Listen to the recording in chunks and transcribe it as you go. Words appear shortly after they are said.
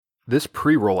This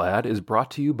pre-roll ad is brought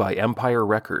to you by Empire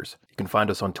Wreckers. You can find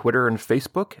us on Twitter and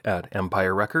Facebook at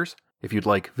Empire Wreckers. If you'd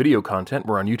like video content,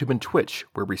 we're on YouTube and Twitch,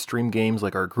 where we stream games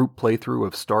like our group playthrough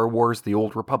of Star Wars The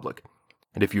Old Republic.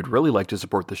 And if you'd really like to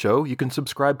support the show, you can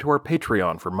subscribe to our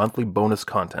Patreon for monthly bonus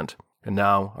content. And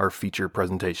now, our feature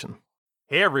presentation.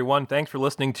 Hey everyone, thanks for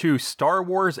listening to Star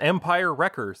Wars Empire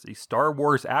Wreckers, a Star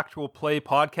Wars actual play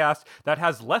podcast that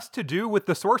has less to do with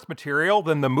the source material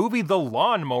than the movie The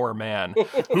Lawnmower Man.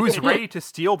 Who's ready to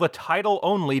steal the title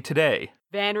only today?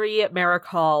 Vanry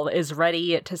Maricol is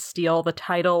ready to steal the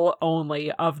title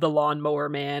only of The Lawnmower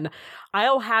Man.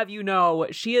 I'll have you know,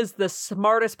 she is the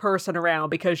smartest person around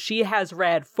because she has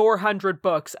read 400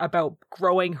 books about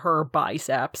growing her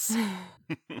biceps.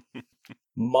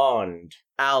 Mond.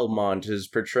 Almond is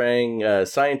portraying a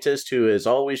scientist who is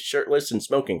always shirtless and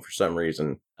smoking for some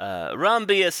reason.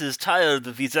 Rombius is tired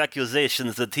of these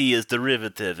accusations that he is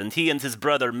derivative, and he and his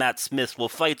brother Matt Smith will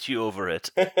fight you over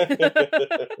it.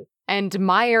 And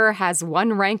Meyer has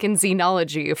 1 rank in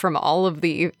xenology from all of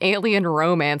the alien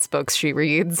romance books she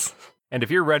reads. And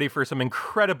if you're ready for some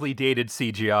incredibly dated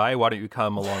CGI, why don't you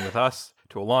come along with us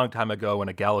to a long time ago in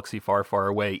a galaxy far, far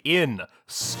away in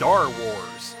Star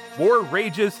Wars. War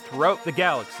rages throughout the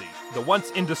galaxy. The once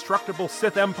indestructible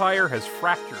Sith Empire has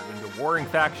fractured into warring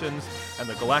factions, and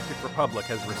the Galactic Republic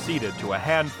has receded to a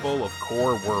handful of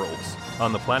core worlds.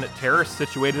 On the planet Terrace,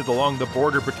 situated along the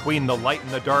border between the light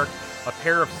and the dark, a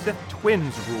pair of Sith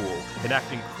twins rule,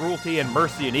 enacting cruelty and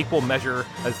mercy in equal measure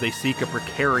as they seek a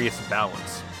precarious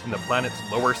balance. In the planet's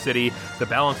lower city, the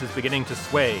balance is beginning to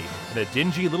sway, and a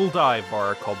dingy little dive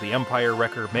bar called the Empire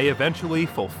Wrecker may eventually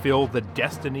fulfill the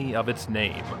destiny of its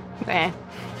name. Eh.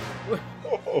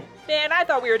 Man, I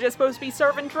thought we were just supposed to be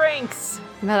serving drinks.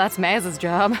 No, that's Maz's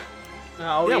job.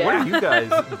 Oh, Yeah, what do you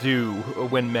guys do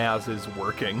when Maz is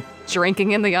working?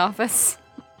 Drinking in the office.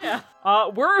 Yeah.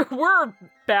 We're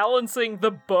balancing the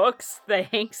books,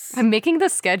 thanks. I'm making the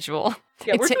schedule.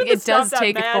 Yeah, we're doing the it does stuff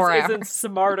take that Maz 4 isn't hours.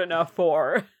 smart enough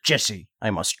for. Jesse, I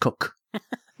must cook.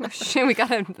 Shit, we got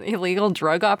an illegal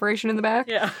drug operation in the back?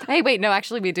 Yeah. Hey, wait, no,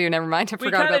 actually we do. Never mind. I We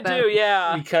forgot kind about of that. do,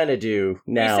 yeah. We kind of do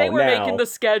now. We say we're now. making the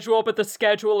schedule, but the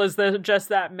schedule is just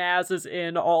that Maz is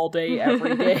in all day,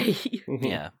 every day.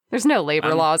 Yeah. There's no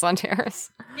labor laws on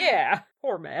Terrace. Yeah,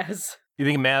 poor Maz. You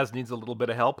think Maz needs a little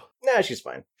bit of help? Nah, she's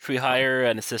fine. Should we hire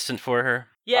an assistant for her?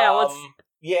 Yeah, let's...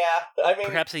 Yeah, I mean,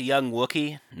 Perhaps a young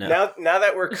Wookiee? No. now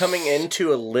that we're coming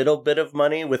into a little bit of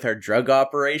money with our drug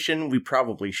operation, we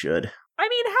probably should. I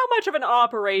mean, how much of an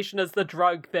operation is the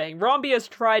drug thing? Rombius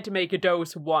tried to make a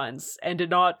dose once and did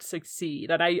not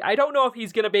succeed, and I don't know if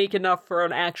he's gonna make enough for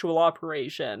an actual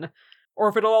operation, or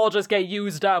if it'll all just get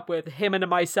used up with him and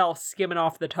myself skimming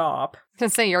off the top. I was gonna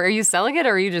say, are you selling it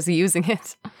or are you just using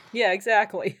it? Yeah,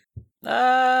 exactly.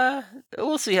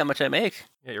 We'll see how much I make.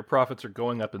 Yeah, your profits are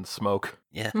going up in smoke.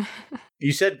 Yeah.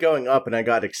 You said going up, and I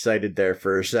got excited there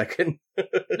for a second.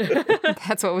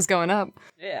 That's what was going up.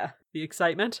 Yeah, the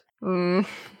excitement. Mm,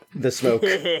 The smoke.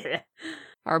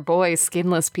 our boy,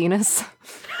 skinless penis.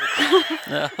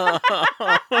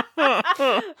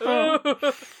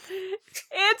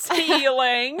 It's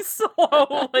healing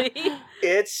slowly.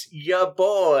 It's ya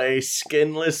boy,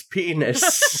 skinless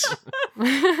penis.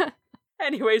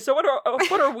 Anyway, so what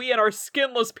are we and our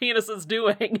skinless penises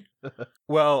doing?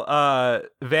 Well,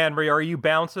 Vanry, are you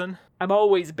bouncing? I'm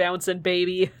always bouncing,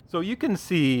 baby. So you can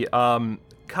see,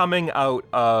 coming out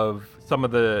of some of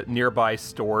the nearby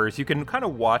stores, you can kind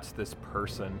of watch this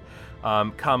person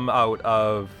come out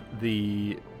of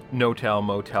the no-tell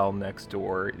motel next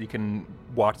door. You can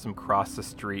watch them cross the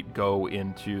street, go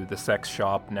into the sex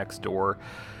shop next door.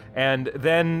 And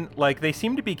then, they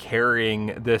seem to be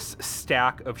carrying this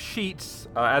stack of sheets.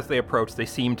 As they approach, they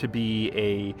seem to be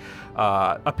a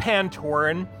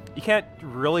Pantoran. You can't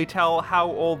really tell how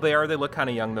old they are. They look kind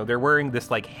of young, though. They're wearing this,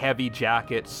 heavy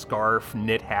jacket, scarf,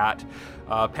 knit hat.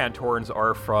 Pantorans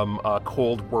are from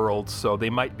Cold World, so they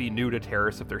might be new to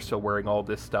Terrace if they're still wearing all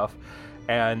this stuff.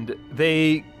 And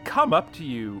they come up to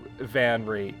you,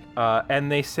 Vanry,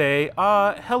 and they say,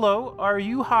 hello, are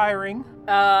you hiring?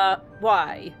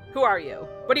 Why? Who are you?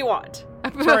 What do you want?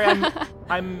 Sorry,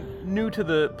 I'm new to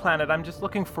the planet. I'm just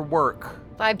looking for work.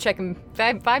 Vibe check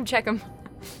him.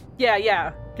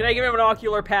 Yeah. Can I give him an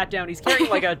ocular pat down? He's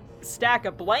carrying a stack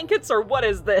of blankets, or what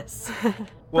is this?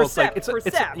 Well,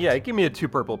 Percept. yeah. Give me a 2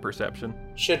 purple perception.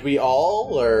 Should we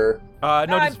all, or? No, I'm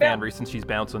just Vanry since she's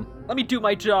bouncing. Let me do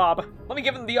my job. Let me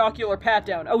give him the ocular pat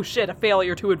down. Oh shit, a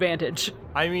failure to advantage.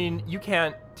 I mean, you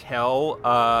can't tell,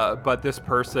 but this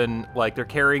person, like, they're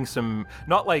carrying some,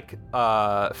 not like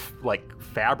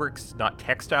fabrics, not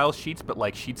textile sheets, but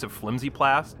like sheets of flimsy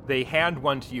plast. They hand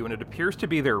one to you, and it appears to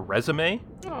be their resume.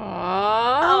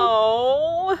 Aww.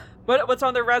 Oh. What's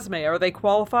on their resume? Are they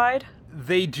qualified?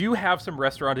 They do have some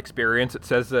restaurant experience. It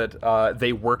says that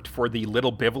they worked for the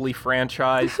Little Bivoli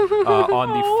franchise on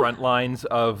the front lines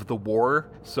of the war.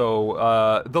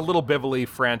 So the Little Bivoli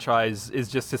franchise is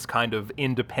just this kind of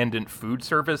independent food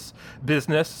service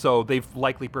business. So they've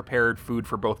likely prepared food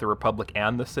for both the Republic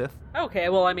and the Sith. Okay,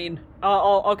 well, I mean,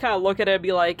 I'll kind of look at it and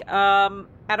be like, I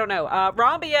don't know,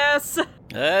 Rombius,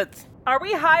 What? are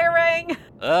we hiring?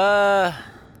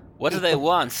 What do they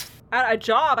want? A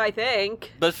job, I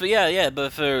think. But for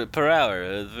per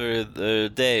hour, for a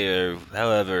day, or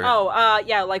however. Oh,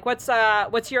 yeah, like, what's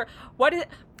your, I'm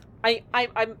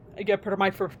gonna put on my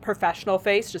professional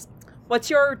face, just, what's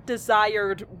your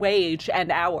desired wage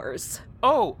and hours?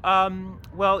 Oh,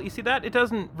 well, you see that? It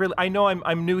doesn't really, I know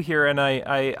I'm new here and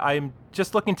I'm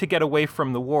just looking to get away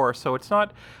from the war, so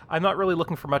I'm not really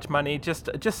looking for much money, just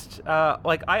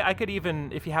like, I could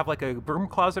even, if you have like a broom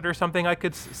closet or something, I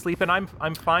could sleep in, I'm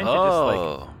fine to just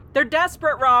like... They're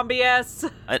desperate, Rombius.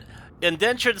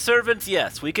 Indentured servants,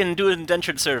 yes, we can do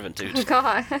indentured servitude.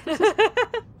 God.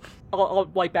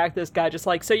 I'll like back this guy, just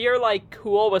like, so you're like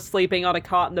cool with sleeping on a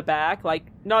cot in the back? Like,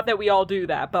 not that we all do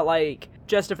that, but like,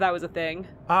 just if that was a thing.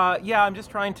 Yeah, I'm just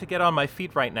trying to get on my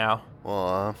feet right now.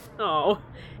 Aw. Oh.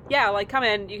 Yeah, like, come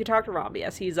in. You can talk to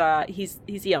Rombius. He's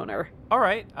the owner. All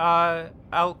right,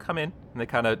 I'll come in. And they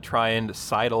kind of try and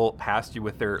sidle past you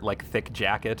with their, like, thick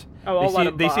jacket. Oh, I'll let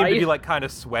 'em they seem by. to be, like, kind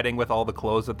of sweating with all the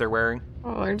clothes that they're wearing.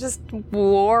 Oh, they just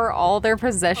wore all their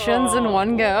possessions in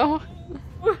one go.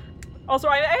 Also,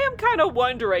 I am kind of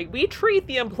wondering, we treat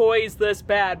the employees this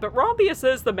bad, but Rombius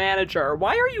is the manager.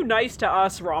 Why are you nice to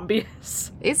us,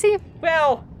 Rombius? Is he?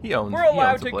 Well, He owns we're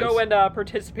allowed the to place. go and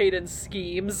participate in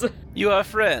schemes. You are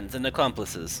friends and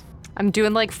accomplices. I'm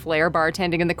doing like flair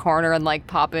bartending in the corner and like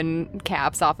popping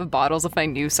caps off of bottles with my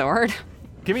new sword.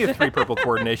 Give me a 3 purple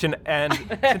coordination, and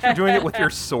since you're doing it with your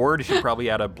sword, you should probably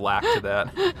add a black to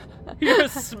that. You're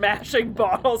smashing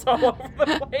bottles all over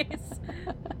the place.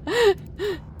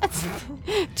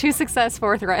 2 success,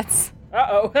 4 threats.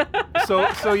 Uh-oh.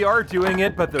 So you are doing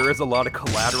it, but there is a lot of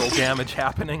collateral damage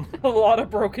happening. A lot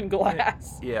of broken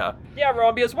glass. Yeah. Yeah,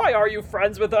 Rombius, why are you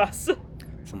friends with us?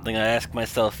 Something I ask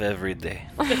myself every day.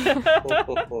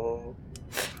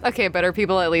 Okay, but are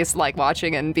people at least like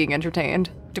watching and being entertained?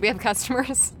 Do we have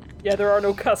customers? Yeah, there are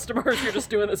no customers. You're just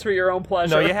doing this for your own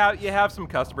pleasure. No, you have some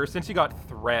customers. Since you got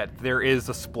threat, there is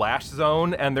a splash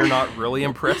zone, and they're not really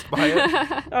impressed by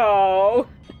it. Oh.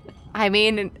 I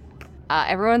mean,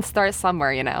 everyone starts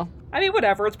somewhere, you know. I mean,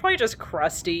 whatever. It's probably just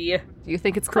Krusty. Do you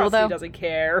think it's cool Krusty though? doesn't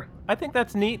care. I think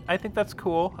that's neat. I think that's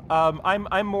cool.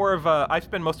 I'm more of a. I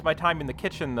spend most of my time in the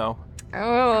kitchen, though.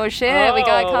 Oh shit, we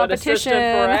got Oh, an assistant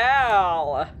competition. for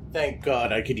Al. Thank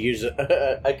God, I could use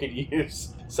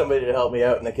somebody to help me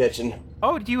out in the kitchen.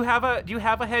 Oh, do you have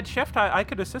a head chef? I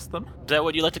could assist them. Is that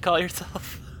what you like to call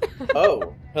yourself?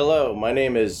 Oh, hello. My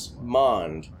name is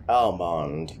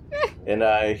Almond, and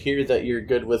I hear that you're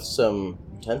good with some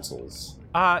utensils.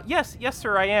 Yes,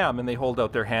 sir, I am. And they hold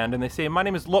out their hand and they say, "My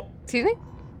name is Lop. Excuse me?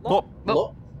 Lop.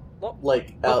 Lo-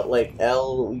 like L, like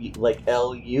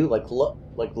L-U, like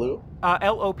Lou?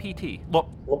 L-O-P-T. Lop.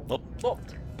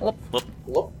 Lopped.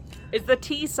 Lop. Is the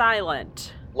T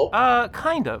silent? Lop.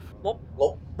 Kind of. Lop.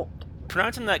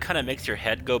 Pronouncing that kind of makes your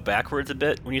head go backwards a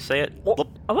bit when you say it.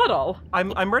 A little.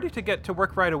 I'm ready to get to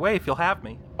work right away if you'll have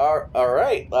me. All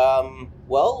right.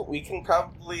 Well, we can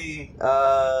probably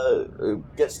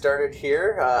get started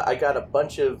here. I got a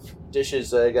bunch of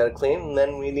dishes I gotta clean, and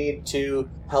then we need to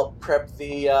help prep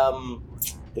the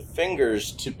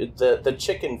fingers to the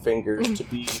chicken fingers to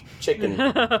be chicken.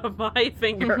 My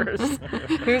fingers.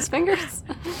 Whose fingers?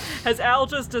 Has Al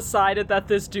just decided that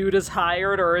this dude is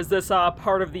hired, or is this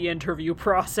part of the interview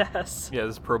process? Yeah,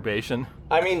 this is probation.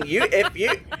 I mean,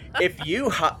 if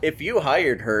you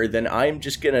hired her, then I'm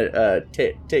just gonna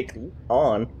take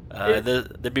on.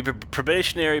 There'd be a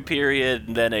probationary period,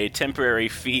 and then a temporary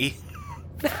fee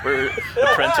for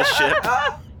apprenticeship.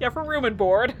 Yeah, for room and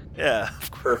board. Yeah,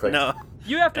 Perfect. no.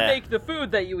 You have to make the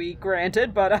food that you eat,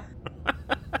 granted, but...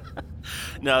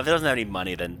 No, if it doesn't have any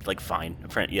money, then, like, fine.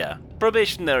 Yeah.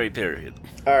 probationary period.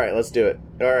 All right, let's do it.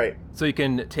 All right. So you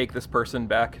can take this person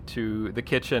back to the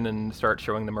kitchen and start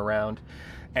showing them around.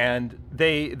 And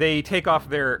they take off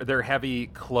their heavy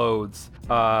clothes,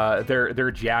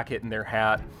 their jacket and their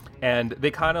hat, and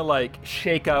they kind of like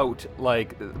shake out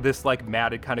like this like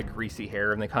matted kind of greasy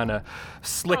hair, and they kind of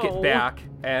slick it back,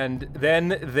 and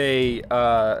then they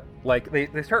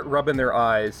they start rubbing their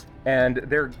eyes, and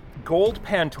their gold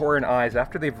Pantoran eyes,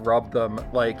 after they've rubbed them,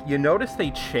 like you notice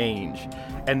they change,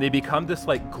 and they become this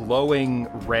like glowing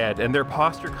red, and their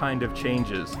posture kind of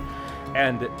changes.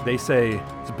 And they say,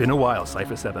 "It's been a while,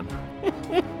 Cypher 7.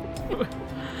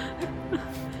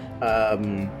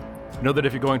 Know that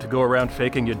if you're going to go around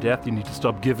faking your death, you need to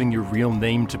stop giving your real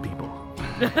name to people."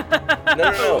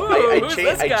 No.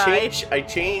 I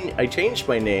changed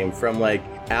my name from like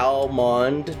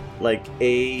Almond, like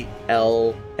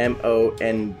Almond,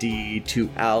 to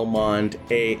Almond,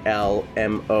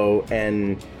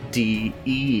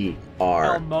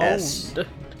 Almondeers.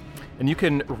 And you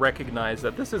can recognize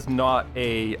that this is not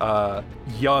a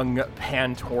young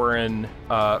Pantoran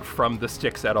from the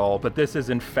Styx at all, but this is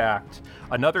in fact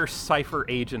another Cypher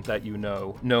agent that you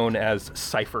know, known as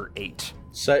Cypher 8.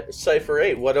 Cypher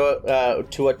 8,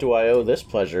 to what do I owe this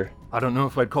pleasure? I don't know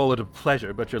if I'd call it a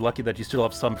pleasure, but you're lucky that you still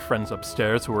have some friends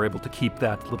upstairs who were able to keep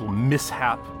that little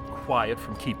mishap quiet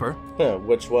from Keeper. Huh,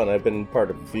 which one? I've been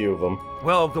part of a few of them.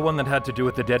 Well, the one that had to do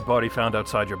with the dead body found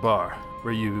outside your bar,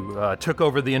 where you took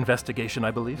over the investigation,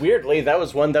 I believe. Weirdly, that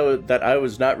was one that I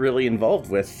was not really involved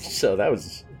with, so that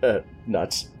was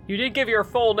nuts. You did give your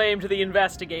full name to the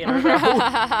investigator,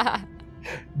 though.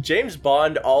 James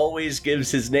Bond always gives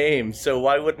his name, so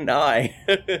why wouldn't I?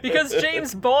 Because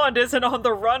James Bond isn't on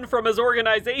the run from his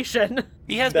organization.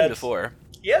 He has been before.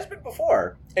 He has been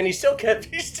before, and he still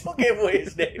gave away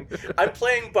his name. I'm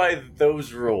playing by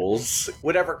those rules,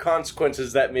 whatever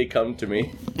consequences that may come to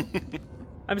me.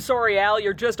 I'm sorry, Al,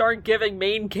 you just aren't giving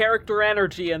main character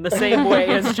energy in the same way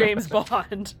as James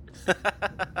Bond.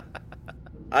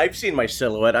 I've seen my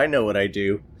silhouette, I know what I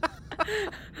do.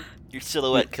 Your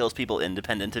silhouette kills people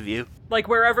independent of you. Like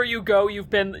wherever you go, you've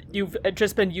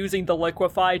just been using the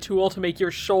liquefy tool to make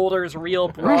your shoulders real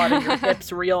broad and your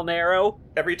hips real narrow.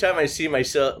 Every time I see my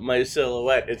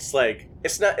silhouette, it's like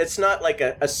it's not like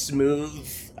a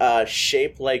smooth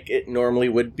shape like it normally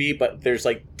would be, but there's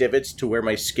like divots to where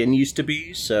my skin used to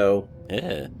be, so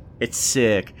it's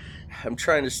sick. I'm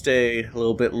trying to stay a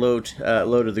little bit low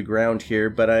to the ground here,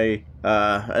 but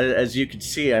as you can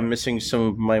see, I'm missing some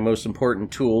of my most important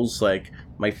tools, like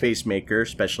my face maker,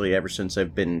 especially ever since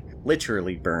I've been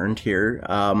literally burned here.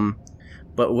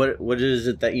 But what is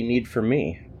it that you need from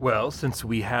me? Well, since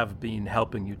we have been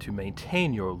helping you to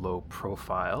maintain your low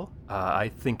profile, I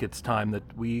think it's time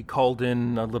that we called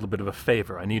in a little bit of a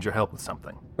favor. I need your help with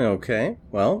something. Okay,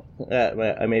 well,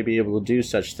 I may be able to do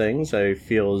such things. I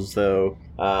feel as though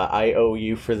I owe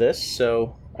you for this,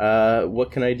 so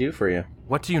what can I do for you?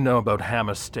 What do you know about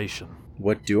Hammer Station?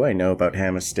 What do I know about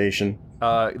Hammer Station?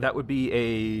 That would be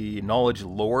a knowledge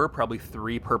lore, probably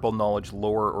 3 purple knowledge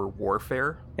lore or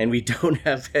warfare. And we don't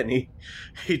have any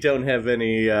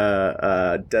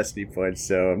destiny points,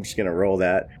 so I'm just gonna roll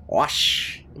that.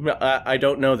 Wash! I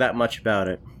don't know that much about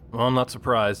it. Well, I'm not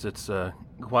surprised. It's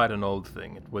quite an old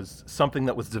thing. It was something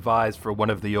that was devised for one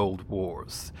of the old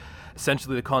wars.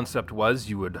 Essentially, the concept was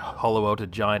you would hollow out a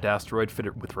giant asteroid, fit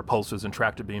it with repulsors and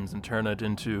tractor beams, and turn it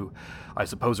into, I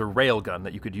suppose, a railgun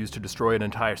that you could use to destroy an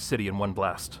entire city in one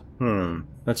blast.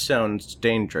 That sounds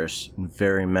dangerous and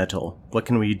very metal. What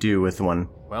can we do with one?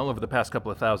 Well, over the past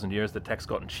couple of thousand years, the tech's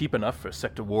gotten cheap enough for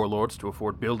sector warlords to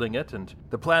afford building it, and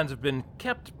the plans have been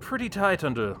kept pretty tight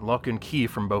under lock and key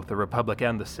from both the Republic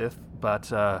and the Sith,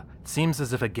 but it seems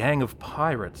as if a gang of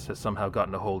pirates has somehow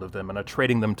gotten a hold of them and are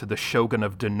trading them to the Shogun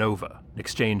of Denova in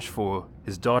exchange for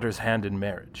his daughter's hand in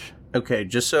marriage. Okay,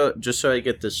 just so I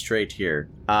get this straight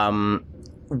here.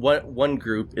 One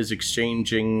group is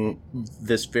exchanging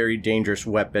this very dangerous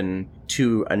weapon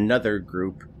to another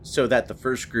group so that the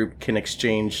first group can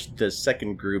exchange the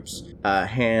second group's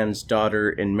hand's daughter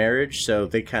in marriage, so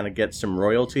they kind of get some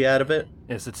royalty out of it.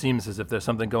 Yes, it seems as if there's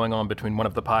something going on between one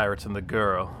of the pirates and the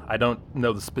girl. I don't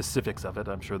know the specifics of it.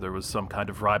 I'm sure there was some kind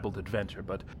of ribald adventure,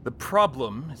 but the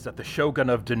problem is that the Shogun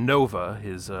of Denova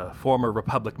is a former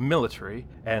Republic military,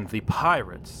 and the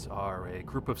pirates are a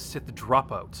group of Sith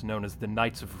dropouts known as the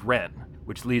Knights of Ren,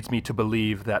 which leads me to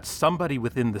believe that somebody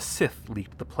within the Sith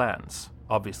leaked the plans.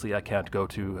 Obviously, I can't go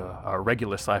to our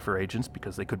regular Cypher agents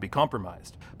because they could be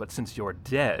compromised. But since you're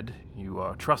dead, you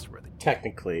are trustworthy.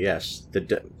 Technically, yes.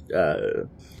 The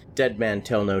dead man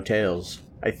tell no tales.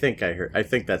 I think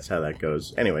that's how that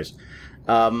goes. Anyways,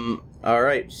 All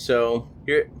right, so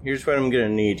here's what I'm going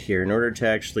to need here. In order to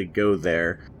actually go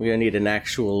there, we're going to need an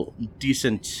actual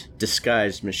decent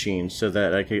disguise machine so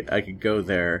that I could go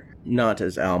there not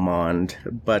as Almond,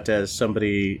 but as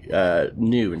somebody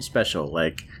new and special,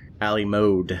 like Ali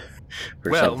Mode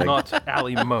or Well, something. not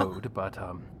Ali Mode, but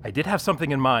I did have something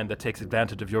in mind that takes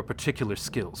advantage of your particular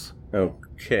skills.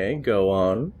 Okay, go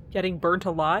on. Getting burnt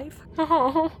alive?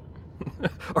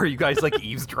 Are you guys like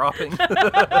eavesdropping?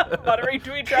 Muttering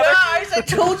to each other? Guys, I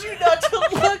told you not to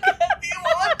look at me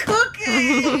while I'm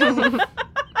cooking!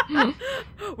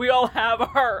 We all have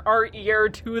our ear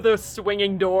to the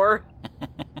swinging door.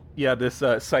 Yeah, this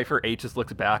Cypher H just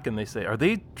looks back and they say, are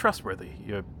they trustworthy,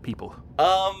 your people?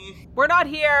 We're not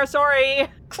here,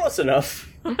 sorry. Close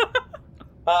enough.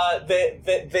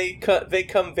 They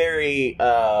come very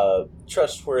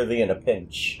trustworthy in a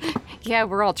pinch. Yeah,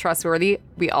 we're all trustworthy.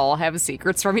 We all have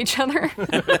secrets from each other.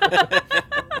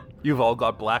 You've all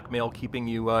got blackmail keeping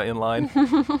you in line.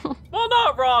 Well,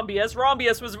 not Rombius.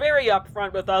 Rombius was very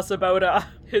upfront with us about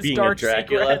his Being dark a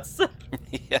Dracula. secrets.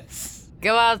 Yes.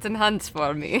 Go out and hunt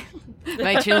for me,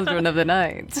 my children of the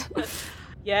night.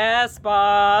 Yes,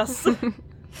 boss.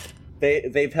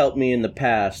 They've helped me in the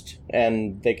past,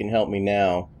 and they can help me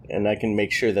now, and I can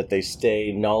make sure that they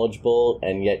stay knowledgeable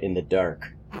and yet in the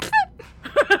dark.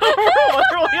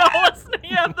 Literally all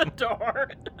listening at the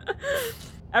door.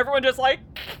 Everyone just like,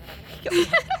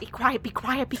 be quiet, be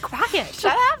quiet, be quiet.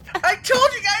 Shut up. I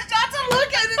told you guys not to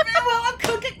look at me while I'm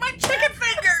cooking my chicken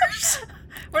fingers!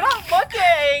 We're not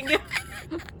looking.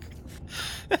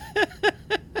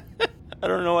 I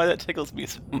don't know why that tickles me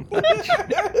so much.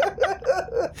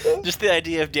 Just the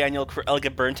idea of Daniel, like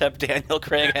a burnt-up Daniel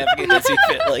Craig having a hissy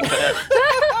fit like that.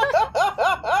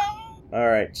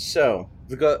 Alright, so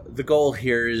the goal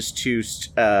here is to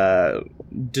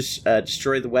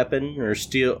destroy the weapon or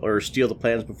steal the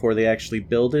plans before they actually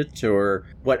build it, or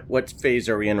what phase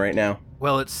are we in right now?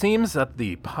 Well, it seems that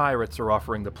the pirates are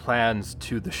offering the plans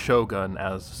to the Shogun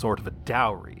as sort of a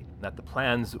dowry, that the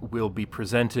plans will be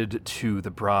presented to the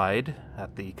bride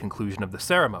at the conclusion of the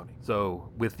ceremony.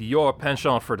 So, with your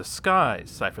penchant for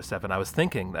disguise, Cypher 7, I was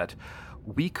thinking that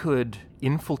we could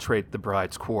infiltrate the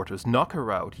bride's quarters, knock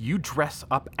her out, you dress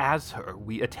up as her,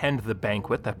 we attend the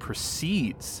banquet that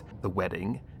precedes the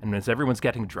wedding, and as everyone's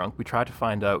getting drunk, we try to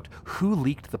find out who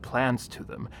leaked the plans to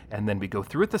them, and then we go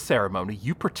through with the ceremony,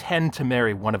 you pretend to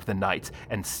marry one of the knights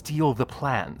and steal the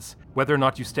plans. Whether or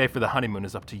not you stay for the honeymoon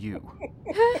is up to you.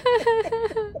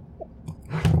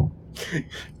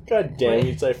 God damn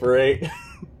you, Cypher 8.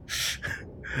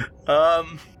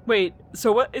 Wait,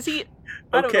 so what is he?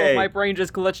 I don't know Okay. if my brain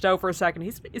just glitched out for a second.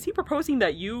 Is he proposing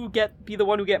that you be the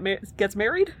one who gets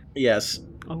married? Yes.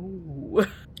 Oh.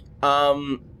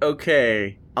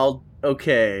 Okay.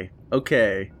 Okay.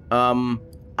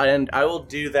 And I will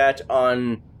do that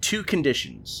on 2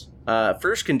 conditions.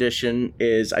 First condition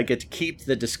is I get to keep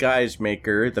the disguise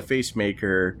maker, the face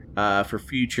maker, for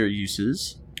future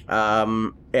uses.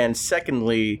 And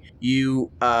secondly,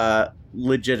 you,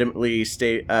 legitimately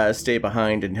stay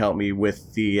behind and help me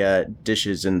with the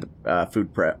dishes and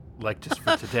food prep. Like just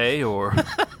for today, or...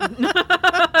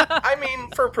 I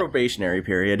mean, for a probationary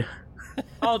period.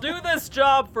 I'll do this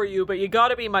job for you, but you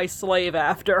gotta be my slave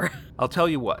after. I'll tell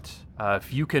you what,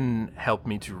 if you can help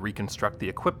me to reconstruct the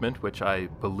equipment, which I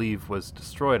believe was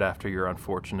destroyed after your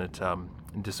unfortunate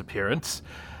disappearance,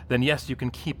 then yes, you can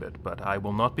keep it, but I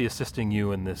will not be assisting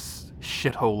you in this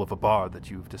shithole of a bar that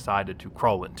you've decided to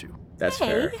crawl into. That's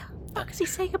fair. What the fuck is he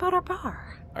saying about our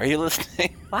bar? Are you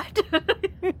listening? What?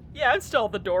 Yeah, I'm still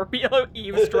at the door,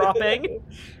 eavesdropping.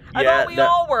 I Yeah, thought we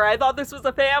all were. I thought this was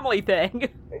a family thing.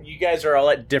 You guys are all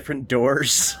at different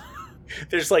doors.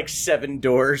 There's like 7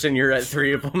 doors, and you're at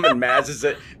 3 of them, and Maz is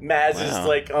Wow.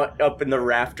 like up in the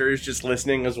rafters, just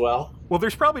listening as well. Well,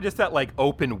 there's probably just that, like,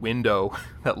 open window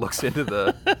that looks into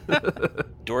the...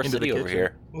 Door into the City over kitchen.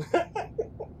 here.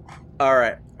 All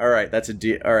right, that's a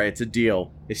deal. All right, it's a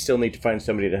deal. I still need to find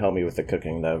somebody to help me with the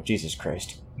cooking, though. Jesus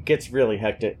Christ, it gets really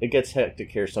hectic. It gets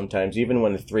hectic here sometimes, even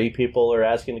when 3 people are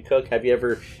asking to cook. Have you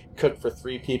ever cooked for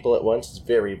 3 people at once? It's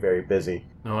very, very busy.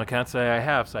 No, I can't say I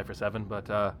have, Cypher 7,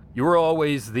 but you were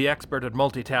always the expert at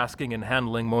multitasking and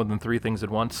handling more than 3 things at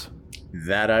once.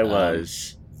 That I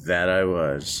was.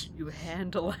 You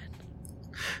handle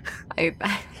it.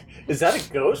 Is that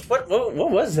a ghost? What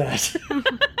was that?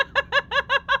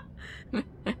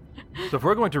 So if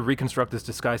we're going to reconstruct this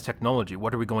disguise technology,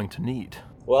 what are we going to need?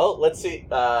 Well, let's see.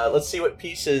 Let's see what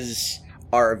pieces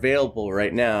are available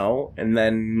right now, and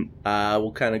then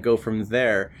we'll kind of go from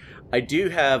there. I do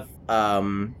have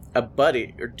a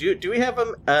buddy. Or do we have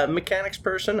a mechanics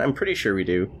person? I'm pretty sure we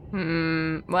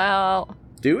do. Well,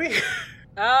 Do we?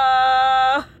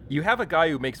 You have a guy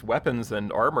who makes weapons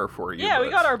and armor for you. Yeah, but...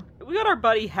 we got our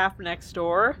buddy half next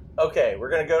door. Okay, we're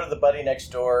gonna go to the buddy next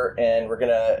door, and we're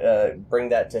gonna bring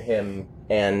that to him.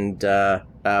 And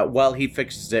while he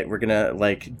fixes it, we're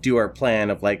gonna do our plan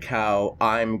of how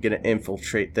I'm gonna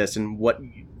infiltrate this and what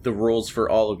the rules for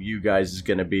all of you guys is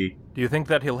gonna be. Do you think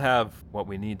that he'll have what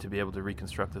we need to be able to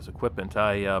reconstruct this equipment?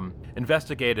 I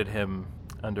investigated him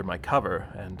under my cover,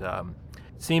 and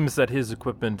it seems that his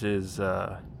equipment is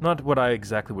not what I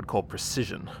exactly would call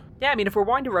precision. Yeah, I mean, if we're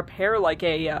wanting to repair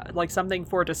something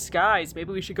for disguise,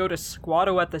 maybe we should go to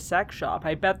Squatto at the sex shop.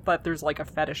 I bet that there's a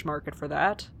fetish market for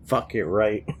that. Fuck it,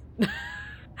 right.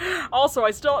 Also,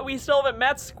 we still haven't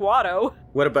met Squatto.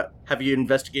 What about, have you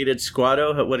investigated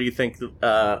Squatto? What do you think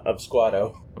of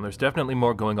Squatto? Well, there's definitely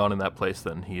more going on in that place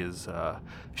than he is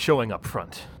showing up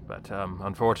front. But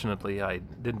unfortunately, I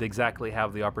didn't exactly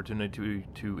have the opportunity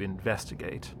to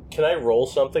investigate. Can I roll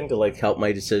something to help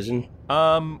my decision?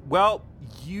 Well,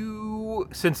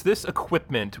 since this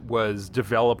equipment was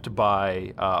developed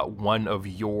by one of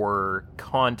your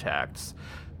contacts,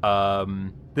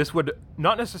 this would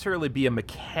not necessarily be a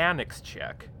mechanics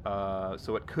check.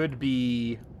 So it could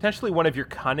be potentially one of your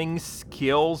cunning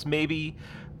skills, maybe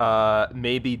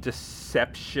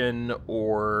deception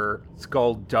or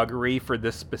skullduggery for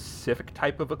this specific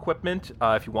type of equipment.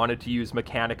 If you wanted to use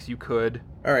mechanics, you could.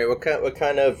 All right, what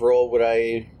kind of roll would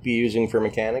I be using for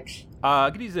mechanics?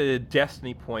 I could use a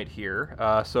destiny point here.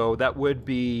 So that would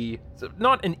be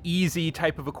not an easy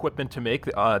type of equipment to make.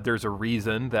 There's a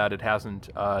reason that it hasn't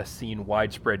seen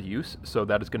widespread use. So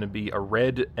that is going to be a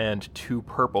red and 2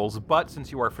 purples. But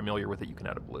since you are familiar with it, you can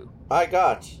add a blue. I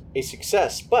got a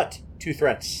success, but 2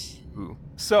 threats. Ooh.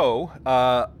 So,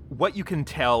 what you can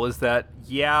tell is that,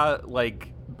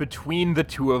 between the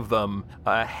two of them,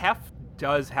 Hef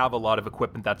does have a lot of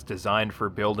equipment that's designed for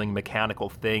building mechanical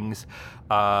things.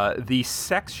 The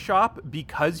sex shop,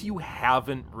 because you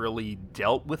haven't really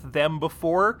dealt with them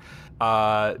before,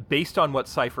 based on what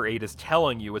Cypher 8 is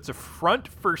telling you, it's a front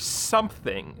for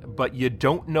something, but you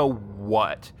don't know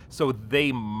what. So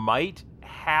they might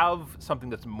have something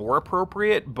that's more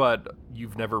appropriate, but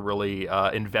you've never really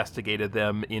investigated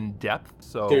them in depth,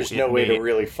 so there's no way to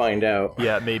really find out.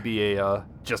 Yeah, it may be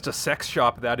just a sex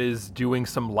shop that is doing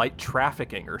some light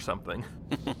trafficking or something.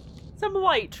 Some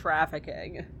light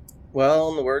trafficking. Well,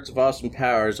 in the words of Austin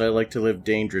Powers, I like to live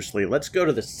dangerously. Let's go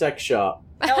to the sex shop.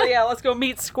 Hell yeah, let's go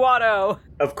meet Squatto.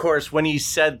 Of course, when he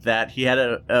said that, he had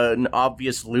an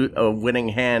obvious winning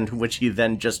hand, which he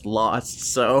then just lost,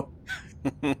 so...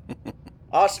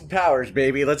 Austin Powers,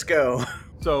 baby, let's go.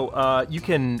 So you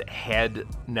can head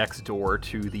next door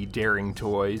to the Daring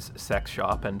Toys sex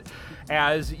shop, and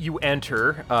as you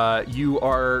enter, you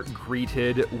are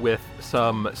greeted with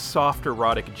some soft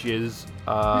erotic jizz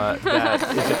that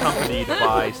is accompanied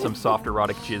by some soft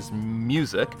erotic jizz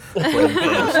music playing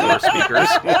from the store speakers.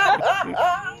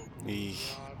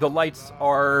 The lights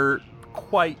are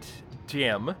quite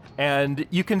dim, and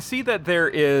you can see that there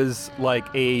is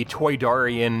a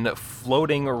Toydarian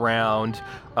floating around.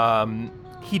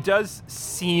 He does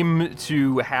seem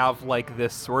to have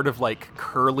this sort of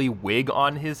curly wig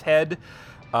on his head,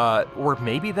 or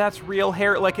maybe that's real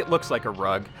hair. It looks like a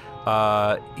rug.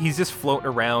 He's just floating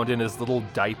around in his little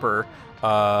diaper,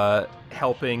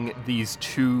 helping these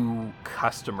 2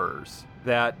 customers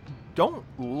that don't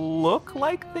look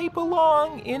like they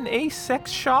belong in a sex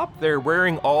shop. They're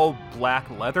wearing all black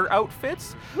leather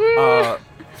outfits,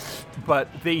 but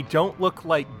they don't look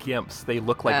like gimps. They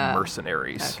look like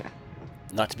mercenaries. Okay.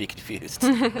 Not to be confused.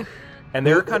 And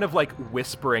they're kind of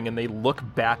whispering, and they look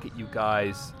back at you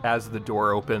guys as the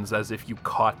door opens, as if you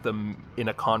caught them in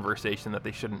a conversation that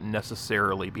they shouldn't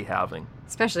necessarily be having.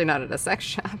 Especially not at a sex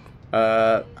shop.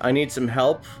 I need some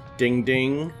help. Ding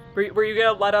ding. Were you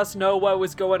gonna let us know what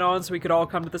was going on so we could all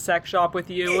come to the sex shop with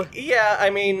you? Yeah, I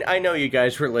mean, I know you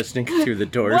guys were listening through the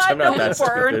doors. I'm not that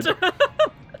stupid.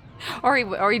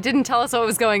 Or he didn't tell us what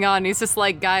was going on. He's just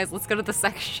like, guys, let's go to the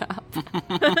sex shop.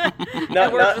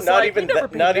 not even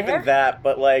that,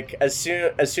 but as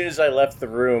soon as I left the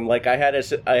room, I had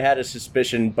a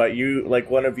suspicion, but you,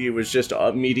 one of you was just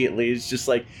immediately, it's just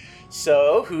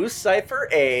so who's Cypher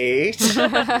 8?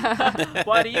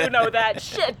 Why do you know that?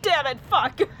 Shit, damn it,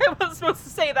 fuck. I wasn't supposed to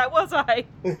say that, was I?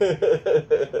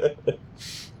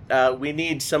 We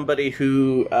need somebody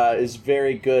who is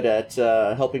very good at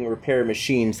helping repair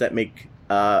machines that make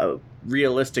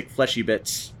realistic fleshy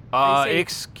bits.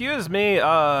 Excuse me,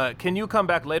 can you come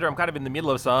back later? I'm kind of in the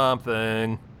middle of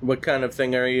something. What kind of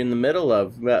thing are you in the middle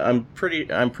of? I'm pretty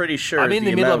sure. I'm in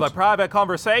the middle of a private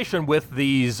conversation with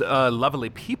these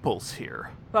lovely peoples here.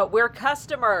 But we're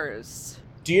customers.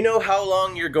 Do you know how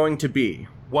long you're going to be?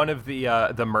 One of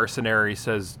the mercenaries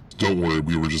says, Don't worry,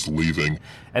 we were just leaving.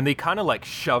 and they kind of like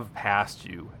shove past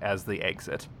you as they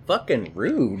exit. Fucking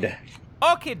rude.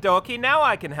 Okie dokie, now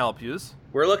I can help yous.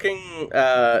 We're looking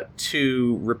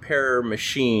to repair a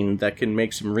machine that can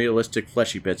make some realistic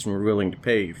fleshy bits, and we're willing to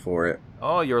pay you for it.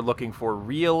 Oh, you're looking for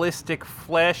realistic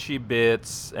fleshy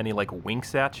bits. And he like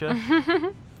winks at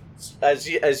you.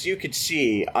 As you could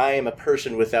see, I am a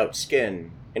person without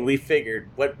skin, and we figured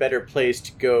what better place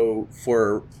to go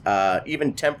for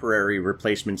even temporary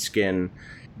replacement skin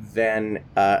than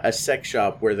a sex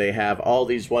shop where they have all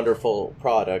these wonderful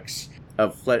products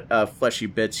of fleshy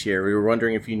bits here. We were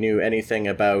wondering if you knew anything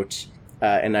about,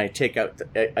 and I take out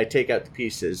the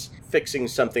pieces, fixing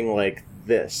something like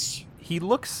this. He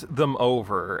looks them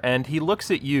over, and he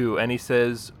looks at you, and he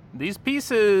says, "These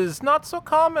pieces not so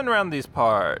common around these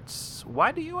parts.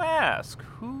 Why do you ask?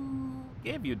 Who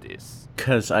gave you this?"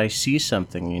 Because I see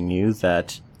something in you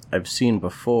that I've seen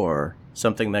before.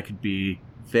 Something that could be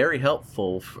very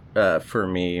helpful for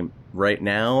me right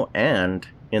now and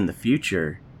in the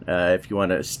future, if you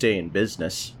want to stay in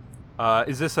business.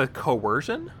 Is this a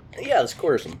coercion? Yeah, let's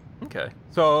coerce him. Okay.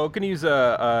 So, can you use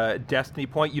a destiny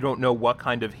point? You don't know what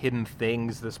kind of hidden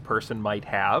things this person might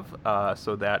have,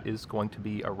 so that is going to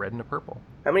be a red and a purple.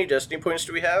 How many destiny points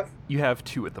do we have? You have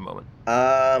 2 at the moment.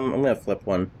 I'm gonna flip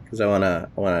one because I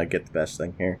wanna get the best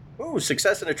thing here. Ooh,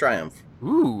 success and a triumph.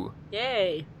 Ooh.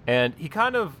 Yay. And he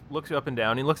kind of looks you up and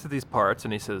down. He looks at these parts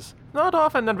and he says, "Not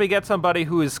often that we get somebody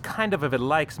who is kind of a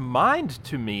likes mind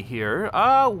to me here.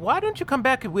 Why don't you come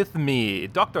back with me?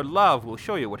 Dr. Love will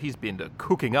show you what he's been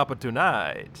cooking up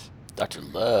tonight." Dr.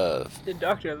 Love.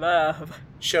 Dr. Love.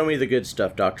 Show me the good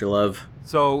stuff, Dr. Love.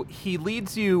 So he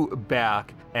leads you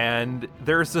back, and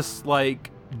there's this,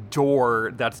 like,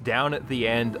 door that's down at the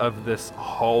end of this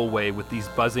hallway with these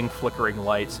buzzing, flickering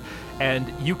lights.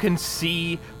 And you can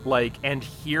see, like, and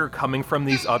hear coming from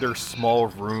these other small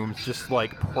rooms, just,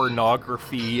 like,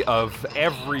 pornography of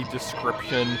every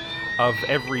description, of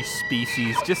every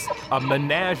species, just a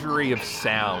menagerie of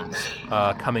sounds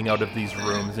coming out of these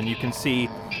rooms. And you can see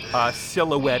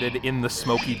silhouetted in the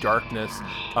smoky darkness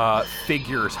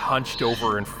figures hunched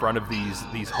over in front of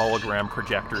these hologram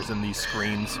projectors and these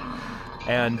screens.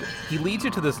 And he leads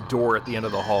you to this door at the end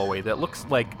of the hallway that looks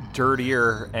like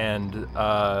dirtier and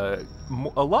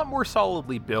a lot more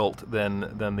solidly built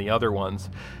than the other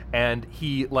ones. And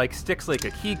he like sticks like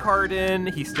a key card in,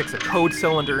 he sticks a code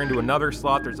cylinder into another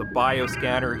slot, there's a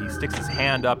bioscanner, he sticks his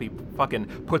hand up, he fucking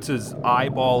puts his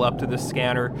eyeball up to the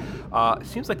scanner. It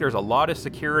seems like there's a lot of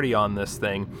security on this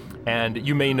thing. And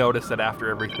you may notice that after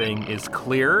everything is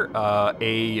clear,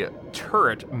 a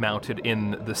turret mounted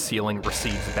in the ceiling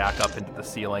recedes back up into the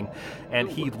ceiling. And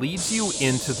he leads you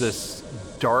into this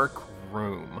dark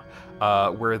room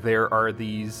where there are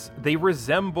these, they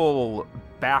resemble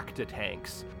Bacta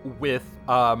tanks with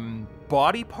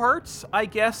body parts, I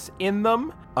guess, in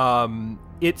them.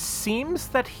 It seems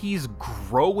that he's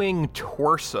growing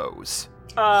torsos.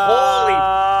 Holy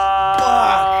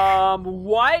fuck!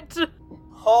 What?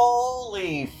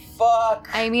 Holy fuck!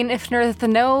 I mean, if there's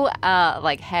no,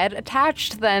 like, head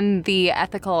attached, then the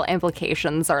ethical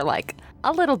implications are, like,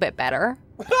 a little bit better.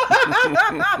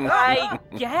 I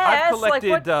guess. I've collected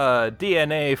like, what?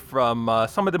 DNA from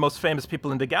some of the most famous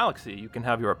people in the galaxy. You can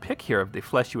have your pick here of the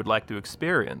flesh you would like to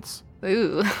experience.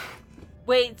 Ooh.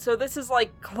 Wait, so this is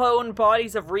like clone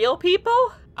bodies of real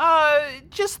people?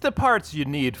 Just the parts you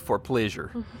need for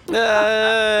pleasure. Instead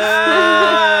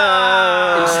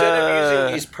of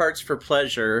using these parts for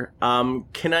pleasure,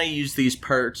 can I use these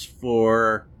parts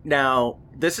for... Now,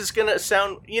 this is gonna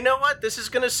sound... You know what? This is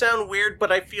gonna sound weird,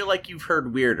 but I feel like you've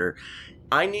heard weirder.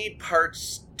 I need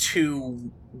parts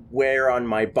to wear on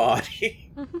my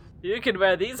body. You can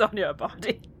wear these on your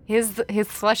body. His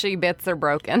fleshy bits are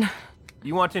broken.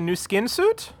 You want a new skin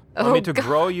suit? Want Oh, me to God.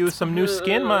 grow you some new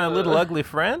skin, my little ugly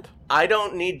friend? I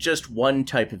don't need just one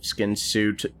type of skin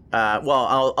suit.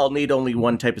 I'll need only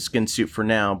one type of skin suit for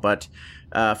now, but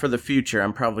for the future,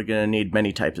 I'm probably going to need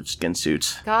many types of skin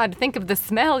suits. God, think of the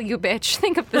smell, you bitch.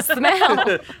 Think of the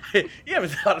smell. You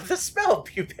haven't thought of the smell,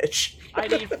 you bitch. I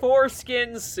need 4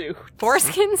 skin suits. 4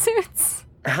 skin suits?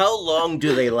 How long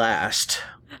do they last?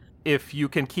 If you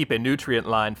can keep a nutrient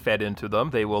line fed into them,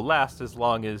 they will last as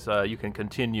long as you can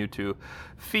continue to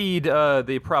feed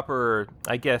the proper...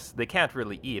 I guess they can't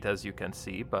really eat, as you can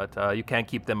see, but you can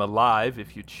keep them alive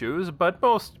if you choose. But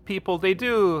most people, they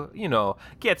do,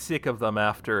 get sick of them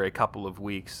after a couple of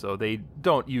weeks, so they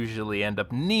don't usually end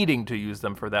up needing to use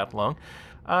them for that long.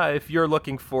 If you're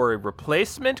looking for a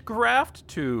replacement graft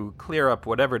to clear up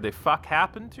whatever the fuck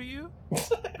happened to you,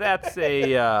 that's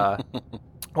a...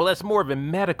 Well, that's more of a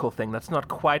medical thing. That's not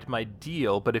quite my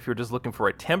deal, but if you're just looking for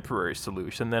a temporary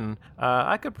solution, then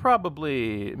I could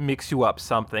probably mix you up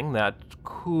something that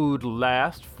could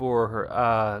last for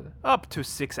up to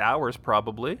 6 hours,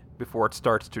 probably, before it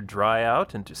starts to dry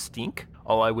out and to stink.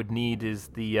 All I would need is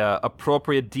the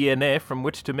appropriate DNA from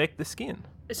which to make the skin.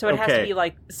 So it has to be,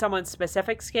 like, someone's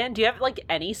specific skin? Do you have, like,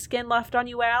 any skin left on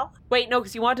you, Al? Wait, no,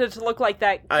 because you wanted it to look like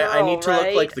that girl, I need to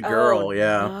look like the girl,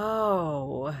 yeah.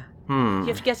 Oh. You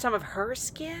have to get some of her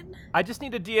skin? I just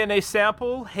need a DNA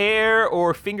sample, hair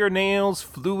or fingernails,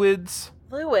 fluids.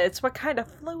 Fluids? What kind of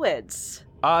fluids?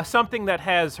 Something that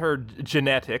has her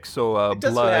genetics, so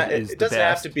blood is the best. It doesn't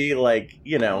have to be, like,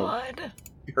 Blood?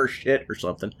 her shit or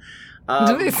something.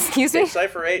 Excuse me?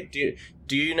 Cypher 8,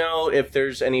 do you know if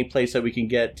there's any place that we can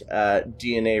get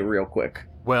DNA real quick?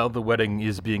 Well, the wedding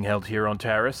is being held here on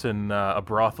Terrace in a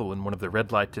brothel in one of the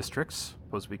red light districts.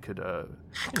 Suppose we could,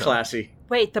 Classy.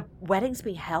 Wait, the wedding's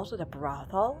being held at a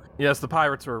brothel? Yes, the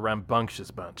pirates are a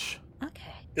rambunctious bunch.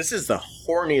 Okay. This is the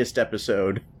horniest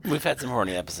episode. We've had some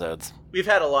horny episodes. We've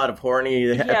had a lot of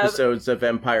horny episodes of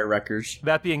Empire Wreckers.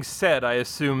 That being said, I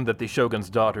assume that the Shogun's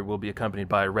daughter will be accompanied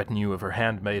by a retinue of her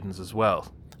handmaidens as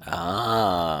well.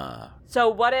 Ah. So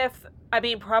what if, I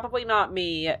mean, probably not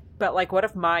me, but, like, what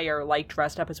if Meyer, like,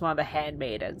 dressed up as one of the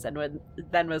handmaidens and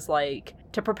then was like,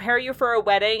 to prepare you for a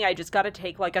wedding, I just gotta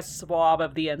take, like, a swab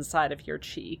of the inside of your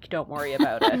cheek. Don't worry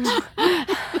about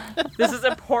it. This is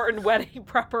important wedding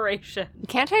preparation.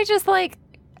 Can't I just, like,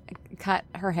 cut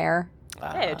her hair?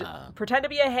 Hey, pretend to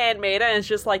be a handmaid and it's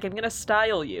just like, I'm gonna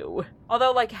style you.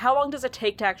 Although, like, how long does it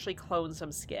take to actually clone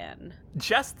some skin?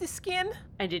 Just the skin?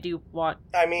 And did you want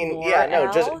I mean, more, yeah, no,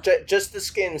 Al? just the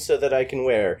skin so that I can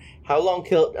wear. How long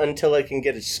until I can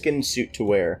get a skin suit to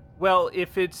wear? Well,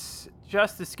 if it's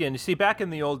just the skin, you see, back in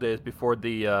the old days before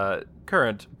the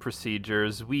current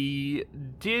procedures, we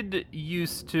did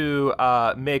used to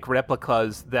make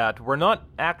replicas that were not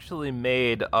actually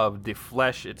made of the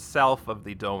flesh itself of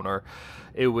the donor.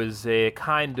 It was a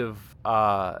kind of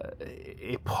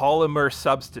a polymer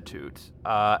substitute,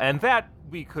 and that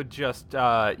we could just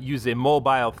use a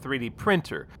mobile 3D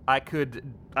printer. I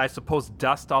could, I suppose,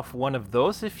 dust off one of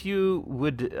those if you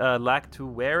would like to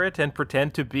wear it and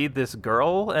pretend to be this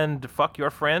girl and fuck your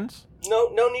friends.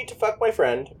 No need to fuck my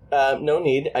friend. No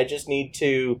need. I just need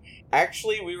to.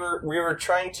 Actually, we were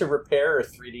trying to repair a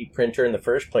 3D printer in the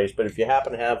first place, but if you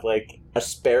happen to have like a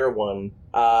spare one,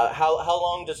 how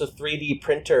long does a 3D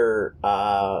printer?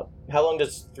 How long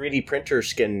does 3D printer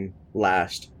skin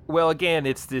last? Well, again,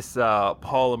 it's this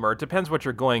polymer. It depends what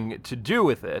you're going to do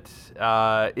with it.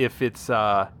 If it's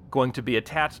going to be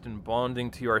attached and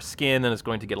bonding to your skin, then it's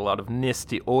going to get a lot of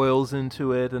nisty oils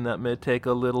into it, and that may take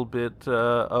a little bit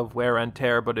of wear and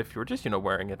tear. But if you're just,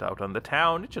 wearing it out on the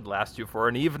town, it should last you for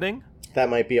an evening. That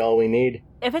might be all we need.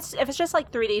 If it's just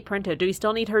like 3D printed, do we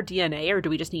still need her DNA or do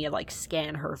we just need to like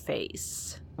scan her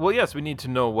face? Well, yes, we need to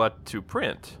know what to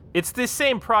print. It's the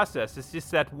same process, it's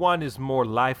just that one is more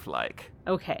lifelike.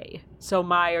 Okay, so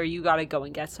Meyer, you gotta go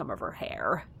and get some of her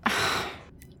hair.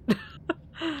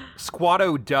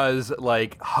 Squatto does,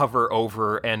 hover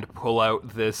over and pull out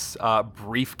this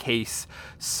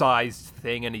briefcase-sized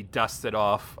thing, and he dusts it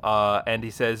off, and he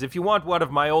says, if you want one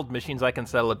of my old machines, I can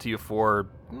sell it to you for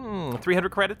 300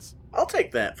 credits? I'll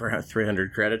take that for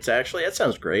 300 credits, actually. That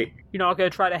sounds great. You're not gonna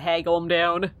try to haggle him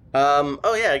down?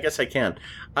 Oh yeah, I guess I can.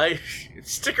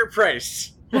 Sticker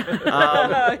price.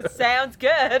 Sounds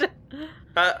good.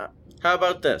 How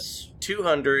about this?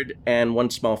 200 and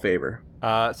one small favor.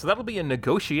 So that'll be a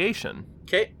negotiation.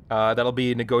 Okay. That'll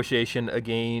be a negotiation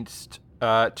against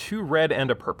 2 red and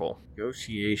a purple.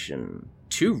 Negotiation.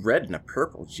 2 red and a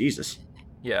purple. Jesus.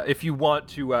 Yeah, if you want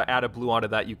to add a blue onto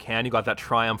that, you can. You got that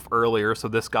triumph earlier, so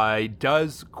this guy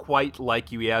does quite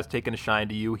like you. He has taken a shine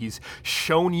to you. He's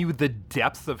shown you the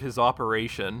depth of his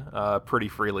operation pretty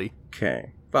freely.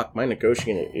 Okay. Fuck, my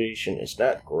negotiation is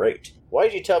not great. Why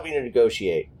did you tell me to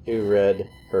negotiate? 2 red,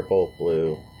 purple,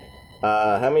 blue.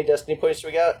 How many destiny points do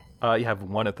we got? You have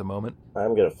 1 at the moment.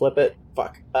 I'm gonna flip it.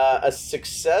 Fuck. A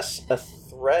success, a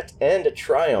threat, and a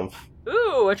triumph.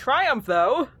 Ooh, a triumph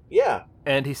though. Yeah.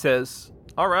 And he says,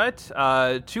 all right,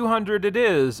 200 it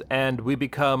is, and we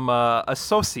become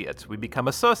associates. We become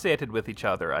associated with each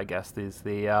other, I guess is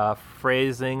the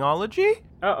phraseology.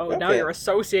 Uh-oh, now Okay. you're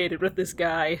associated with this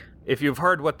guy. If you've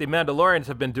heard what the Mandalorians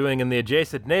have been doing in the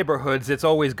adjacent neighborhoods, it's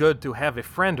always good to have a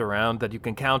friend around that you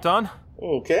can count on.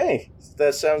 Okay.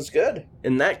 That sounds good.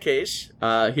 In that case,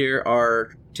 here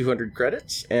are 200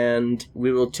 credits, and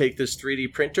we will take this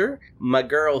 3D printer. My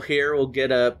girl here will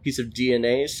get a piece of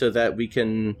DNA so that we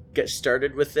can get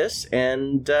started with this,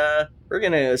 and we're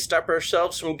gonna stop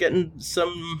ourselves from getting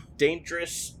some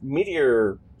dangerous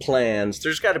meteor plans.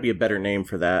 There's got to be a better name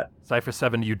for that. Cypher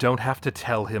 7, you don't have to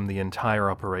tell him the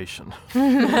entire operation.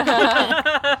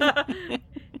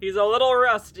 He's a little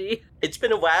rusty. It's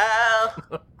been a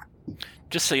while.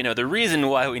 Just so you know, the reason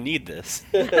why we need this.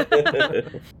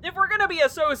 If we're gonna be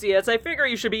associates, I figure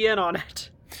you should be in on it.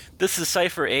 This is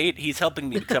Cypher 8. He's helping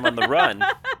me come on the run.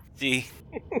 See,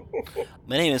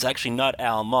 my name is actually not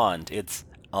Almond. It's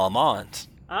Almond.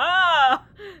 Ah!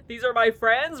 These are my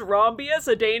friends, Rombius,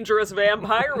 a dangerous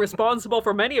vampire responsible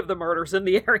for many of the murders in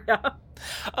the area.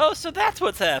 Oh, so that's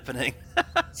what's happening.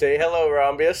 Say hello,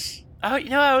 Rombius. Oh,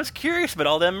 I was curious about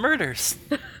all them murders.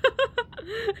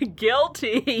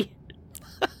 Guilty.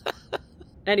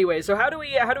 Anyway, so how do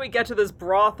we get to this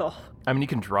brothel? I mean, you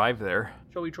can drive there.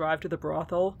 Shall we drive to the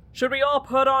brothel? Should we all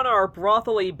put on our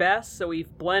brothel-y best so we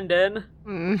blend in?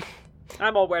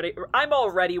 I'm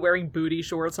already wearing booty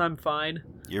shorts. I'm fine.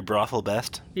 Your brothel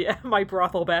best? Yeah, my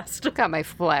brothel best. Got my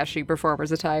flashy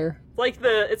performer's attire.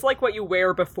 It's like what you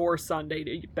wear before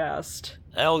Sunday best.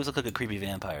 I always look like a creepy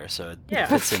vampire, so it Yeah.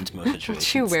 fits into most situations.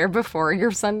 What you wear before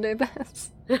your Sunday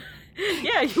best?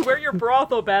 Yeah, you wear your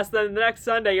brothel best, then the next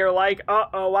Sunday you're like,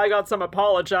 uh-oh, I got some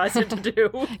apologizing to do.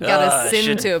 Got a sin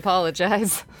shit. to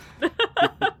apologize.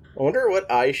 I wonder what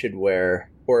I should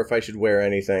wear, or if I should wear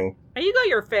anything. And you got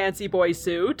your fancy boy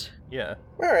suit. Yeah.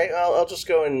 All right, I'll just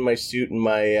go in my suit and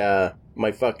my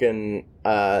fucking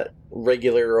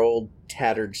regular old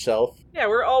tattered self. Yeah,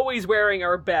 we're always wearing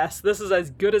our best. This is as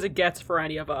good as it gets for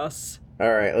any of us.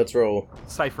 All right, let's roll.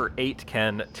 Cypher 8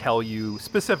 can tell you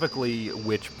specifically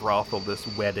which brothel this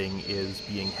wedding is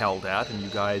being held at, and you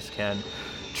guys can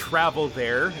travel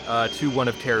there to one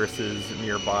of Terrace's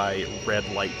nearby red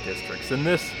light districts. And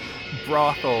this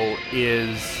brothel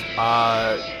is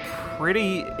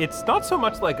it's not so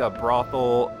much like a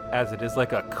brothel as it is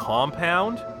like a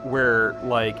compound where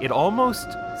like it almost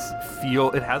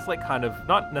it has like kind of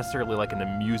not necessarily like an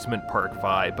amusement park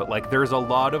vibe, but like there's a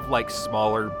lot of like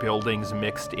smaller buildings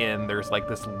mixed in. There's like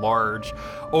this large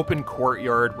open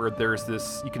courtyard where there's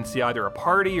this, you can see either a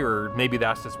party or maybe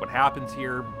that's just what happens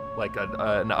here, like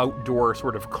an outdoor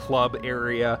sort of club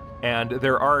area. And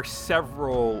there are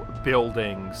several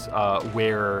buildings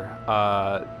where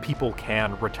people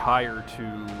can retire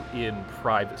to in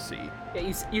privacy.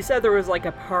 Yeah, you said there was like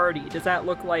a party. Does that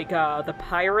look like the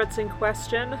pirates in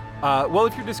question? Well,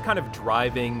 if you're just kind of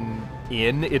driving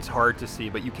in, it's hard to see,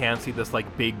 but you can see this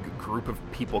like big group of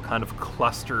people kind of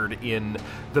clustered in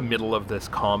the middle of this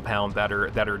compound that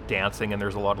are dancing, and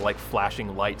there's a lot of like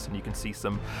flashing lights, and you can see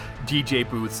some DJ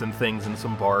booths and things and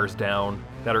some bars down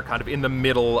that are kind of in the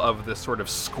middle of this sort of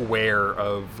square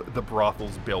of the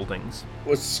brothel's buildings.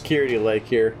 What's security like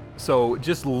here? So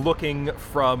just looking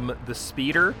from the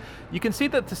speeder, you can see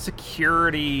that the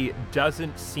security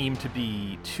doesn't seem to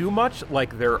be too much.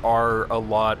 Like there are a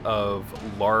lot of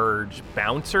large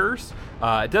bouncers.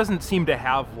 It doesn't seem to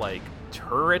have like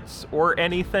turrets or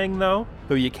anything though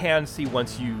you can see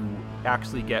once you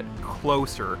actually get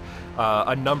closer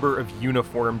a number of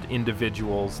uniformed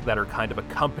individuals that are kind of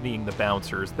accompanying the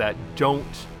bouncers that don't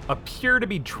appear to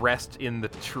be dressed in the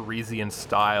Teresian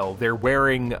style. They're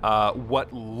wearing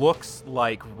what looks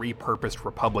like repurposed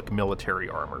Republic military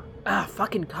armor. Ah,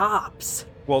 fucking cops.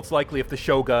 Well, it's likely if the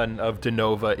Shogun of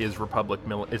Denova is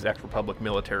ex-Republic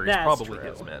military, it's That's probably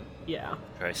true. his men. Yeah.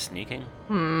 Try sneaking?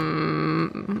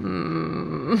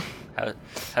 Hmm.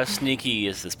 How sneaky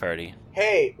is this party?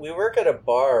 Hey, we work at a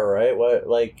bar, right? What,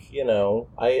 like, you know,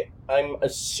 I'm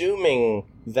assuming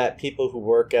that people who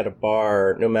work at a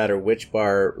bar, no matter which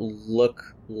bar,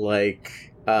 look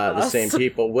like the same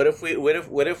people. What if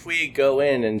we go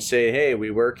in and say, hey,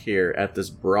 we work here at this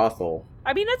brothel?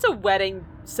 I mean, it's a wedding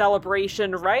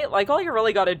celebration, right? Like, all you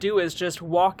really gotta do is just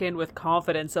walk in with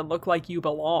confidence and look like you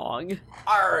belong.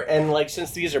 Arr! And, like, since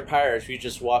these are pirates, we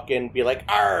just walk in and be like,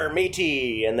 arr,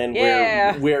 matey! And then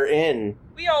Yeah. we're in.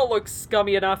 We all look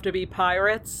scummy enough to be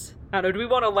pirates. I don't know, do we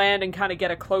want to land and kind of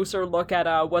get a closer look at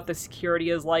what the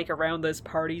security is like around this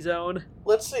party zone?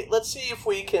 Let's see if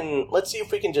we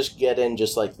can just get in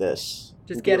just like this.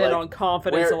 Just Be get in like, on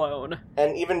confidence we're- alone.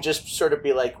 And even just sort of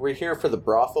be like, we're here for the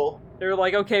brothel. They're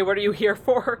like, okay, what are you here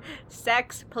for?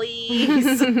 Sex,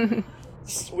 please.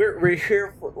 We're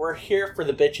here for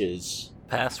the bitches.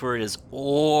 Password is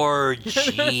orgy.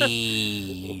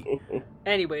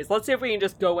 Anyways, let's see if we can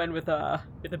just go in with a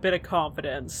bit of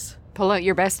confidence. Pull out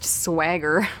your best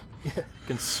swagger. You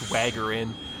can swagger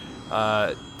in.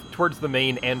 towards the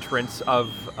main entrance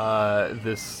of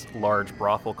this large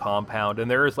brothel compound, and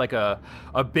there is like a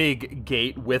big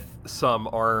gate with some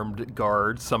armed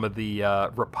guards, some of the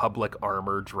Republic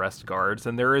armor-dressed guards,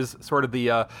 and there is sort of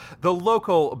the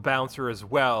local bouncer as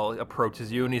well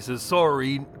approaches you, and he says,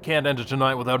 "Sorry, can't enter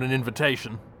tonight without an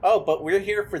invitation." Oh, but we're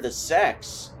here for the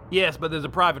sex. Yes, but there's a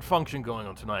private function going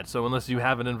on tonight, so unless you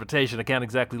have an invitation, I can't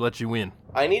exactly let you in.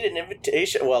 I need an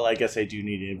invitation. Well, I guess I do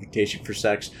need an invitation for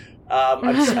sex. I'm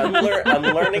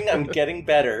learning. I'm getting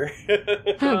better.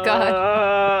 Oh,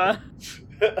 God.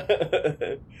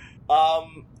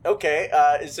 Okay.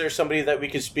 Is there somebody that we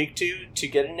could speak to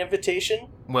get an invitation?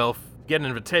 Well, to get an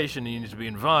invitation, you need to be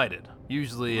invited.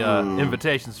 Usually,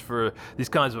 invitations for these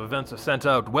kinds of events are sent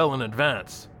out well in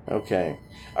advance. Okay.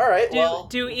 All right.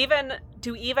 Do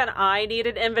even I need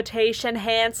an invitation,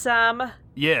 handsome?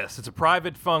 Yes, it's a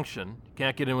private function. You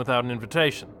can't get in without an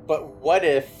invitation. But what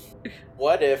if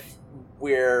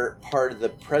we're part of the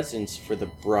presents for the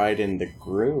bride and the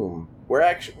groom?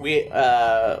 We're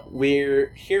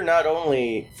here not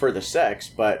only for the sex,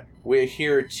 but we're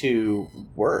here to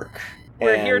work.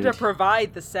 We're here to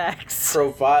provide the sex.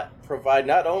 Provide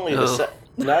not only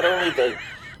the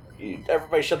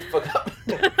Everybody shut the fuck up.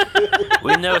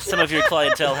 We know some of your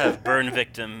clientele have burn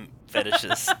victim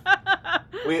fetishes.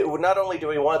 We not only do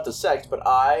we want the sex, but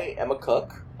I am a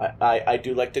cook. I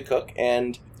do like to cook,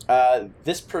 and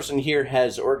this person here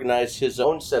has organized his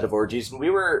own set of orgies, and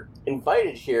we were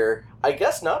invited here, I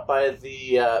guess not by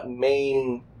the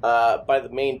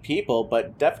main people,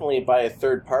 but definitely by a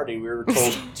third party. We were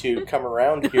told to come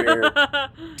around here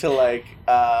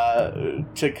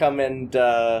to come and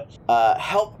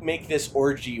help make this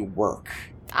orgy work.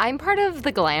 I'm part of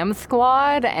the glam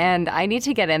squad, and I need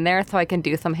to get in there so I can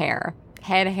do some hair.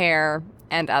 Head hair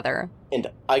and other. And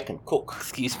I can cook.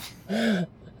 Excuse me.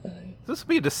 This will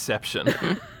be a deception.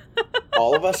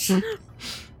 All of us?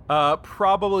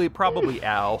 Probably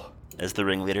Al. As the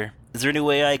ringleader. Is there any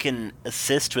way I can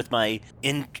assist with my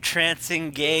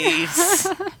entrancing gaze?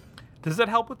 Does that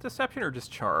help with deception or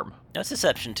just charm? No, it's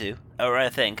deception too. Or I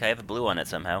think I have a blue on it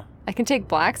somehow. I can take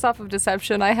blacks off of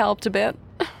deception. I helped a bit.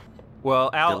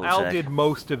 Well, Al did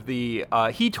most of the...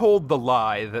 he told the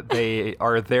lie that they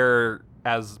are there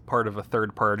as part of a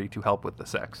third party to help with the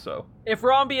sex, so... If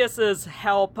Rombius's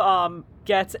help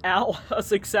gets Al a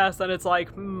success, then it's like,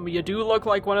 you do look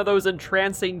like one of those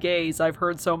entrancing gays I've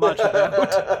heard so much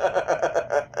about.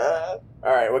 All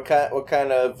right, what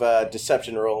kind of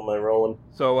deception roll am I rolling?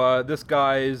 So this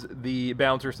guy's the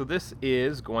bouncer, so this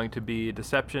is going to be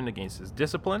deception against his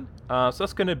discipline. So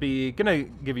that's gonna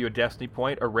give you a destiny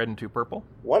point, a red and 2 purple.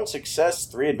 1 success,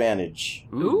 3 advantage.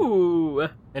 Ooh.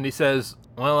 And he says,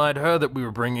 "Well, I'd heard that we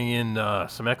were bringing in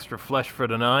some extra flesh for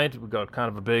tonight. We got kind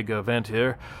of a big event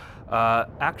here.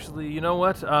 Actually, you know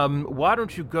what? Why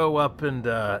don't you go up and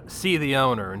see the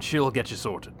owner, and she'll get you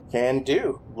sorted." Can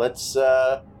do. Let's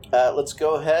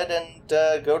go ahead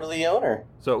and go to the owner.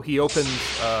 So he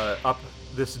opens up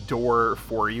this door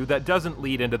for you that doesn't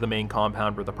lead into the main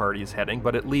compound where the party is heading,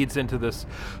 but it leads into this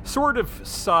sort of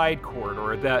side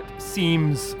corridor that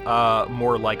seems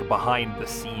more like behind the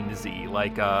scenes-y,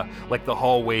 like the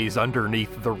hallways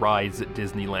underneath the rides at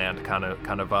Disneyland kind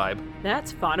of vibe.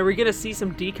 That's fun. Are we gonna see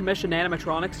some decommissioned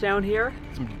animatronics down here?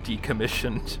 Some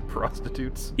decommissioned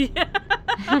prostitutes. Yeah.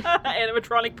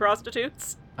 Animatronic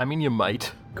prostitutes? I mean, you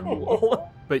might.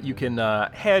 Cool. But you can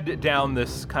head down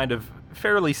this kind of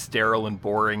fairly sterile and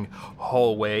boring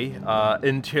hallway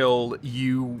until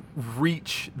you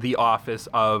reach the office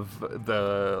of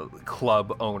the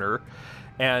club owner.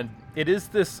 And it is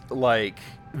this, like,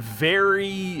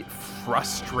 very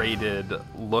frustrated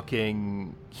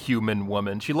looking human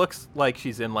woman. She looks like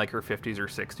she's in, like, her 50s or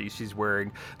 60s. She's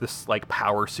wearing this, like,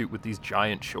 power suit with these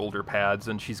giant shoulder pads,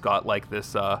 and she's got, like,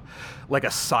 this, like, a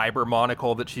cyber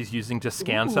monocle that she's using to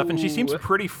scan stuff, and she seems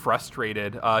pretty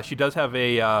frustrated. She does have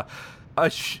a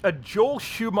Joel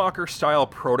Schumacher-style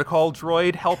protocol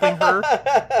droid helping her.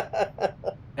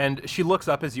 And she looks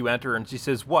up as you enter, and she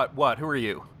says, What? Who are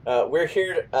you?" We're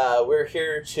here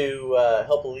to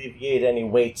help alleviate any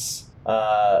weights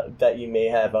that you may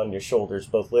have on your shoulders,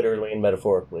 both literally and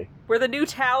metaphorically. We're the new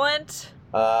talent.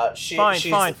 She's Fine.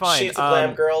 the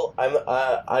glam girl.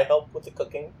 I help with the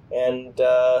cooking, and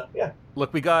yeah.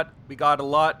 Look, we got a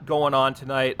lot going on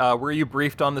tonight. Were you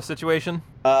briefed on the situation?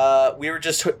 We were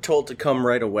just told to come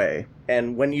right away.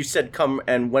 And when you said come,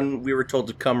 and when we were told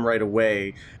to come right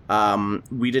away,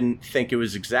 we didn't think it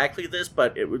was exactly this,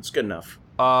 but it was good enough.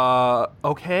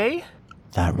 Okay.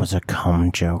 That was a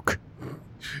cum joke.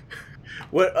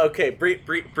 What? Okay,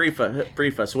 brief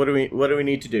us. What do we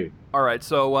need to do? All right.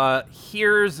 So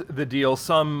here's the deal.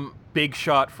 Some big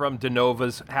shot from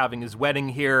DeNova's having his wedding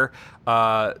here.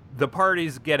 The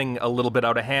party's getting a little bit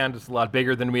out of hand. It's a lot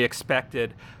bigger than we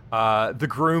expected. The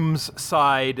groom's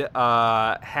side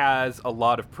has a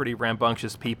lot of pretty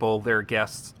rambunctious people. Their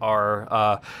guests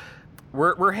are...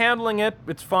 We're handling it.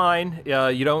 It's fine.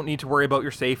 You don't need to worry about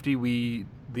your safety.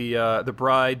 The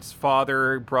bride's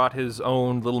father brought his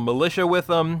own little militia with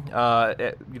him.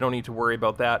 You don't need to worry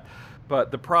about that.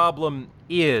 But the problem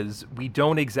is we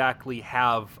don't exactly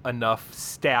have enough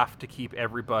staff to keep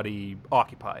everybody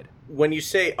occupied. When you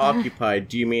say occupied,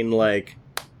 do you mean like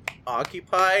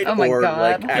occupied Oh my or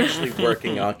God. like actually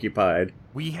working occupied?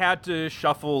 We had to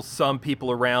shuffle some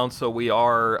people around, so we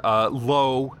are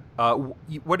low.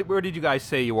 Where did you guys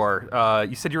say you are?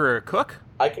 You said you were a cook?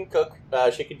 I can cook,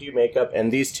 she can do makeup,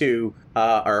 and these two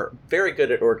are very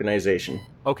good at organization.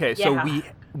 Okay, so Yeah.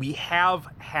 we have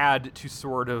had to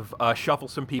sort of shuffle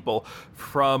some people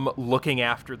from looking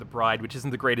after the bride, which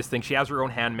isn't the greatest thing. She has her own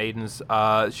handmaidens,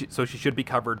 so she should be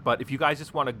covered. But if you guys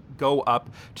just want to go up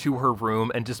to her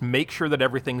room and just make sure that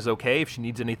everything's okay, if she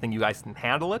needs anything, you guys can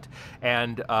handle it.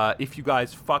 And if you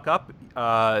guys fuck up,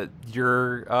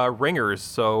 you're ringers.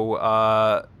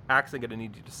 So actually going to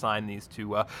need you to sign these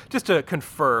two, just to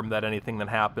confirm that anything that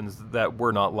happens, that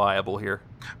we're not liable here.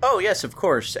 Oh, yes, of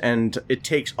course. And it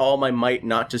takes all my might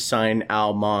not to sign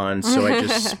Almond, so I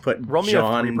just put Roll me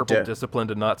John a 3 purple discipline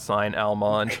to not sign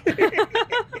Almond.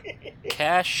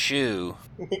 Cashew.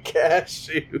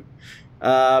 Cashew.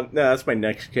 No, that's my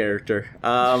next character.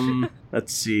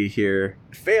 Let's see here.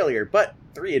 Failure, but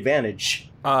 3 advantage.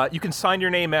 You can sign your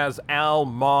name as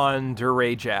Almond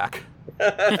Durajak.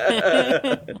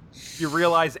 You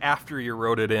realize after you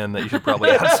wrote it in that you should probably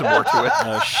add some more to it.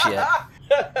 Oh, shit.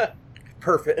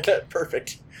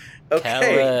 Perfect. Okay.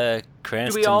 Kala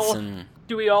Cranstonson.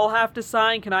 Do we all have to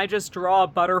sign? Can I just draw a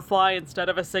butterfly instead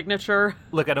of a signature?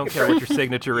 Look, I don't care what your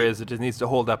signature is. It just needs to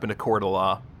hold up in a court of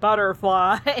law.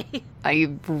 Butterfly.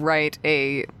 I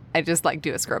just like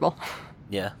do a scribble.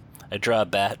 Yeah. I draw a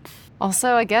bat.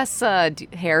 Also, I guess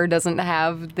hair doesn't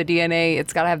have the DNA.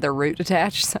 It's got to have the root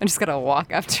attached, so I just got to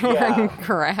walk up to her and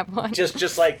grab one.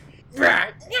 Just like...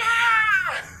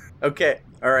 Okay,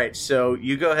 alright, so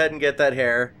you go ahead and get that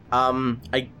hair.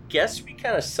 I guess we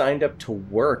kind of signed up to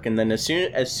work, and then as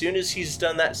soon as he's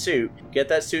done that suit, get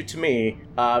that suit to me,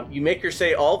 you make her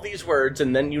say all these words,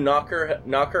 and then you knock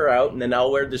her out, and then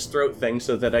I'll wear this throat thing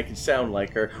so that I can sound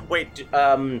like her. Wait,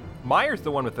 Meyer's the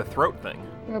one with the throat thing.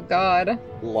 Oh, God.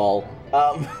 lol.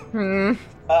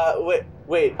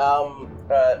 Wait,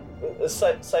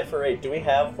 Cypher 8, do we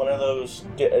have one of those,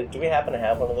 do we happen to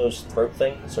have one of those throat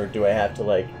things, or do I have to,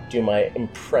 like, do my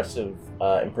impressive,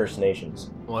 impersonations?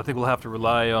 Well, I think we'll have to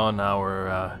rely on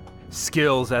our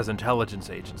skills as intelligence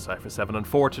agents, Cypher 7.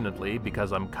 Unfortunately,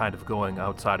 because I'm kind of going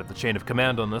outside of the chain of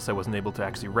command on this, I wasn't able to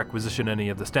actually requisition any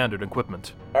of the standard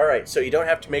equipment. Alright, so you don't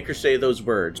have to make her say those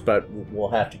words, but we'll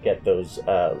have to get those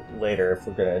later if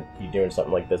we're gonna be doing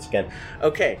something like this again.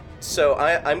 Okay, so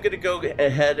I'm gonna go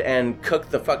ahead and cook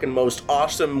the fucking most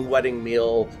awesome wedding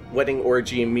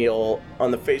orgy meal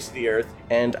on the face of the earth,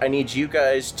 and I need you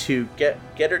guys to get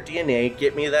her DNA,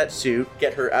 get me that suit,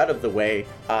 get her out of the way,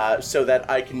 so that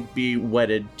I can be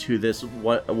wedded to this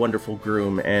wonderful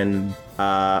groom and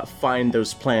find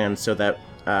those plans so that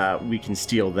we can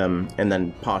steal them and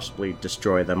then possibly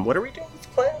destroy them. What are we doing with the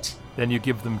plans? Then you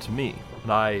give them to me,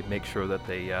 and I make sure that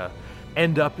they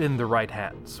end up in the right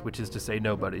hands, which is to say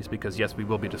nobody's, because yes, we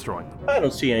will be destroying them. I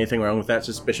don't see anything wrong with that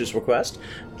suspicious request.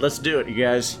 Let's do it, you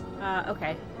guys.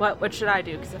 Okay. What should I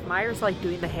do? Because if Meyer's, like,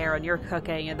 doing the hair and you're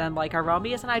cooking, and then, like, are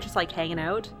Rombius and I just, like, hanging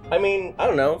out? I mean, I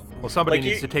don't know. Well, somebody Like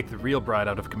needs you- to take the real bride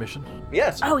out of commission.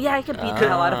 Yes. Oh, yeah, I could beat the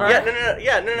hell out of her.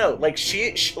 Yeah, no. Like,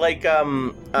 she Wait,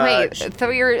 so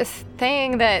you're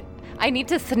saying that I need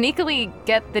to sneakily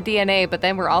get the DNA, but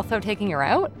then we're also taking her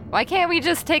out? Why can't we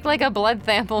just take, like, a blood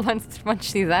sample once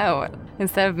she's out,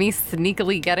 instead of me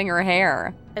sneakily getting her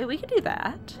hair? We could do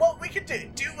that. Well, we could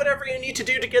do whatever you need to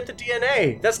do to get the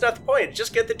DNA. That's not the point.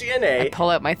 Just get the I DNA. pull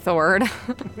out my sword.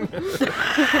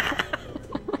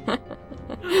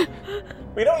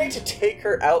 We don't need to take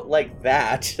her out like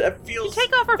that. That feels...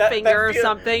 Take off her that finger or feel-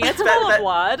 something. It's that- full that- of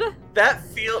blood. That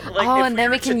feel like... Oh, if and then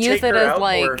were we can to use take it her as, out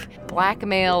like, or-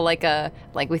 blackmail, like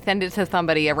we send it to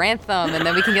somebody, a ransom, and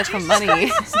then we can get some money.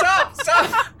 Stop!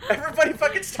 Everybody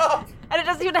fucking stop! And it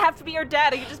doesn't even have to be your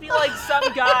dad. It could just be, like, some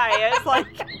guy. And it's like,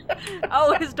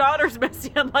 oh, his daughter's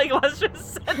missing. And, like, let's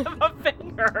just send him a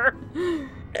finger.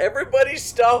 Everybody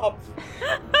stop!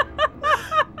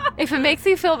 If it makes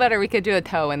you feel better, we could do a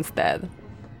toe instead.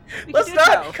 We Let's could do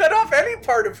not toe. cut off any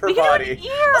part of her We can body. do an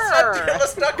ear.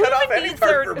 Let's not cut off any Needs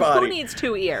part of her body. Who needs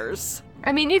 2 ears?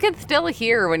 I mean, you can still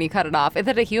hear when you cut it off. Is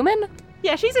it a human?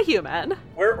 Yeah, she's a human.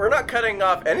 We're not cutting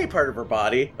off any part of her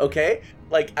body, okay?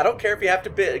 Like, I don't care if you have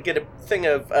to get a thing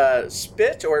of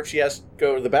spit, or if she has to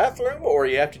go to the bathroom, or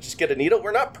you have to just get a needle.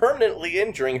 We're not permanently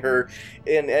injuring her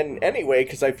in any way,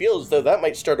 because I feel as though that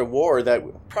might start a war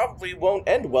that probably won't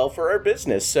end well for our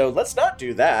business. So let's not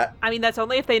do that. I mean, that's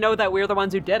only if they know that we're the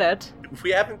ones who did it.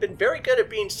 We haven't been very good at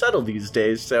being subtle these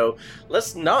days, so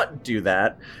let's not do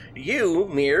that. You,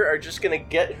 Mir, are just going to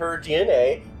get her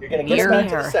DNA. You're going to get her back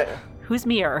to the second. Who's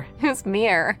Mir? Who's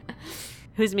Mir?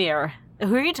 Who's Mir?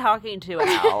 Who are you talking to,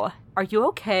 Al? Are you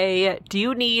okay? Do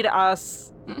you need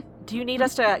us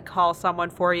to call someone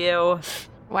for you?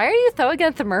 Why are you so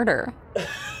against the murder?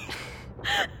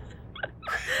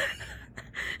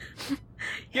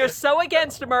 You're so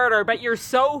against murder, but you're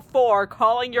so for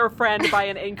calling your friend by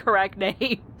an incorrect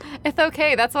name. It's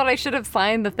okay. That's what I should have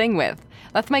signed the thing with.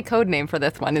 That's my code name for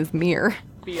this one, is Mir.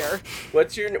 Mir.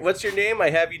 What's your name?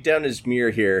 I have you down as Mir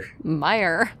here.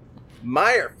 Meyer.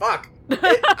 Meyer, fuck.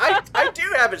 I do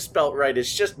have it spelt right.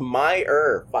 It's just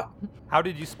Meyer. Fuck. How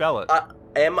did you spell it?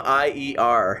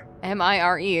 M-I-E-R.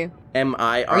 M-I-R-E.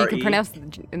 M-I-R-E. Or you can pronounce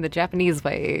it in the Japanese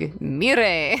way,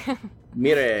 Mire.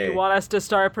 Mire. You want us to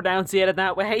start pronouncing it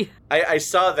that way? I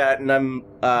saw that, and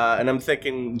I'm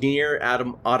thinking near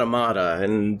Automata,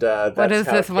 and that's what is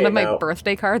how this? it One of came my out.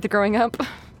 birthday cards growing up?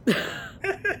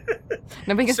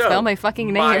 Nobody can So, spell my fucking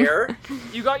name. Meyer.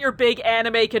 You got your big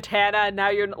anime katana, and now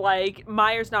you're like,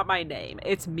 Meyer's not my name.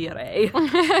 It's Mire.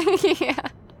 Yeah.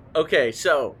 Okay,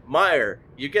 so Meyer,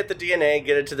 you get the DNA,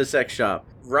 get it to the sex shop.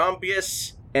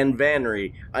 Rombius and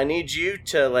Vanry, I need you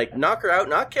to knock her out,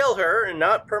 not kill her, and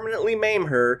not permanently maim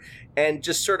her, and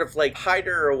just sort of hide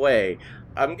her away.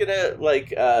 I'm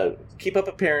gonna keep up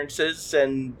appearances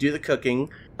and do the cooking.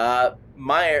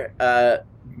 Meyer,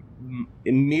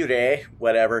 Mure,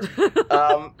 whatever,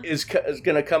 is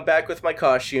gonna come back with my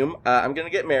costume. I'm gonna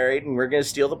get married, and we're gonna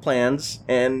steal the plans.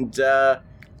 And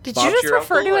Did Bob's you just your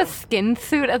refer uncle to a and- skin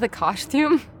suit as a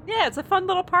costume? Yeah, it's a fun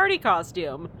little party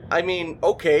costume. I mean,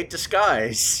 okay,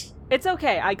 disguise. It's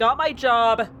okay. I got my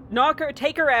job. Knock her,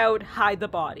 take her out, hide the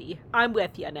body. I'm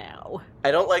with you now.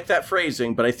 I don't like that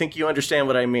phrasing, but I think you understand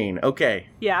what I mean. Okay.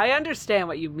 Yeah, I understand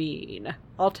what you mean.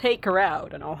 I'll take her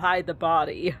out and I'll hide the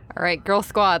body. All right, girl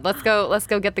squad, let's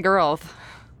go get the girls.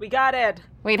 We got it.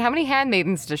 Wait, how many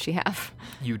handmaidens does she have?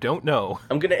 You don't know.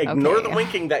 I'm gonna ignore Okay. the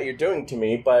winking that you're doing to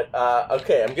me, but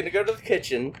okay, I'm gonna go to the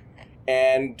kitchen,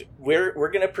 and we're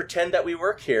gonna pretend that we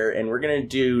work here, and we're gonna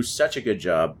do such a good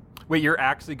job. Wait, you're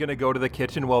actually going to go to the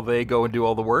kitchen while they go and do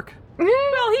all the work?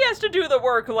 Well, he has to do the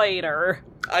work later.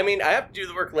 I mean, I have to do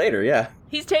the work later, yeah.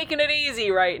 He's taking it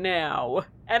easy right now.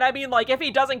 And I mean, if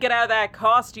he doesn't get out of that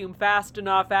costume fast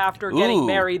enough after getting Ooh.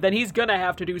 married, then he's gonna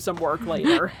have to do some work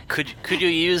later. Could you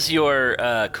use your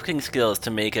cooking skills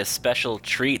to make a special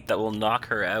treat that will knock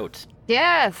her out?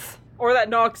 Yes. Or that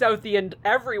knocks out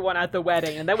everyone at the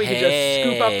wedding, and then we can just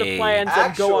scoop up the plans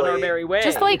and go on our Actually, merry way.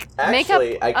 Just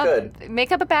Actually, I could.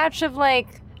 make up a batch of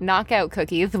knockout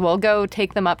cookies. We'll go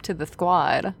take them up to the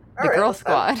squad, the right, girl let's-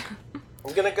 squad.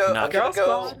 I'm gonna go. Knockout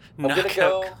I'm gonna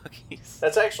go. cookies.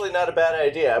 That's actually not a bad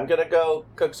idea. I'm gonna go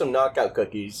cook some knockout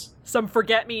cookies. Some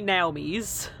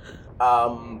forget-me-now-me's.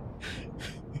 I'm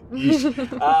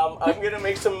gonna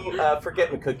make some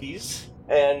forget me cookies,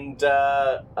 and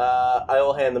I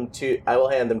will hand them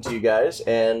to you guys,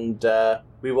 and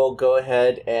we will go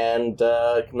ahead and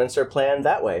commence our plan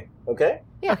that way. Okay.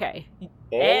 Yeah. Okay.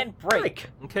 And break.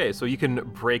 Okay, so you can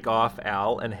break off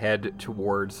Al and head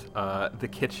towards the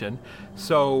kitchen.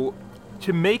 So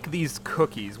to make these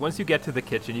cookies, once you get to the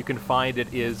kitchen, you can find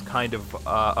it is kind of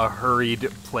a hurried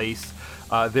place.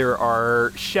 There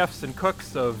are chefs and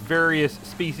cooks of various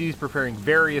species preparing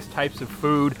various types of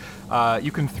food.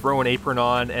 You can throw an apron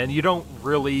on, and you don't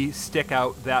really stick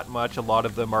out that much. A lot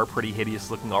of them are pretty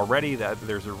hideous looking already.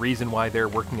 There's a reason why they're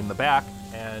working in the back.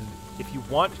 And if you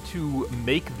want to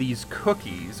make these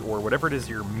cookies, or whatever it is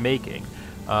you're making,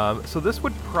 so this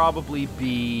would probably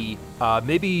be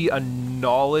maybe a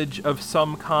knowledge of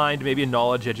some kind, maybe a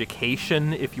knowledge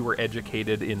education if you were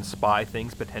educated in spy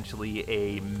things, potentially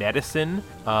a medicine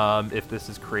if this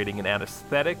is creating an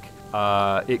anesthetic.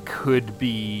 It could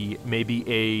be maybe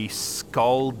a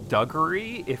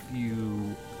skullduggery if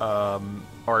you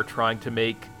are trying to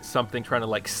make something, trying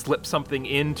to slip something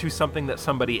into something that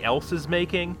somebody else is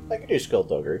making. I can do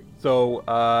skullduggery. So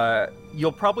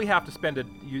you'll probably have to spend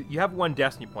you have one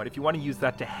destiny point. If you want to use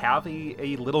that to have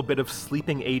a little bit of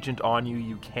sleeping agent on you,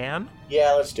 you can.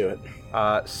 Yeah, let's do it.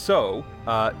 So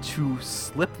to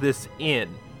slip this in,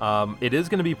 it is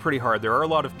going to be pretty hard. There are a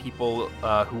lot of people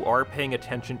who are paying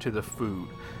attention to the food.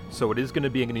 So it is going to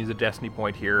be, I'm going to use a destiny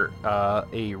point here,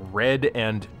 a red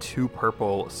and 2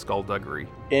 purple skullduggery.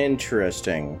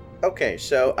 Interesting. Okay,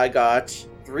 so I got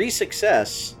 3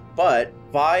 success, but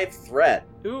 5 threat.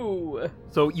 Ooh.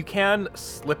 So you can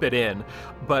slip it in,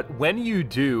 but when you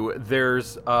do,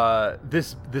 there's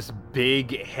this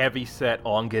big, heavy-set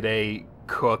Ongade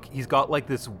cook. He's got like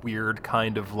this weird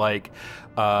kind of like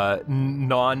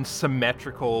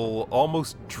non-symmetrical,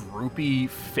 almost droopy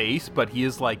face, but he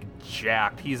is like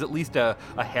jacked. He's at least a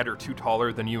head or 2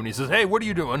 taller than you, and he says, "Hey, what are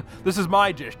you doing? This is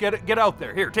my dish. Get out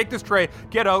there. Here, take this tray.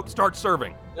 Get out. Start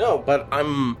serving." No, but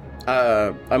I'm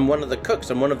one of the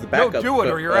cooks. I'm one of the backup. No, do it,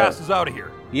 or your ass is out of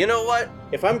here. You know what?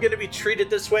 If I'm gonna be treated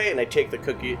this way, and I take the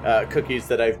cookies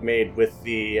that I've made with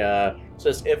the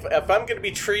says, if I'm gonna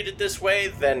be treated this way,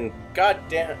 then god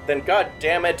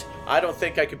damn it, I don't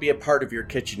think I could be a part of your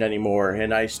kitchen anymore.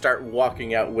 And I start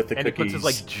walking out with the and cookies. He puts his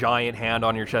like giant hand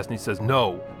on your chest and he says,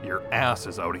 "No, your ass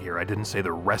is out of here. I didn't say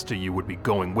the rest of you would be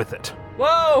going with it."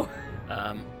 Whoa!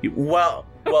 Well,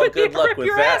 good luck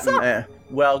with that, man.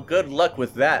 Well, good luck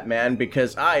with that, man,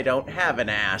 because I don't have an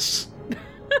ass.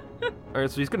 Alright,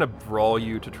 so he's gonna brawl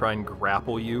you to try and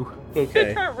grapple you.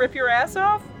 Okay. Trying to rip your ass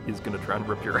off? He's gonna try and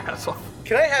rip your ass off.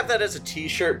 Can I have that as a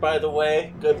t-shirt, by the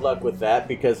way? Good luck with that,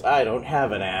 because I don't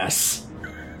have an ass.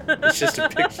 It's just a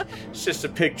picture. It's just a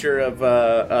picture of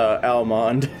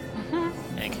Almond.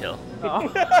 And kill. Oh.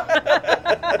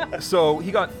 So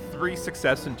he got 3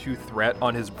 success and 2 threat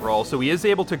on his brawl, so he is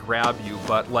able to grab you,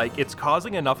 but like it's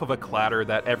causing enough of a clatter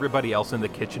that everybody else in the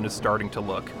kitchen is starting to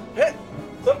look. Hey,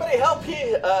 somebody help!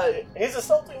 He's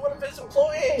assaulting one of his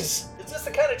employees. Is this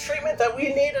the kind of treatment that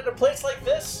we need at a place like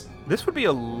this? This would be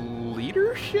a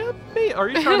leadership? Are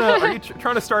you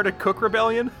trying to start a cook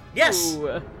rebellion? Yes.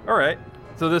 Ooh. All right.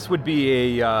 So this would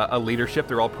be a leadership.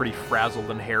 They're all pretty frazzled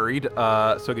and harried.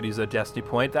 So I could use a destiny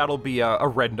point. That'll be a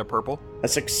red and a purple. A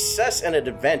success and an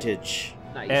advantage.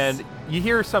 Nice. And you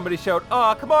hear somebody shout,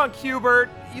 "Oh, come on, Cubert!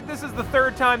 This is the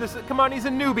 3rd time. Come on, he's a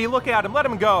newbie. Look at him. Let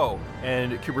him go."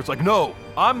 And Cubert's like, "No,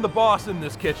 I'm the boss in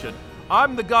this kitchen.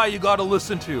 I'm the guy you got to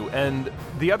listen to." And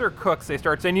the other cooks, they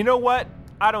start saying, "You know what?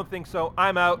 I don't think so.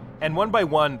 I'm out." And one by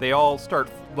one, they all start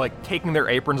like taking their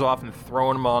aprons off and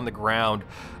throwing them on the ground,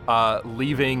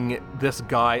 leaving this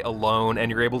guy alone. And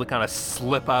you're able to kind of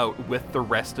slip out with the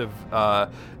rest of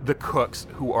the cooks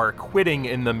who are quitting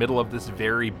in the middle of this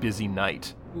very busy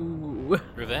night. Ooh.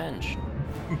 Revenge.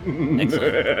 Excellent.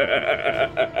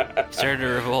 Started a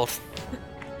revolt.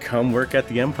 Come work at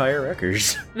the Empire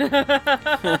Wreckers.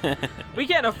 We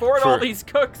can't afford all these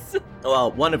cooks.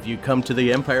 Well, one of you come to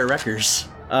the Empire Wreckers.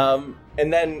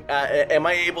 And then, am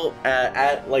I able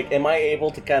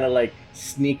to kind of like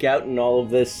sneak out in all of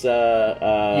this?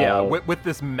 Yeah, with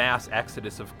this mass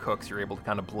exodus of cooks, you're able to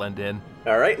kind of blend in.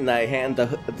 All right, and I hand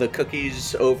the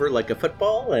cookies over like a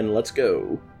football, and let's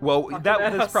go. Well,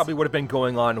 this probably would have been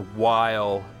going on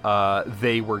while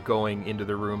they were going into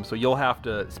the room, so you'll have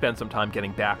to spend some time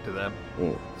getting back to them.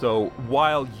 Mm. So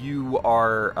while you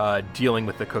are dealing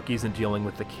with the cookies and dealing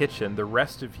with the kitchen, the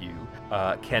rest of you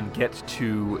can get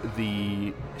to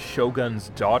the Shogun's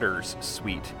daughter's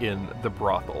suite in the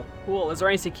brothel. Cool. Is there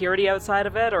any security outside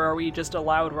of it, or are we just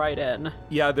allowed right in?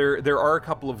 Yeah, there are a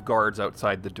couple of guards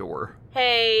outside the door.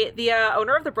 Hey, the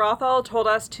owner of the brothel told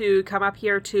us to come up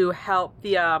here to help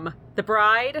the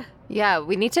bride. Yeah,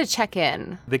 we need to check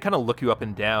in. They kind of look you up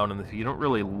and down, and they say, "You don't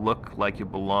really look like you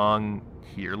belong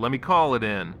here. Let me call it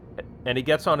in." And he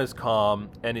gets on his comm,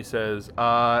 and he says,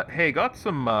 "Hey, got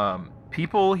some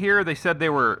people here? They said they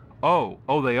were... Oh,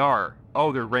 they are.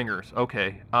 Oh, they're ringers.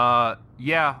 Okay.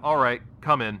 Yeah, all right.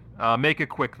 Come in. Make it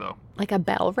quick, though." Like a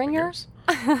bell ringer?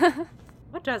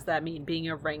 What does that mean, being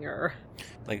a ringer?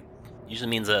 Like, usually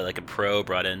means like a pro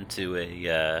brought into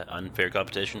a unfair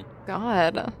competition.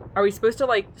 God. Are we supposed to,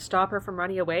 like, stop her from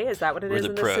running away? Is that what it We're is the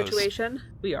in this pros. situation?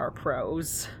 We are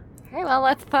pros. Okay, well,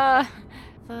 let's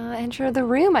enter the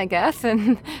room, I guess,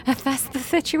 and assess the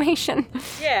situation.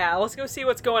 Yeah, let's go see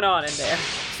what's going on in there.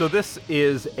 So this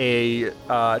is a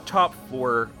top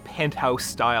floor penthouse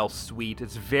style suite.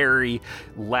 It's very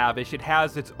lavish. It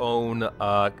has its own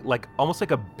almost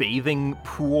like a bathing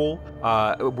pool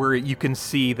where you can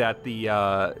see that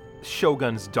the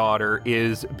Shogun's daughter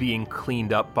is being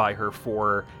cleaned up by her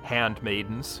 4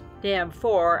 handmaidens. Damn,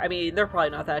 4. I mean, they're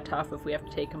probably not that tough if we have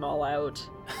to take them all out.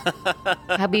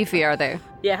 How beefy are they?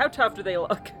 Yeah, how tough do they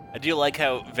look? I do like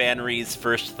how Van Rie's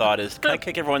first thought is, can I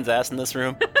kick everyone's ass in this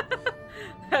room?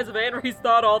 As Van Ree's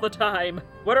thought all the time.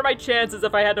 What are my chances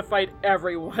if I had to fight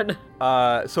everyone?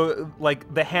 So,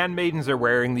 like, the handmaidens are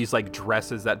wearing these, like,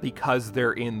 dresses that, because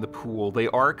they're in the pool, they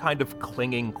are kind of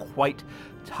clinging quite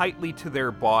tightly to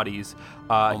their bodies.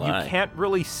 You can't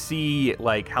really see,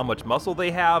 like, how much muscle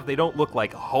they have. They don't look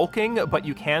like hulking, but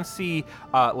you can see,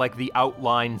 like, the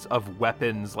outlines of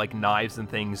weapons, like knives and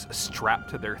things, strapped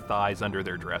to their thighs under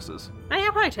their dresses. I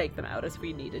could probably take them out if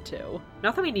we needed to.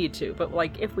 Not that we need to, but,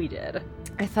 like, if we did.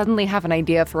 I suddenly have an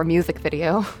idea for a music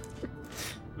video.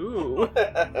 Ooh.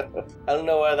 I don't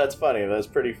know why that's funny. That's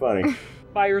pretty funny.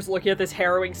 Myers looking at this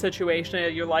harrowing situation,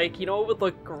 and you're like, you know what would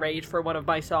look great for one of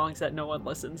my songs that no one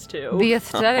listens to? The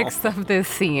aesthetics of this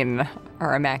scene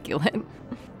are immaculate.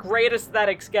 Great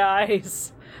aesthetics,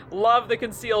 guys. Love the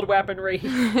concealed weaponry.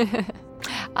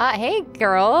 Hey,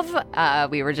 girls.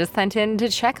 We were just sent in to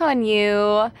check on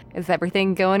you. Is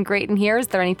everything going great in here? Is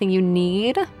there anything you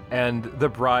need? And the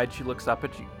bride, she looks up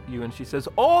at you and she says,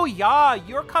 "Oh, yeah,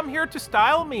 you're come here to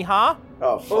style me, huh?"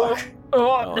 Oh, fuck.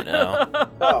 Oh, no.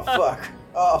 Oh, fuck.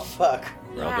 Oh, fuck.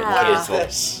 We're all getting What is canceled.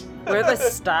 this? We're the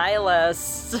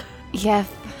stylists. Yes.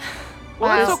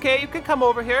 Well, it's okay. You can come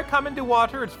over here. Come into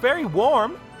water. It's very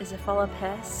warm. Is it full of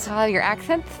piss? Oh, your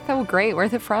accent's so great.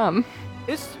 Where's it from?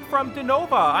 It's from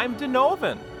Denova. I'm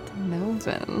Denovan.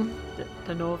 Denovan.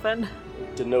 Denovan?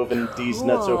 Denovan these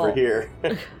nuts over here.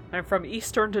 I'm from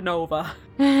Eastern Denova.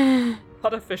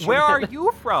 What a fisherman. Where are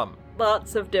you from?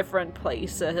 Lots of different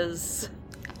places.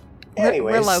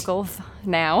 Anyways. We're locals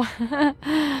now.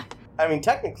 I mean,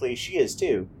 technically, she is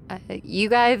too. You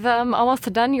guys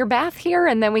almost done your bath here,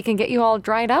 and then we can get you all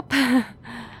dried up?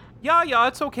 Yeah,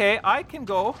 it's okay. I can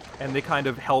go. And they kind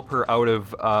of help her out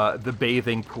of the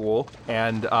bathing pool.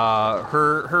 And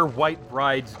her white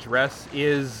bride's dress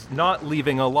is not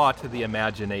leaving a lot to the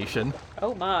imagination.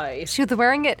 Oh my. She was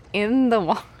wearing it in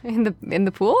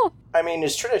the pool? I mean,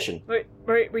 it's tradition.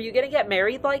 Were you gonna get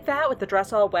married like that with the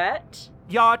dress all wet?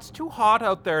 Yeah, it's too hot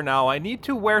out there now. I need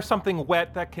to wear something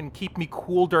wet that can keep me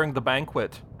cool during the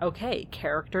banquet. Okay,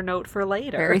 character note for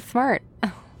later. Very smart.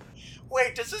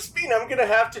 Wait, does this mean I'm gonna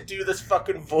have to do this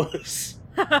fucking voice?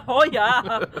 Oh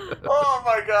yeah. Oh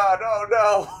my god, oh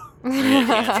no.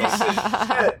 Piece of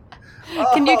shit.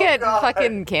 Can you Oh, get God.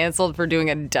 fucking canceled for doing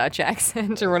a Dutch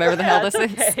accent or whatever the hell this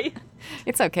is? Okay.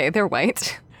 It's okay, they're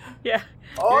white. Yeah.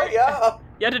 Oh yeah.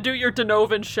 You had to do your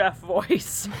Denovan chef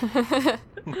voice.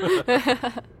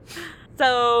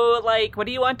 So, like, what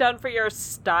do you want done for your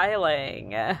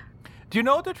styling? Do you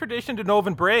know the tradition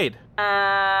Denovan braid?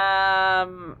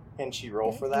 Can she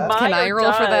roll for that? Can I Meyer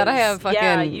roll for that? I does. have fucking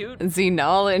Yeah, you-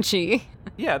 xenology.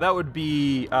 Yeah, that would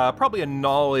be probably a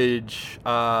knowledge,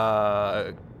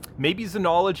 maybe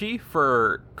xenology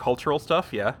for cultural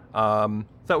stuff, yeah.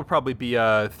 That would probably be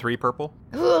 3 purple.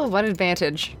 Ooh, what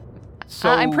advantage. So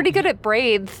I'm pretty good at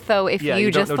braids, so if Yeah,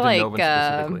 you don't just know Denovan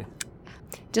specifically.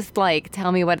 just like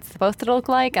tell me what it's supposed to look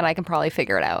like and I can probably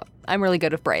figure it out. I'm really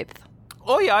good with braids.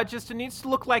 Oh yeah, it needs to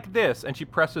look like this. And she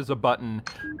presses a button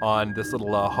on this little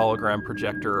hologram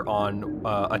projector on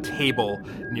a table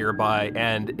nearby,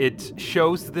 and it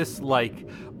shows this like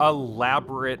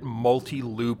elaborate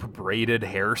multi-loop braided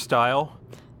hairstyle.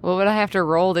 What would I have to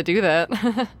roll to do that?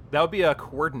 That would be a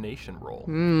coordination roll.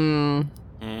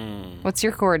 What's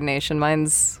your coordination?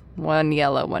 Mine's 1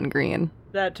 yellow, 1 green.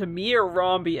 That to me or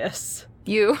Rombius?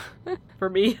 You? For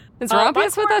me. Is my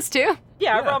Rompius with us too?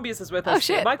 Yeah, Yeah. Rombius is with Oh, us.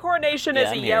 too. shit. My coordination Yeah, is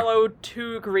a I'm here. yellow,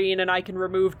 2 green, and I can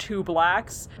remove 2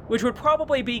 blacks, which would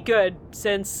probably be good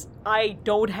since I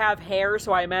don't have hair,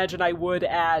 so I imagine I would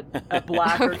add a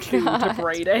black or 2 to God.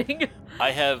 braiding.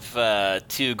 I have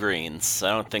 2 greens. I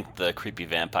don't think the creepy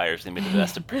vampire's gonna be the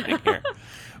best at braiding here.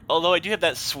 Although I do have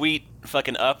that sweet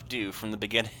fucking updo from the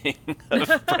beginning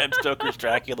of Bram Stoker's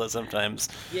Dracula sometimes.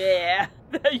 Yeah.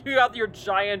 You got your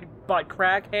giant butt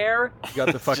crack hair. You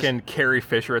got the fucking Carrie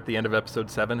Fisher at the end of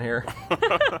episode 7 here.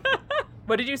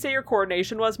 What did you say your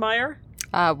coordination was, Meyer?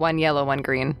 1 yellow, 1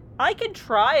 green. I can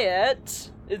try it.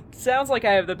 It sounds like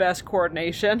I have the best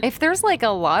coordination. If there's like a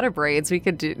lot of braids, we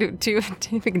could do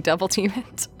we can double team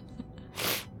it.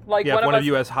 Like Yeah, if one us- of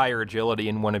you has higher agility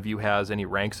and one of you has any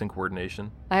ranks in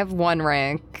coordination. I have 1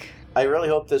 rank. I really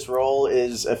hope this roll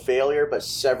is a failure, but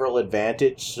several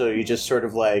advantage. So you just sort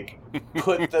of like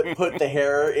put the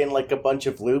hair in like a bunch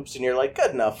of loops, and you're like,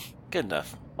 good enough. Good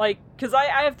enough. Like, because I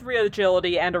have 3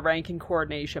 agility and a rank in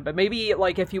coordination, but maybe,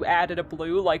 like, if you added a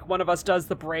blue, like, one of us does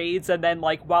the braids, and then,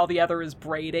 like, while the other is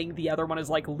braiding, the other one is,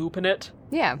 like, looping it.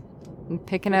 Yeah. I'm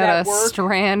picking Would out that a work?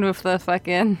 strand with the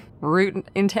fucking root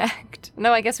intact.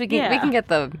 No, I guess we can get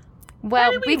the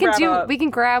well, we we can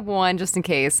grab one just in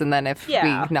case, and then if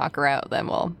Yeah. we knock her out, then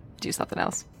we'll do something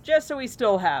else. Just so we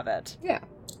still have it. Yeah.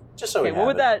 Just so we Okay, have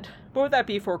what would that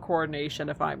be for coordination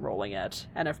if I'm rolling it,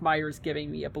 and if Meyer's giving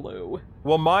me a blue?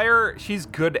 Well, Meyer, she's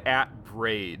good at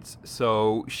braids,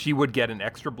 so she would get an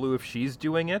extra blue if she's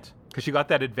doing it, because she got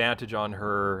that advantage on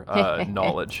her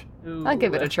knowledge. Ooh. I'll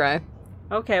give it a try.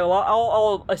 Okay, well,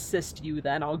 I'll assist you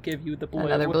then. I'll give you the blue.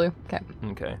 Another blue. Okay.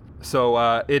 Okay.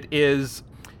 So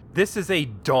this is a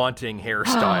daunting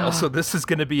hairstyle, so this is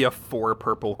going to be a 4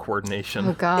 purple coordination.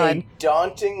 Oh God. A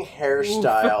daunting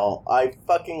hairstyle. I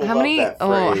fucking love that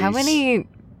phrase. How many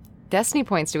destiny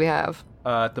points do we have?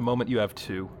 At the moment, you have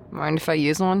 2. Mind if I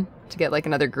use one to get like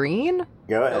another green? Go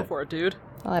Go ahead. for it, dude.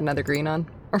 I'll add another green on.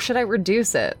 Or should I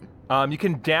reduce it? You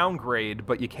can downgrade,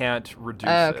 but you can't reduce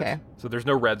okay. it. So there's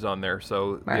no reds on there.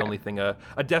 So Right. the only thing a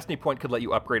destiny point could let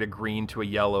you upgrade a green to a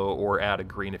yellow, or add a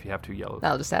green if you have 2 yellows.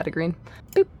 I'll just add a green.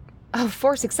 Boop. Oh,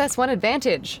 4 success, 1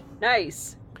 advantage.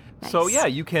 Nice. So Nice. yeah,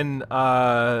 you can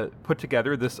put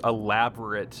together this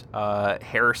elaborate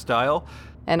hairstyle.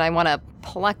 And I want to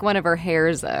pluck one of her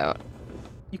hairs out.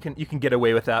 You can get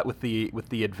away with that with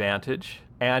the advantage.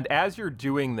 And as you're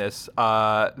doing this,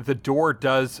 the door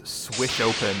does swish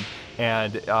open,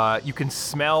 and you can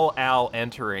smell Al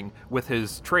entering with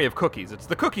his tray of cookies. It's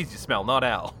the cookies you smell, not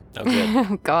Al. Oh, good.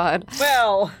 Oh God.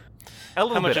 Well, A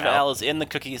little How much bit of Al is in the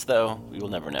cookies, though? We will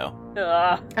never know.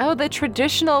 Oh, the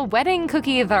traditional wedding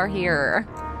cookies are here.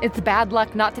 It's bad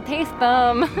luck not to taste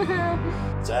them.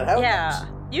 Is that how it yeah.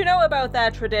 works? You know about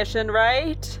that tradition,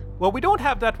 right? Well, we don't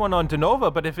have that one on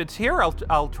Denova, but if it's here,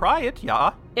 I'll try it.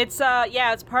 Yeah. It's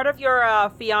it's part of your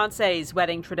fiance's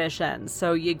wedding tradition,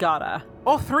 so you gotta.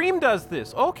 Oh, Threem does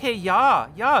this. Okay,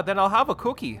 yeah. Then I'll have a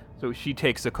cookie. So she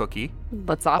takes a cookie.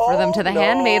 Let's offer them to the no.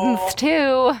 handmaidens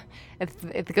too.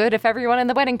 It's good if everyone in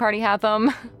the wedding party have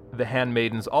them. The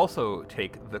handmaidens also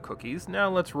take the cookies. Now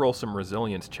let's roll some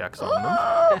resilience checks on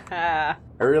them. I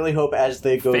really hope as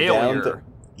they go Failure. down.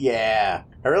 Yeah.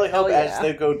 I really hope Hell yeah. as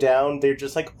they go down, they're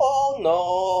just like, oh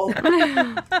no.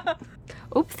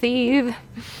 Oopsie.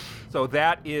 So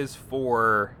that is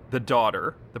for the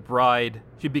daughter. The bride,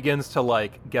 she begins to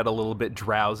get a little bit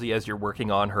drowsy as you're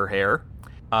working on her hair.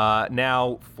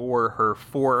 Now for her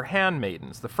 4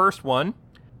 handmaidens. The first one,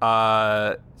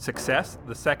 success.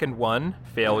 The second one,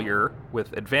 failure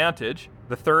with advantage.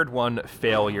 The third one,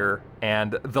 failure.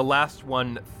 And the last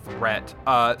one, threat.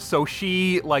 So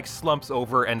she slumps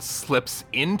over and slips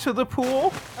into the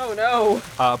pool. Oh no.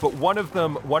 But one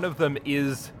of them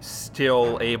is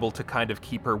still able to kind of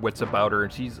keep her wits about her,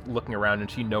 and she's looking around and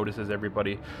she notices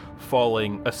everybody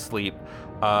falling asleep.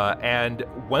 And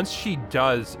once she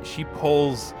does, she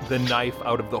pulls the knife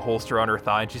out of the holster on her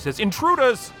thigh and she says,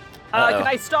 "Intruders!" Can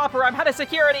I stop her? I'm head of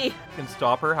security. You can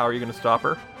stop her. How are you going to stop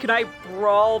her? Can I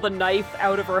brawl the knife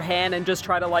out of her hand and just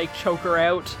try to choke her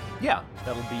out? Yeah,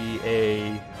 that'll be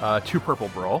a 2 purple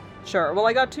brawl. Sure. Well,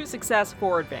 I got 2 success,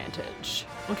 4 advantage.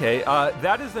 Okay,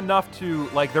 that is enough to,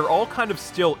 they're all kind of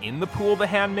still in the pool, the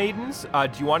handmaidens.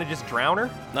 Do you want to just drown her?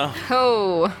 No.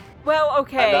 Oh. Well,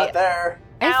 okay. I'm not there.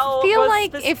 Al, I feel was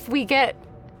like this- if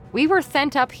we were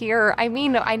sent up here, I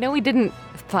mean, I know we didn't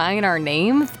sign our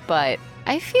names, but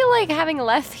I feel like having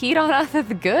less heat on us is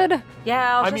good.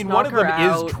 Yeah, I'll I just mean, knock one of them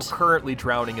her is out. currently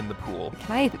drowning in the pool.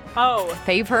 Can I Oh,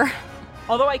 save her?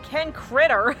 although I can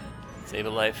crit her. Save a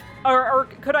life. Or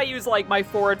could I use, my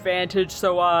 4 advantage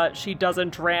so, she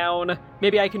doesn't drown?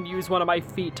 Maybe I can use one of my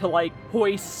feet to,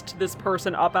 hoist this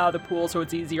person up out of the pool so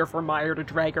it's easier for Meyer to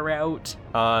drag her out.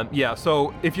 Yeah,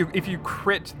 so if you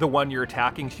crit the one you're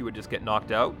attacking, she would just get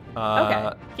knocked out.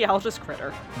 Okay. Yeah, I'll just crit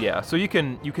her. Yeah, so you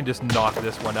can just knock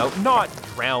this one out, not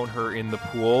drown her in the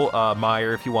pool.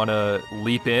 Meyer, if you want to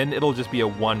leap in, it'll just be a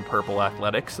 1 purple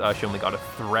athletics. She only got a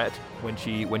threat when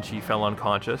she fell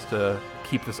unconscious to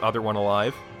keep this other one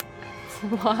alive.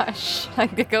 Wash. I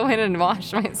could go in and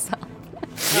wash myself.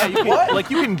 Yeah, you can,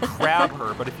 you can grab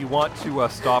her, but if you want to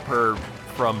stop her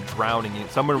from drowning,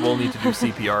 someone will need to do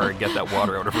CPR and get that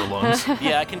water out of her lungs.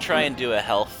 Yeah, I can try and do a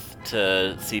health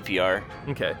to CPR.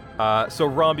 Okay. So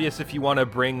Rombius, if you want to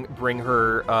bring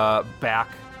her back,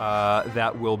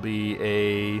 that will be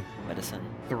a Medicine.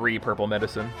 3 purple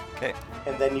medicine. Okay.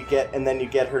 And then you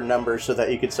get her number so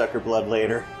that you can suck her blood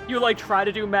later. You, try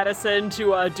to do medicine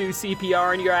to do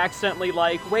CPR and you're accidentally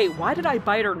wait, why did I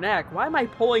bite her neck? Why am I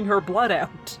pulling her blood out?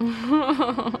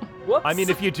 Whoops. I mean,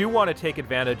 if you do want to take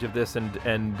advantage of this and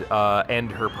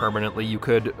end her permanently, you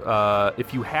could,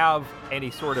 if you have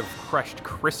any sort of crushed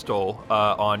crystal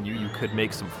on you, you could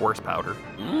make some force powder.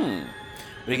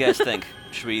 What do you guys think?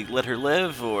 Should we let her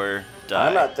live or die?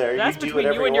 I'm not there. That's you do between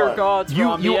whatever you and your want. gods, You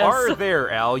Rombius. are there,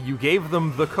 Al. You gave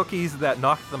them the cookies that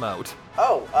knocked them out.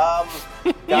 You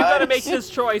gotta make this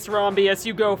choice, Rombius.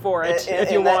 You go for it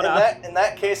if you wanna. In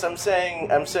that case, I'm saying,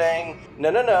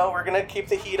 no. We're gonna keep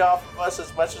the heat off of us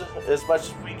as much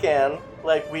as we can.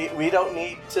 Like we don't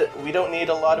need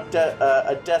a lot of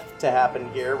a death to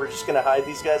happen here. We're just gonna hide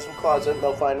these guys in the closet, and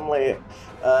they'll find them later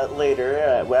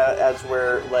as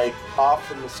we're like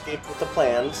off and escape with the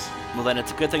plans. Well, then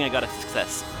it's a good thing I got a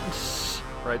success.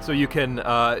 Right, so you can,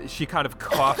 she kind of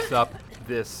coughs up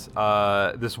this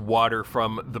water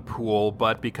from the pool,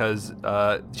 but because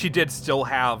she did still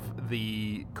have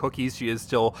the cookies, she is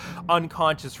still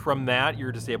unconscious from that.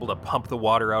 You're just able to pump the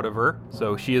water out of her.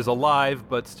 So she is alive,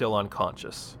 but still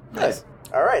unconscious. Nice.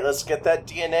 All right, let's get that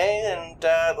DNA and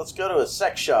let's go to a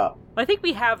sex shop. I think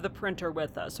we have the printer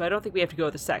with us, so I don't think we have to go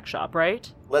to the sex shop, right?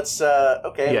 Let's,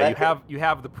 okay. Yeah, you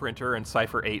have the printer, and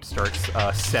Cypher 8 starts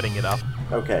setting it up.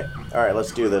 Okay. All right,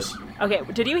 let's do this. Okay,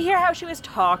 did you hear how she was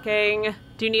talking?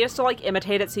 Do you need us to, like,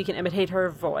 imitate it so you can imitate her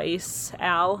voice,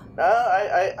 Al?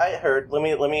 I heard. Let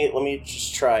me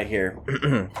just try here.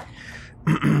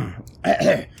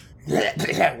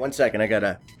 1 second, I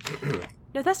gotta...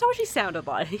 No, that's not what she sounded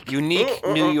like. Unique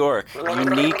New York.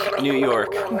 Unique New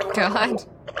York. God.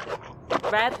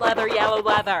 Red leather, yellow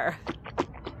leather.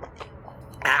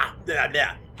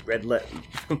 Red leather.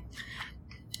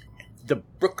 The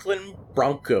Brooklyn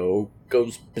Bronco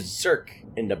goes berserk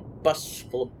in a bus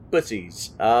full of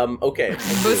pussies. Okay.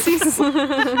 Pussies?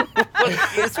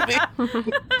 Excuse me?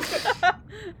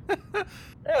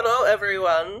 Hello,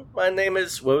 everyone. My name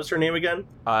is... What was her name again?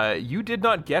 You did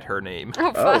not get her name.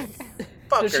 Oh, fuck.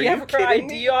 Fuck, Does are she you have her kidding ID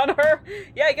me? on her?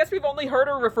 Yeah, I guess we've only heard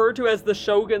her referred to as the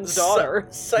Shogun's daughter.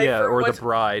 Cypher, Yeah, or the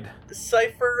bride.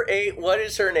 Cypher 8, what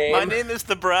is her name? My name is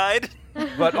the bride.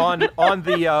 But on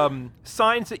the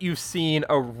signs that you've seen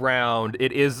around,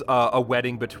 it is a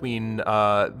wedding between...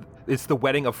 it's the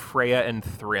wedding of Freya and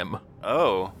Thrym.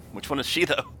 Oh, which one is she,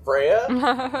 though? Freya?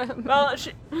 Well,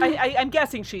 I'm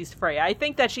guessing she's Freya. I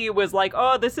think that she was like,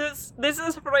 oh, this is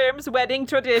Thrym's wedding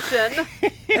tradition.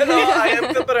 Hello, I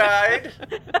am the bride.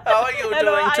 How are you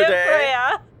Hello, doing I today? am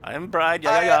Freya. I am bride,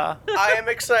 yeah. I am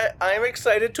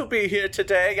excited to be here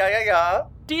today. Yeah.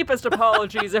 Deepest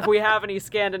apologies if we have any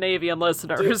Scandinavian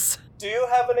listeners. Do you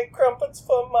have any crumpets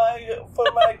for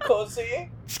my cozy?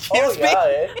 Excuse me?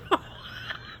 Yeah.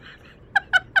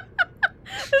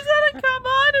 Is that a come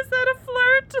on? Is that a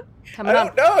flirt? Coming I on,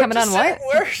 don't know. coming just on what? saying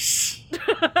worse.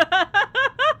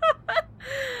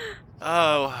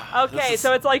 Oh. Okay,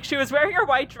 so it's like she was wearing her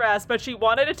white dress, but she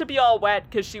wanted it to be all wet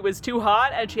because she was too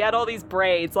hot, and she had all these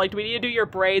braids. Like, do we need to do your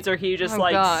braids, or can you just,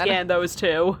 God. scan those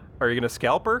too? Are you going to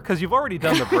scalp her? Because you've already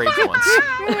done the braids once.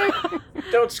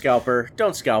 Don't scalp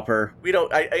her. We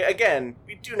don't. Again,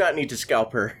 we do not need to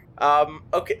scalp her.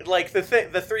 Okay, like the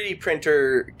 3D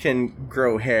printer can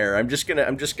grow hair. I'm just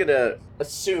gonna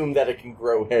assume that it can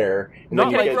grow hair. Not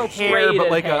can like grow hair, but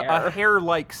like braided a hair.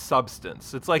 hair-like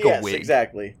substance. It's like yes, a wig.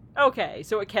 exactly. Okay,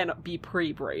 so it can be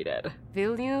pre-braided.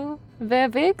 Will you wear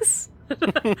wigs?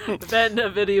 Then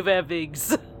the video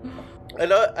vigs. I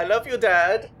love you,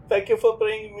 Dad. Thank you for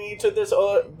bringing me to this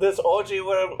orgy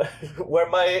where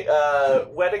my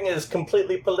wedding is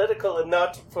completely political and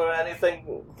not for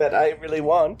anything that I really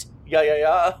want. Yeah.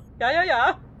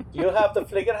 Yeah. You have the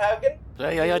Fliggerhagen?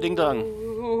 Yeah, ding dong.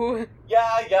 Ooh.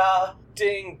 Yeah.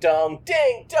 Ding dong.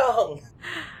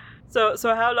 So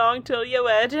how long till your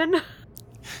wedding?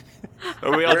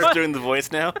 Are we all just doing the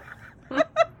voice now? I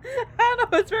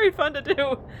don't know, it's very fun to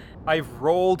do. I've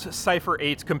rolled Cypher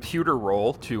 8's computer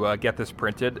roll to get this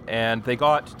printed, and they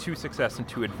got 2 success and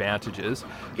 2 advantages.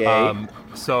 Okay.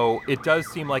 So it does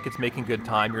seem like it's making good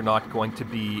time. You're not going to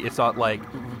be... It's not like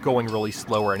going really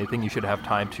slow or anything. You should have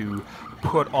time to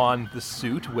put on the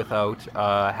suit without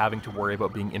having to worry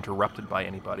about being interrupted by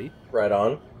anybody. Right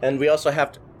on. And we also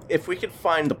have to... If we could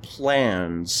find the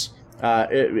plans...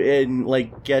 and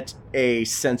like get a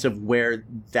sense of where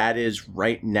that is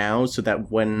right now, so that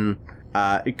when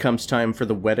it comes time for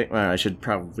the wedding, I should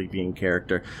probably be in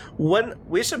character. When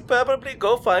we should probably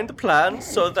go find the plans,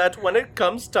 so that when it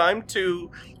comes time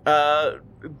to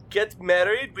get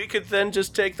married, we could then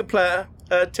just take the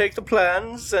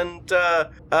plans and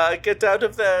get out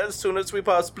of there as soon as we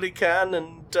possibly can,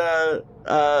 and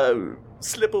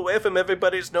slip away from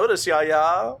everybody's notice.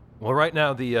 Yeah. Well, right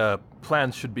now the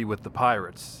plans should be with the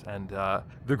pirates, and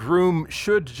the groom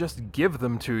should just give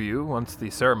them to you once the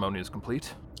ceremony is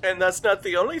complete. And that's not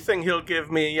the only thing he'll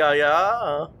give me, yeah.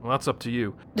 Well, that's up to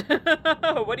you.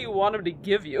 What do you want him to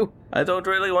give you? I don't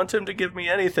really want him to give me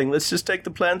anything. Let's just take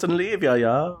the plans and leave,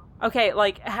 yeah. Okay,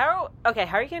 like, how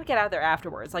are you gonna get out of there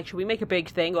afterwards? Like, should we make a big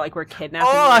thing, like we're kidnapping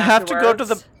Oh, you I have to go to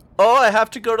afterwards? oh, I have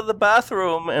to go to the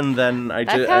bathroom, and then I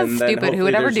That just sounds and then stupid. Who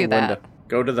would hopefully ever there's a do that? window.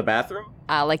 Go to the bathroom?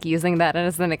 Like using that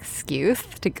as an excuse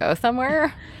to go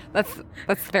somewhere? That's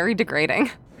very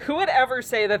degrading. Who would ever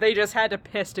say that they just had to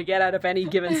piss to get out of any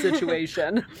given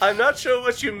situation? I'm not sure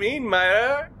what you mean,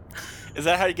 Maya. Is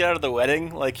that how you get out of the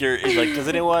wedding? Like, does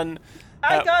anyone...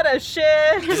 I gotta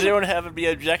shit. Does anyone have any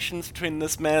objections between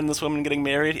this man and this woman getting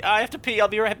married? I have to pee, I'll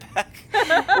be right back.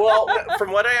 Well,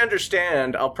 from what I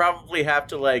understand, I'll probably have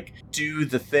to, like, do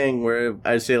the thing where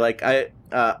I say, like,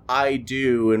 I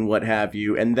do and what have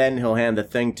you, and then he'll hand the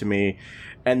thing to me,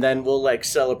 and then we'll, like,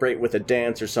 celebrate with a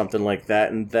dance or something like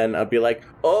that, and then I'll be like,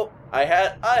 oh, I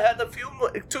had a few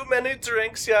too many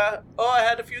drinks, yeah. Oh, I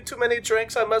had a few too many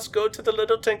drinks, I must go to the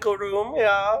little tinkle room,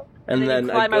 yeah. And then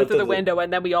you climb I go out through to the window,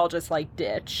 and then we all just, like,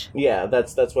 ditch. Yeah,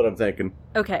 that's what I'm thinking.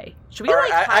 Okay. Should we, Or,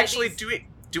 like, hide actually, these...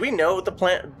 do we know the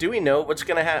plan? Do we know what's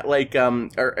gonna happen? Like,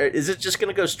 or is it just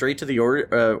gonna go straight to the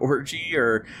orgy?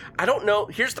 Or I don't know.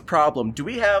 Here's the problem: do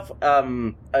we have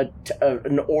an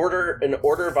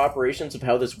order of operations of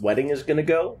how this wedding is gonna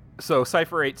go? So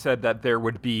Cypher 8 said that there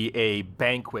would be a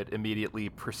banquet immediately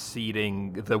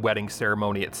preceding the wedding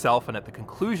ceremony itself, and at the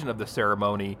conclusion of the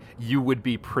ceremony, you would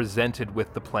be presented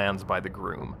with the plans by the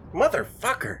groom.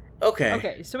 Motherfucker. Okay.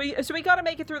 Okay, so we gotta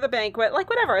make it through the banquet. Like,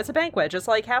 whatever, it's a banquet. Just,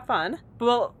 like, have fun.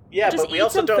 Well, Yeah, just but we eat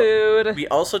also some don't. food. We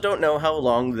also don't know how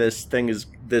long this thing is.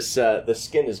 The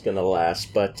skin is gonna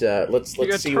last. But let's You're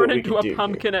gonna see turn what we into can a do.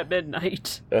 pumpkin at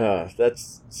midnight.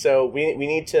 That's so we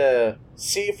need to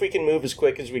see if we can move as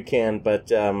quick as we can.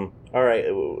 But all right.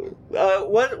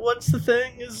 Once the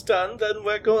thing is done, then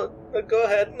we're going go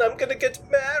ahead and I'm gonna get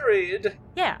married.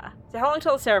 Yeah. So how long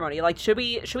till the ceremony? Like, should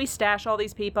we stash all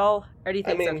these people, or do you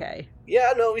think it's okay?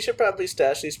 Yeah, no, we should probably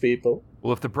stash these people.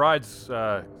 Well, if the bride's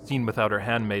seen without her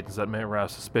handmaidens, that may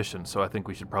arouse suspicion, so I think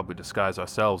we should probably disguise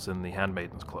ourselves in the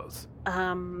handmaiden's clothes.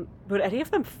 Would any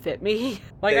of them fit me?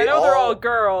 Like, They I know they're all all-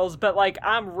 girls, but, like,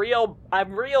 I'm real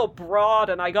broad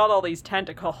and I got all these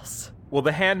tentacles. Well,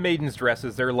 the handmaidens'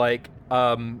 dresses, they're like,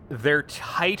 they're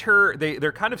tighter.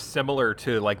 They're kind of similar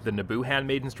to, like, the Naboo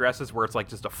handmaidens' dresses, where it's, like,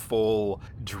 just a full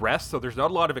dress, so there's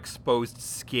not a lot of exposed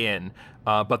skin,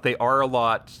 but they are a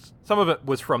lot... Some of it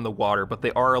was from the water, but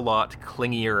they are a lot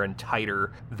clingier and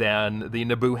tighter than the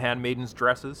Naboo handmaidens'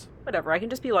 dresses. Whatever, I can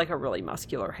just be, like, a really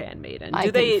muscular handmaiden. I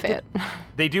can fit.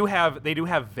 They do have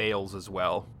veils as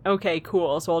well. Okay,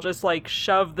 cool. So I'll just, like,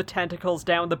 shove the tentacles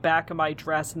down the back of my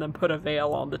dress and then put a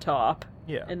veil on the top.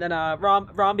 Yeah. And then,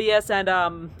 Rombius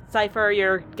and, Cypher,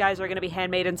 your guys are gonna be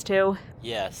handmaidens too?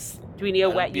 Yes. Do we need to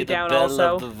That'll wet be you the down belle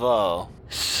also? of the ball.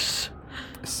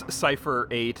 Cypher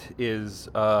 8 is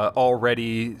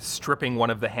already stripping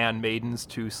one of the handmaidens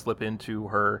to slip into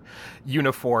her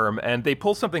uniform, and they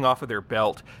pull something off of their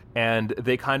belt, and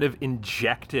they kind of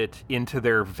inject it into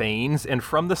their veins, and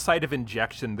from the site of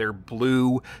injection, their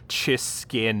blue chiss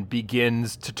skin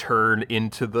begins to turn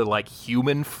into the, like,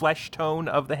 human flesh tone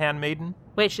of the handmaiden.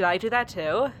 Wait, should I do that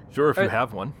too? Sure, if you Or-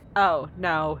 have one. Oh,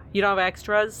 no. You don't have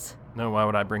extras? No, why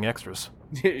would I bring extras?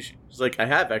 She's like, I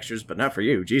have extras, but not for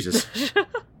you. Jesus.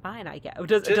 Fine, I guess.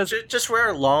 Just wear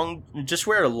a long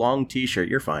T-shirt.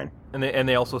 You're fine. And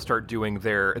they also start doing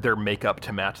their makeup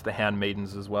to match the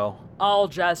handmaidens as well. I'll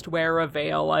just wear a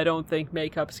veil. I don't think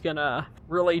makeup's gonna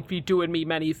really be doing me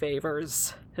many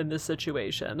favors in this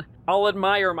situation. I'll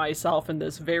admire myself in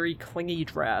this very clingy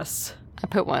dress. I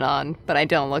put one on, but I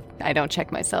don't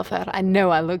check myself out. I know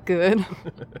I look good.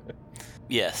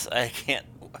 Yes, I can't.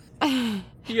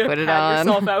 You gotta Put it pat on.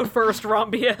 yourself out first,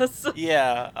 Rombius.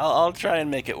 Yeah, I'll try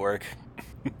and make it work.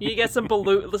 You get some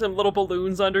little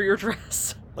balloons under your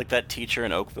dress. Like that teacher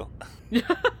in Oakville.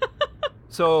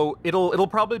 So it'll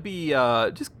probably be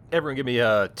just everyone give me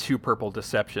a 2 purple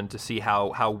deception to see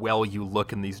how well you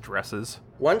look in these dresses.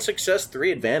 1 success,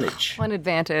 3 advantage. One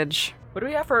advantage. What do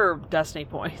we have for destiny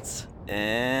points?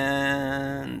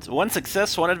 And 1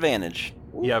 success, 1 advantage.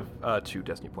 You have 2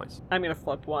 destiny points. I'm gonna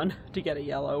flip 1 to get a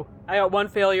yellow. I got 1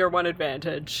 failure, 1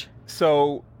 advantage.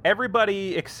 So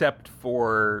everybody except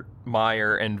for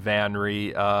Meyer and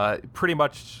Vanry pretty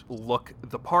much look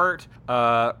the part.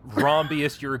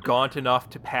 Rombius, you're gaunt enough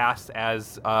to pass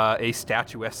as a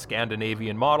statuesque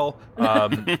Scandinavian model.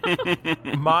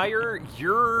 Meyer,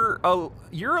 you're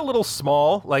a little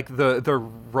small. Like the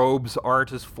robes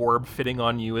aren't as form-fitting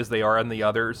on you as they are on the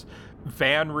others.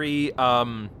 Vanry,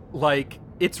 like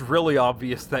it's really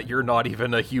obvious that you're not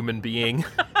even a human being.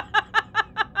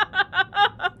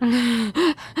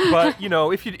 But, you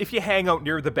know, if you hang out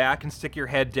near the back and stick your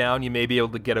head down, you may be able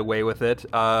to get away with it.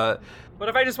 What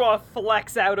if I just want to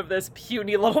flex out of this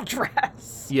puny little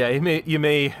dress? Yeah, you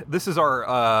may. This is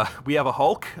our. We have a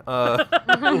Hulk.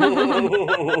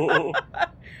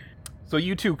 So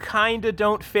you two kind of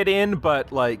don't fit in,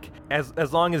 but like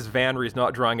as long as Vanry's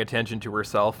not drawing attention to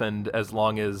herself, and as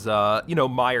long as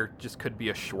Meyer just could be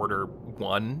a shorter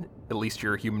one, at least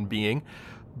you're a human being.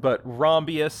 But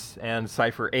Rombius and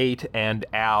Cypher 8 and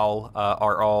Al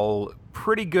are all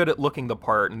pretty good at looking the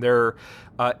part, and there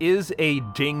is a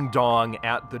ding-dong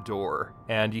at the door,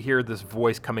 and you hear this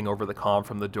voice coming over the comm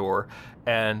from the door,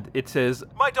 and it says,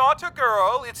 "My daughter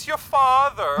girl, it's your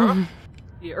father."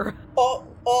 Here.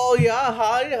 Oh yeah,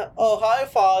 hi. Oh, hi,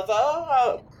 Father.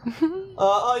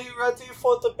 Are you ready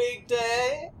for the big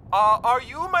day? Are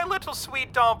you my little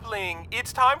sweet dumpling?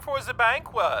 It's time for the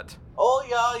banquet. Oh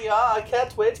yeah, I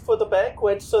can't wait for the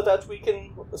banquet so that we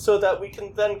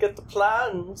can then get the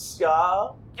plans, yeah.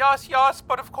 Yes,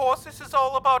 but of course this is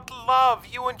all about love,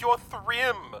 you and your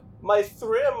Thrym. My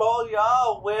Thrym, oh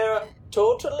yeah, we're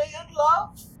totally in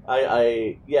love.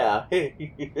 Yeah.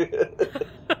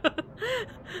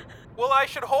 Well, I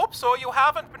should hope so. You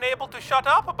haven't been able to shut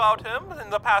up about him in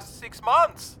the past 6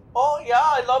 months. Oh yeah,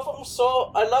 I love him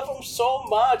so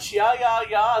much.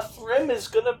 Yeah. Thrym is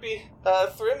gonna be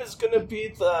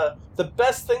the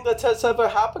best thing that has ever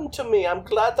happened to me. I'm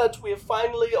glad that we're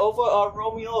finally over our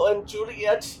Romeo and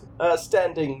Juliet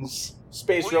standings.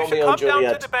 Space Well, Romeo and you should come Juliet.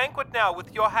 down to the banquet now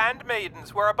with your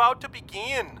handmaidens. We're about to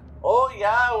begin. Oh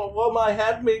yeah, well my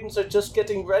handmaidens are just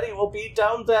getting ready. We'll be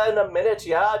down there in a minute.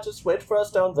 Yeah, just wait for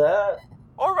us down there.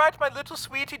 All right, my little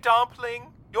sweetie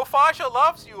dumpling. Your father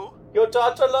loves you. Your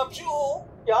daughter loves you.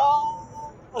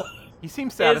 Yeah. He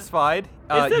seems satisfied.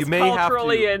 Is this you may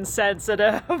culturally have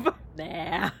insensitive?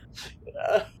 Nah.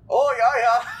 Oh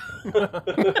yeah.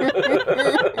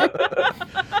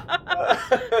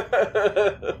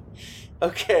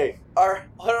 Okay. All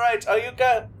right. Are you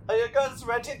guys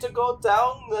ready to go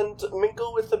down and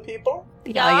mingle with the people?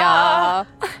 Yeah.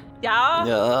 Yeah?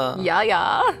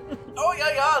 Yeah. Oh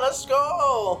yeah. Let's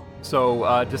go.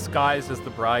 So, disguised as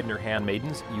the bride and her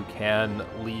handmaidens, you can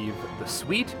leave the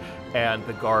suite, and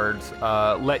the guards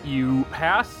let you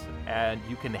pass, and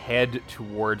you can head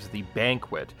towards the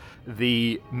banquet.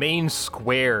 The main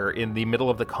square in the middle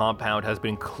of the compound has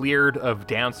been cleared of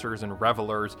dancers and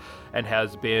revelers and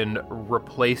has been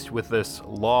replaced with this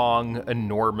long,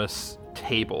 enormous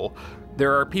table.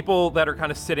 There are people that are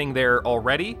kind of sitting there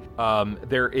already.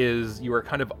 You are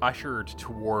kind of ushered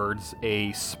towards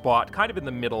a spot kind of in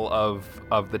the middle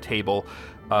of the table.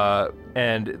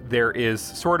 And there is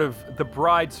sort of the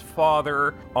bride's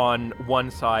father on one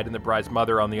side and the bride's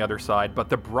mother on the other side, but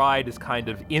the bride is kind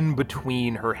of in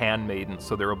between her handmaidens.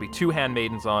 So there will be 2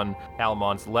 handmaidens on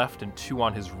Almon's left and 2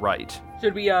 on his right.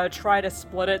 Should we try to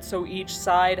split it so each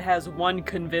side has one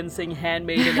convincing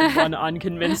handmaiden and one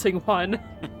unconvincing one?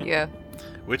 Yeah.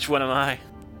 Which one am I?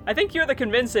 I think you're the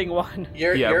convincing one.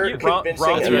 You're convincing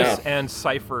Romulus enough. and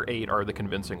Cypher 8 are the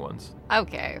convincing ones.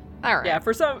 Okay. All right. Yeah,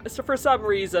 for some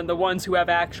reason, the ones who have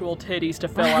actual titties to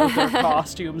fill out their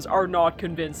costumes are not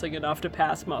convincing enough to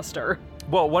pass muster.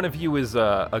 Well, one of you is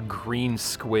a green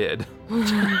squid.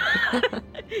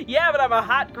 Yeah, but I'm a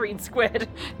hot green squid.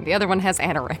 The other one has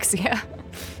anorexia.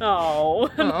 Oh.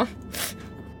 Oh.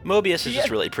 Mobius is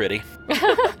just really pretty.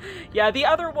 Yeah, the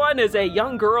other one is a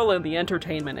young girl in the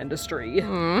entertainment industry.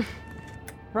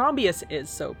 Rombius is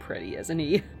so pretty, isn't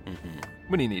he?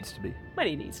 When he needs to be. When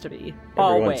he needs to be.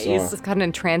 Every once in a while. Always. He's got an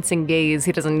entrancing gaze.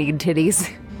 He doesn't need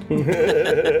titties.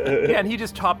 Yeah, and he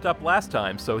just topped up last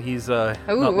time, so he's not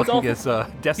looking as He's all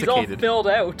desiccated. filled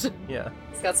out. Yeah.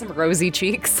 He's got some rosy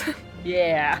cheeks.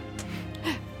 Yeah.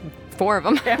 4 of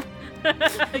them.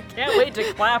 I can't wait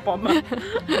to clap him.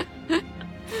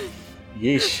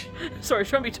 Yeesh. Sorry,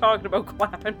 shouldn't be talking about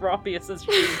clapping Rombius's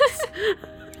cheeks.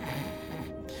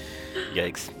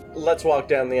 Yikes. Let's walk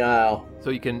down the aisle. So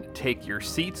you can take your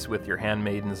seats with your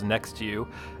handmaidens next to you,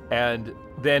 and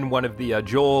then one of the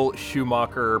Joel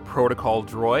Schumacher protocol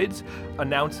droids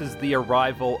announces the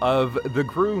arrival of the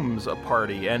groom's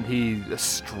party, and he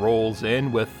strolls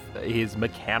in with his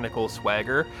mechanical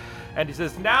swagger, and he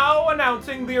says, "Now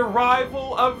announcing the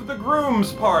arrival of the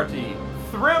groom's party,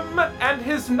 Thrym and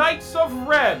his Knights of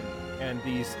Ren." And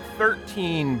these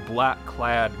 13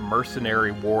 black-clad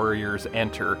mercenary warriors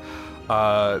enter.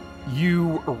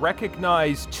 You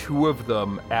recognize 2 of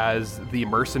them as the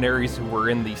mercenaries who were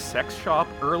in the sex shop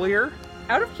earlier.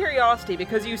 Out of curiosity,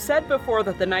 because you said before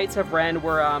that the Knights of Ren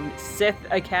were Sith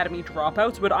Academy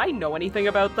dropouts, would I know anything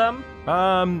about them?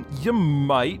 You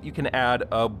might. You can add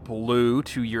a blue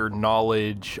to your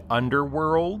knowledge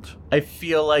underworld. I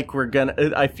feel like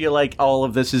all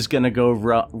of this is gonna go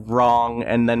wrong,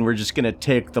 and then we're just gonna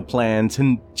take the plans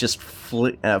and just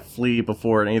flee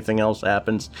before anything else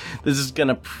happens. This is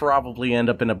gonna probably end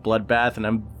up in a bloodbath, and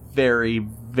I'm very,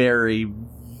 very,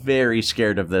 very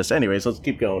scared of this. Anyways, let's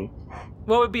keep going.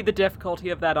 What would be the difficulty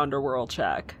of that underworld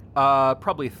check?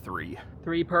 Probably 3.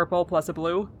 3 purple plus a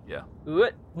blue? Yeah. Ooh,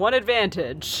 1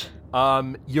 advantage.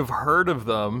 You've heard of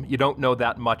them. You don't know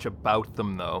that much about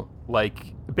them, though.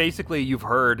 Like, basically, you've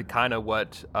heard kind of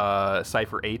what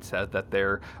Cypher 8 said, that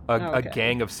they're a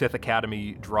gang of Sith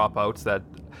Academy dropouts that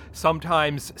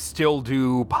sometimes still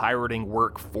do pirating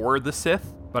work for the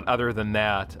Sith. But other than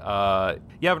that,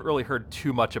 you haven't really heard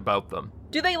too much about them.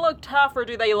 Do they look tough, or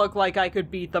do they look like I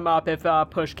could beat them up if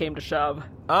push came to shove?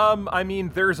 I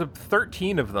mean, there's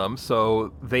 13 of them,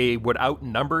 so they would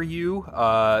outnumber you.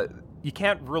 You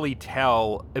can't really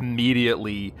tell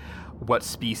immediately what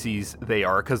species they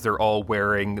are, because they're all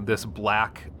wearing this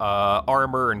black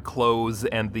armor and clothes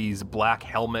and these black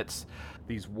helmets,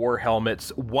 these war helmets.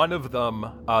 One of them,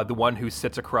 the one who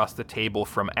sits across the table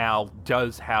from Al,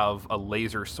 does have a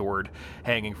laser sword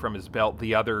hanging from his belt.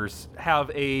 The others have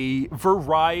a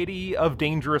variety of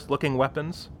dangerous-looking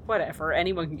weapons. Whatever,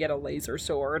 anyone can get a laser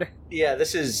sword. Yeah,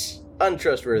 this is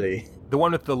untrustworthy. The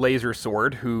one with the laser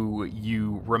sword, who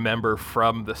you remember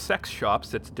from the sex shop,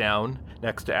 sits down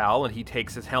next to Al, and he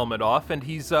takes his helmet off, and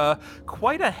he's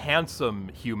quite a handsome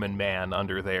human man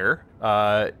under there.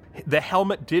 The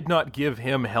helmet did not give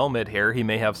him helmet hair. He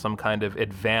may have some kind of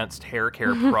advanced hair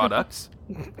care products.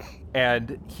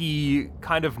 And he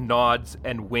kind of nods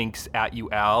and winks at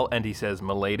you, Al, and he says,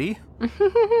 "Milady."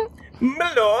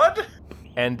 My lord!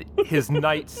 And his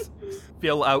knights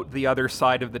fill out the other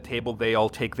side of the table. They all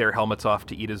take their helmets off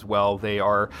to eat as well. They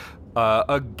are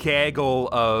a gaggle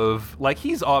of, like,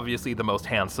 he's obviously the most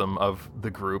handsome of the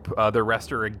group. The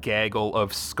rest are a gaggle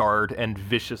of scarred and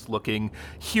vicious-looking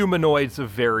humanoids of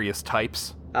various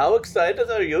types. How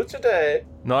excited are you today?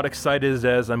 Not excited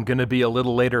as I'm going to be a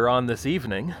little later on this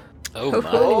evening. Oh, my.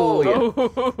 Oh, yeah.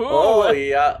 Oh,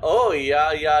 yeah. Oh,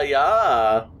 yeah, yeah,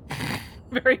 yeah.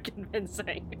 Very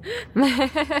convincing. So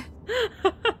why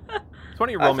don't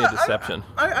you roll me a deception?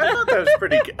 I thought that was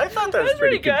pretty. I thought that was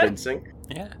pretty good. convincing.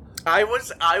 Yeah. I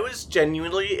was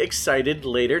genuinely excited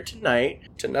later tonight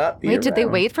to not be. Wait, did they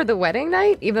around. wait for the wedding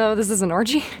night, even though this is an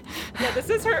orgy? Yeah, this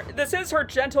is her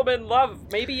gentleman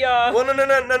love. Maybe Well,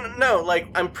 no. Like,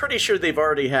 I'm pretty sure they've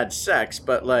already had sex,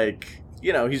 but like,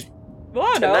 you know, he's.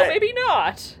 Well, no, tonight- maybe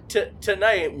not.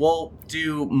 Tonight we'll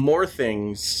do more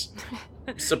things.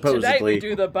 Supposedly. Tonight we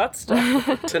do the butt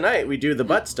stuff. Tonight we do the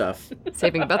butt stuff.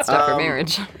 Saving butt stuff for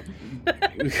marriage.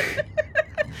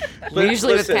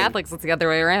 Usually with Catholics, it's the other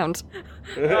way around.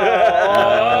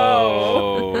 Oh.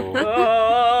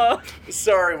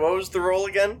 Sorry, what was the roll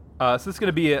again? So this is going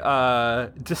to be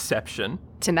a deception.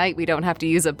 Tonight we don't have to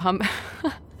use a pump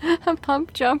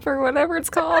jump or whatever it's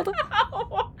called.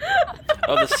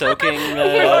 Oh, the soaking.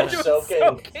 We're not doing soaking.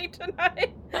 soaking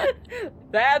tonight.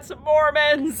 That's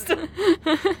Mormons.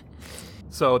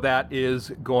 So that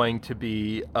is going to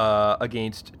be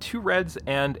against 2 reds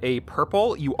and a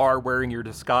purple. You are wearing your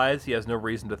disguise. He has no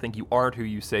reason to think you aren't who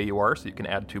you say you are, so you can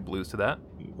add 2 blues to that.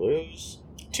 Blues.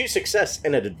 2 success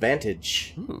and an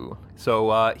advantage. Ooh.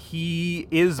 So he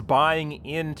is buying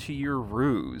into your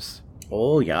ruse.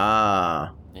 Oh yeah.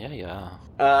 Yeah.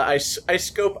 I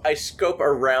scope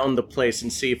around the place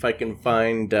and see if I can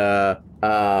find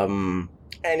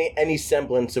any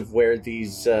semblance of where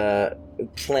these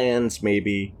plans may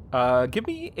be. Give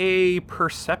me a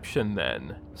perception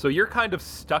then. So you're kind of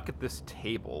stuck at this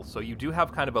table, so you do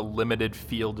have kind of a limited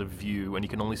field of view, and you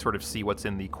can only sort of see what's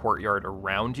in the courtyard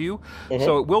around you. Mm-hmm.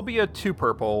 So it will be a 2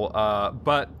 purple,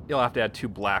 but you'll have to add 2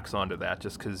 blacks onto that,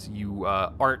 just because you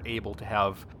aren't able to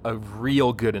have a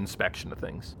real good inspection of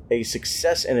things. A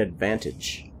success and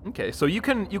advantage. Okay, so you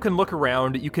can look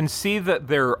around. You can see that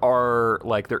there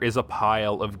is a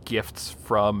pile of gifts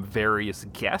from various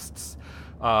guests,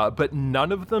 but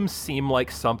none of them seem like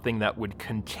something that would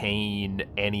contain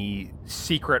any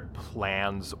secret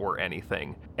plans or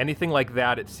anything. Anything like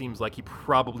that, it seems like he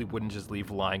probably wouldn't just leave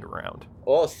lying around.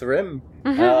 Oh, Thrym.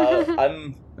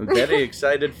 I'm very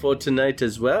excited for tonight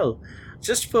as well.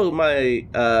 Just for my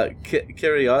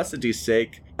curiosity's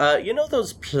sake, you know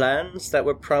those plans that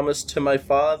were promised to my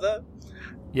father?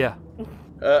 Yeah.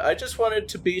 I just wanted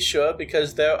to be sure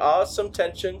because there are some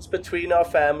tensions between our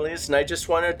families, and I just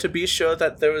wanted to be sure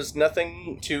that there was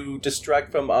nothing to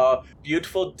distract from our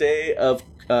beautiful day of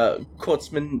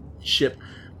courtsmanship.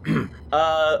 So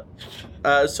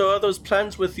are those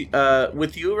plans with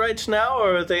you right now,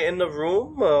 or are they in the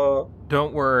room? Or?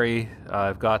 Don't worry.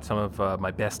 I've got some of my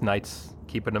best knights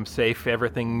keeping them safe.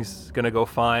 Everything's gonna go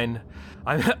fine.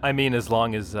 I mean, as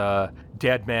long as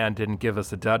Dead Man didn't give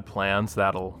us the dud plans,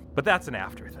 but that's an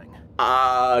after thing.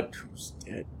 Who's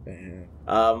Dead Man?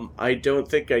 I don't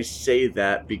think I say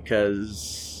that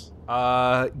because...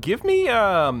 Give me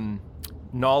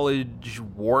knowledge,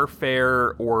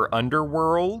 warfare, or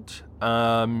underworld.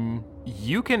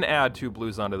 You can add 2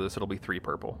 blues onto this. It'll be 3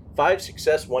 purple. 5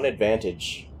 success, 1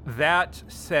 advantage. That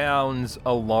sounds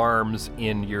alarms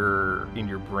in your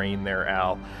brain there,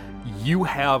 Al. You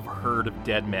have heard of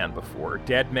Deadman before.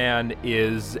 Deadman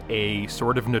is a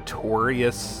sort of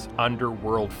notorious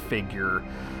underworld figure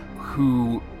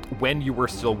who, when you were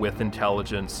still with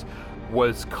Intelligence,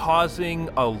 was causing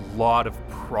a lot of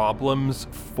problems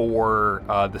for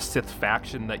the Sith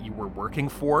faction that you were working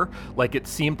for. Like, it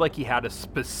seemed like he had a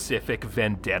specific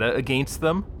vendetta against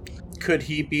them. Could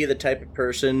he be the type of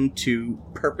person to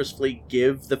purposefully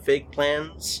give the fake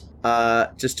plans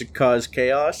just to cause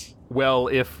chaos? Well,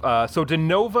 if so,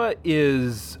 Denova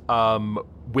is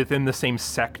within the same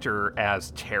sector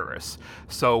as Terrace.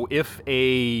 So if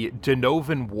a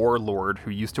Denovan warlord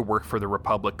who used to work for the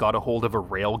Republic got a hold of a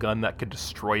railgun that could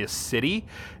destroy a city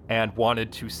and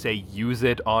wanted to, say, use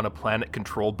it on a planet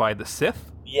controlled by the Sith.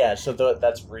 Yeah, so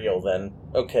that's real then.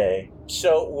 Okay.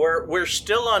 So we're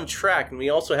still on track, and we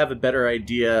also have a better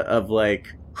idea of,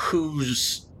 like,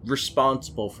 who's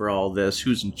responsible for all this,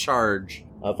 who's in charge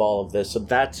of all of this. So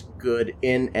that's good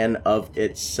in and of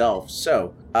itself.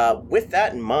 So, with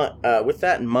that in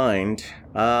mind,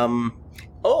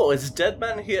 oh, is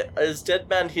Deadman here? Is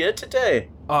Deadman here today?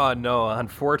 No,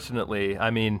 unfortunately. I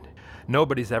mean,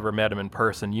 nobody's ever met him in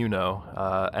person, you know.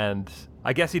 And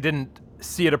I guess he didn't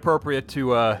see it appropriate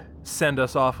to send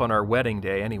us off on our wedding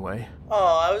day anyway.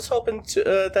 Oh, I was hoping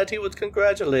that he would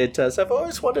congratulate us. I've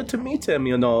always wanted to meet him,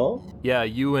 you know. Yeah,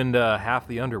 you and half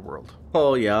the underworld.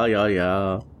 Oh, yeah.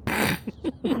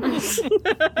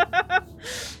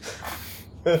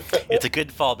 It's a good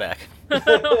fallback.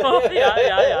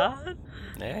 Yeah.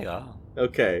 There you go.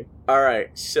 Okay. All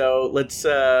right. So let's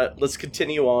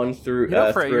continue on through. You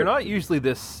know, Frey, you're not usually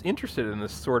this interested in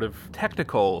this sort of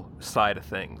technical side of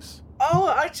things.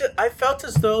 Oh, I felt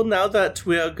as though now that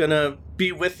we are gonna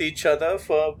be with each other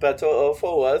for better or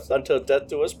for worse until death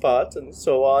do us part, and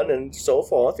so on and so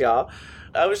forth. Yeah,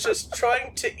 I was just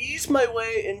trying to ease my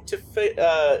way into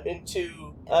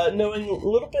knowing a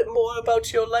little bit more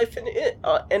about your life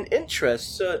and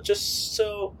interests. Just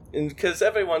so, because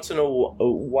every once in a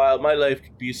while my life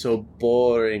could be so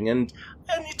boring, and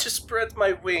I need to spread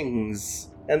my wings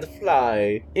and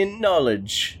fly in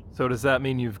knowledge. So does that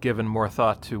mean you've given more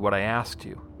thought to what I asked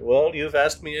you? Well, you've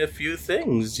asked me a few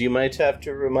things. You might have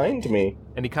to remind me.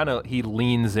 And he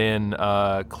leans in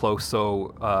close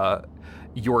so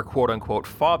your quote-unquote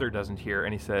father doesn't hear,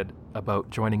 and he said, about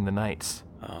joining the Knights.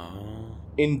 Oh.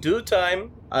 In due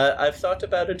time, I've thought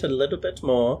about it a little bit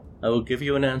more. I will give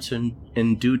you an answer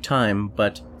in due time,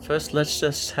 but first let's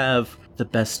just have the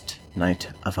best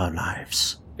night of our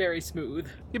lives. Very smooth.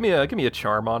 Give me a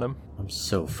charm on him. I'm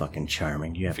so fucking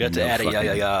charming. You have Forgot to add a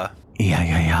Yeah.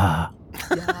 Yeah.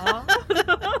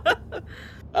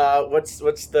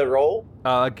 What's the roll?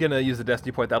 Gonna use a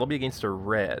destiny point. That'll be against a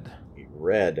red.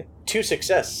 Red. 2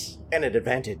 success and an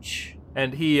advantage.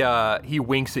 And he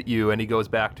winks at you, and he goes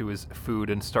back to his food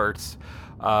and starts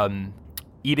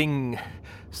eating.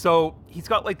 So he's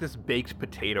got like this baked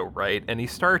potato, right? And he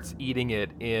starts eating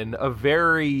it in a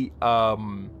very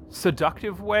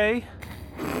seductive way.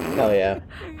 Hell yeah.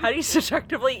 How do you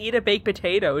seductively eat a baked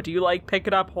potato? Do you like pick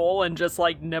it up whole and just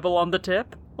like nibble on the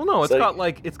tip? Well, no,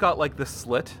 it's got like the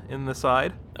slit in the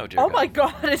side. Oh dear. Oh God. my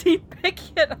god, is he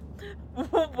picking it up?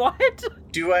 What?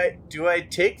 Do I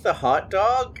take the hot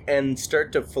dog and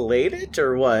start to fillet it,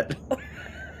 or what?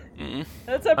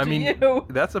 That's up to you.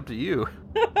 That's up to you.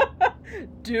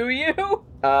 Do you?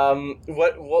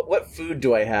 What food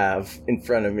do I have in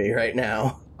front of me right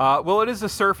now? Well, it is a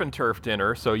surf and turf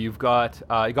dinner, so you got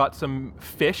some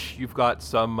fish, you've got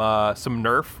some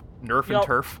nerf and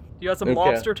turf. You got some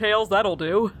lobster tails. That'll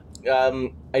do.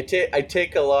 I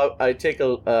take a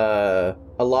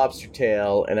lobster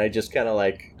tail, and I just kind of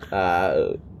like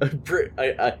I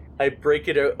break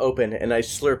it open and I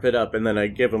slurp it up, and then I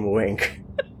give him a wink.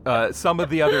 Some of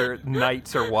the other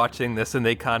knights are watching this, and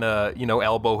they kind of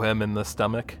elbow him in the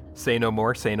stomach. Say no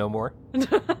more. Say no more.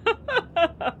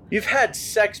 You've had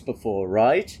sex before,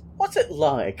 right? What's it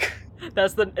like?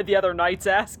 That's the other knights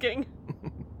asking.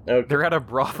 Okay. They're at a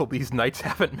brothel. These knights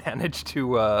haven't managed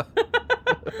to.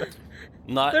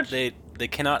 They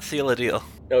cannot seal a deal.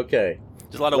 Okay.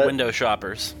 There's a lot of window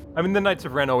shoppers. I mean, the Knights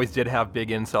of Ren always did have big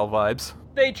incel vibes.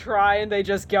 They try and they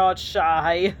just got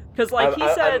shy. Because he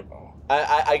said...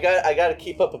 I gotta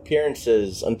keep up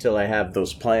appearances until I have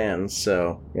those plans,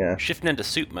 so, yeah. Shifting into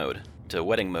suit mode, to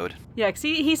wedding mode. Yeah, because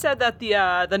he said that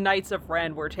the Knights of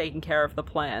Ren were taking care of the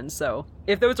plan, so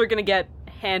if those are going to get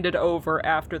handed over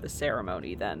after the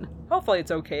ceremony then. Hopefully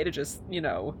it's okay to just,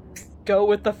 go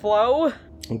with the flow.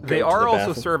 They are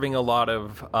also serving a lot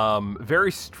of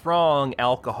very strong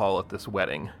alcohol at this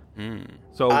wedding.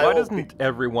 So why doesn't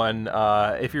everyone,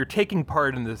 if you're taking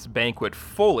part in this banquet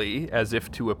fully, as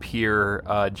if to appear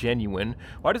genuine,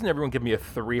 why doesn't everyone give me a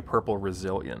 3 purple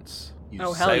resilience?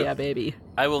 Oh, hell yeah, baby.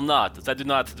 I will not, as I do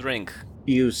not drink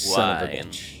You son of a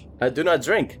bitch. I do not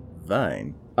drink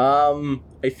wine.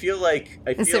 I feel like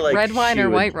Is it red wine or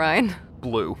white wine?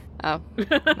 Blue. Oh.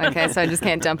 Okay, so I just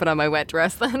can't dump it on my wet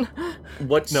dress then.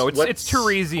 It's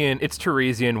Teresian. It's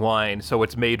Teresian wine, so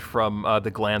it's made from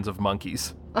the glands of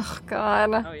monkeys. Oh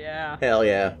God. Oh yeah. Hell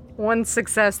yeah. 1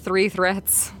 success, 3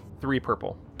 threats. 3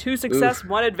 purple. 2 success,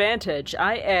 1 advantage.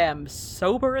 I am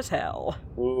sober as hell.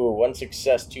 Ooh, 1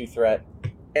 success, 2 threat.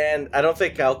 And I don't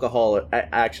think alcohol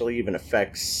actually even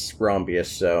affects Rombius,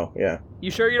 so yeah.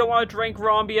 You sure you don't want to drink,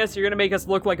 Rombius? You're gonna make us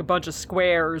look like a bunch of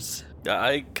squares.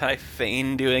 Can I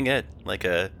feign doing it? Like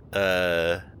it's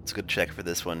a good check for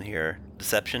this one here.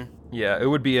 Deception? Yeah, it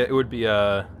would be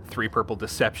a 3 purple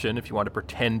deception if you want to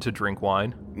pretend to drink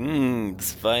wine.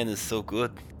 This wine is so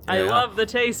good. I love the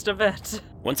taste of it.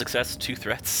 1 success, 2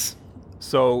 threats.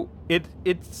 So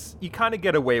it's you kind of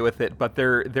get away with it, but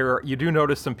there you do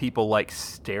notice some people like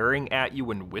staring at you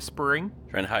and whispering,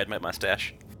 trying to hide my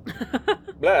mustache.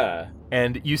 Blah.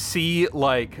 And you see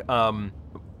like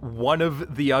one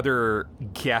of the other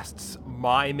guests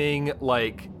miming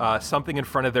like something in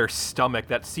front of their stomach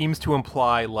that seems to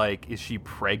imply like, is she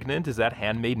pregnant? Is that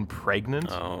handmaiden pregnant?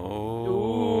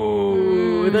 Oh.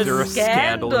 Ooh, is there a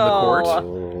scandal in the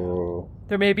court?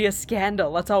 There may be a scandal.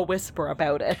 Let's all whisper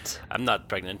about it. I'm not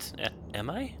pregnant. Am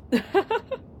I?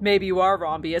 Maybe you are,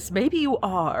 Rombius. Maybe you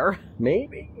are.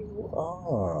 Maybe you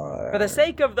are. For the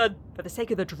sake of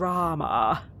the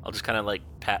drama. I'll just kind of like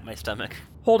pat my stomach.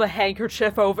 Hold a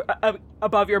handkerchief over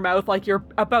above your mouth like you're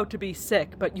about to be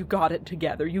sick, but you got it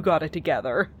together. You got it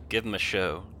together. Give him a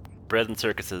show. Bread and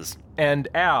circuses. And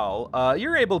Al,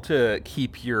 you're able to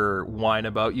keep your wine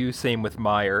about you, same with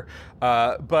Meyer.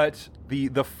 But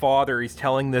the father, he's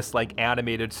telling this like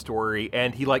animated story,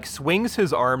 and he like swings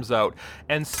his arms out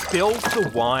and spills the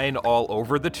wine all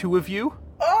over the two of you.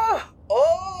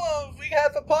 Oh, we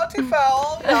have a party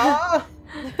foul, yeah.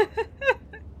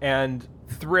 And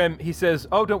Thrym, he says,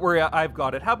 oh, don't worry, I've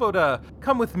got it. How about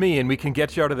come with me and we can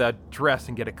get you out of that dress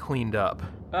and get it cleaned up.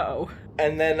 Uh-oh.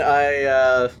 And then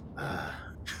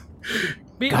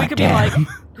we could be like,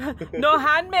 no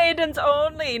handmaidens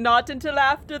only, not until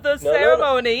after the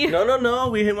ceremony. No,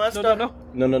 we must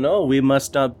not. No, we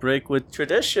must not break with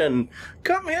tradition.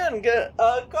 Come here and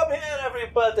come here,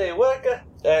 everybody.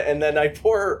 And then I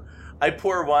pour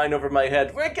wine over my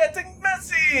head. We're getting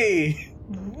messy.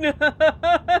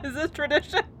 Is this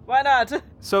tradition? Why not?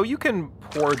 So you can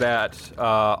pour that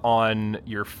on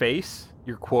your face,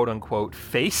 your quote-unquote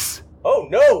face. Oh,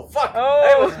 no, fuck,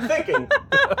 I was thinking.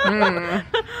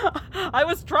 I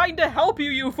was trying to help you,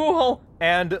 you fool.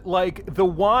 And, like, the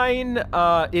wine,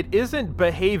 it isn't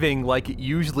behaving like it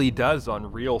usually does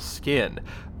on real skin.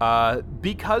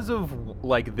 Because of,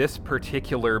 like, this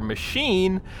particular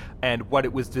machine and what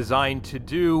it was designed to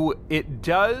do, it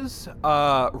does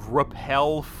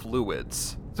repel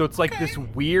fluids. So it's like this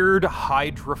weird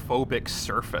hydrophobic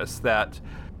surface that...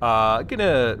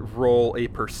 gonna roll a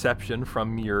perception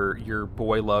from your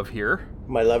boy love here.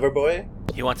 My lover boy?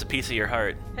 He wants a piece of your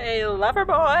heart. Hey, lover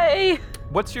boy!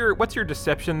 What's your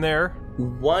deception there?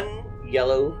 1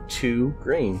 yellow, 2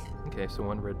 green. Okay, so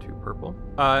 1 red, 2 purple.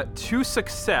 2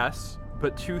 success,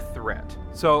 but 2 threat.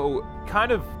 So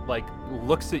kind of like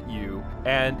looks at you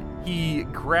and he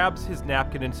grabs his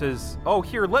napkin and says, oh,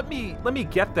 here, let me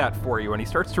get that for you. And he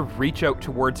starts to reach out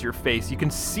towards your face. You can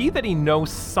see that he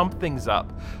knows something's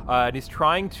up. And he's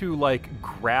trying to like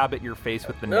grab at your face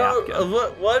with the napkin.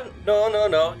 What?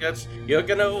 No. You're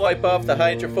gonna wipe off the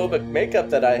hydrophobic makeup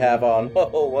that I have on.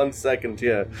 Oh, 1 second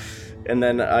here. And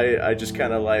then I just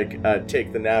kind of like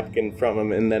take the napkin from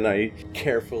him, and then I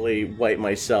carefully wipe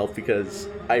myself because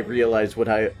I realize what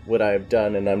I've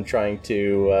done, and I'm trying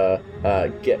to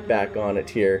get back on it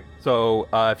here. So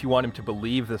if you want him to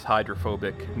believe this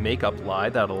hydrophobic makeup lie,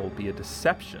 that'll be a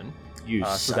deception.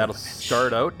 So that'll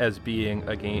start out as being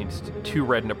against 2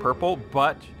 red and a purple,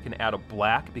 but you can add a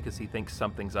black because he thinks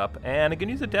something's up, and I can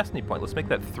use a destiny point. Let's make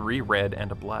that 3 red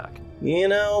and a black. You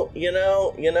know. You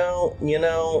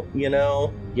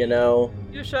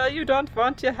sure you don't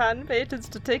want your handmaidens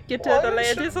to take you to the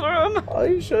ladies' room? Are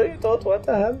you sure you don't want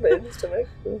the handmaidens to make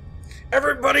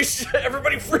Everybody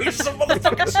freeze some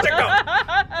motherfucking stick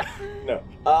up! No.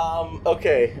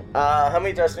 Okay. How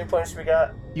many destiny points we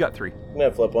got? You got 3. I'm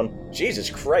gonna flip one. Jesus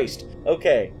Christ.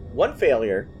 Okay. 1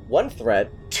 failure, 1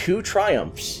 threat, 2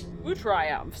 triumphs. 2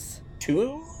 triumphs.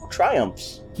 2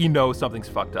 triumphs. He knows something's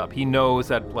fucked up. He knows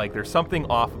that, like, there's something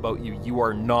off about you. You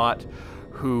are not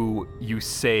who you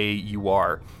say you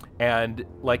are. And,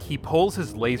 like, he pulls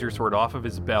his laser sword off of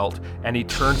his belt, and he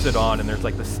turns it on, and there's,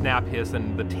 like, the snap hiss,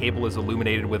 and the table is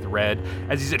illuminated with red,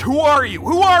 as he said, "Who are you?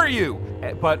 Who are you?"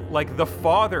 But, like, the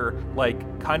father,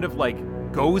 like, kind of, like,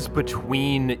 goes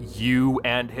between you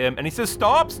and him, and he says,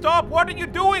 "Stop, stop, what are you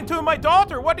doing to my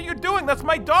daughter? What are you doing? That's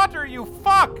my daughter, you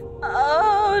fuck!"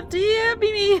 Oh, dear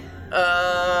me.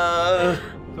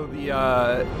 So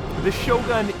the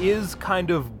Shogun is kind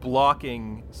of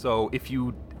blocking, so if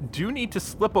you do need to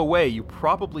slip away, you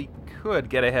probably could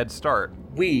get a head start.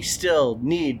 We still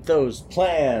need those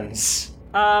plans.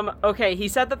 Okay, he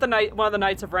said that one of the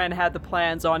Knights of Ren had the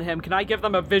plans on him. Can I give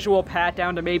them a visual pat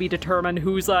down to maybe determine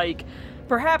who's, like,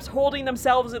 perhaps holding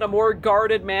themselves in a more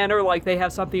guarded manner, like they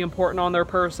have something important on their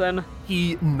person?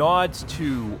 He nods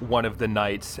to one of the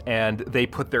knights, and they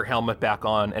put their helmet back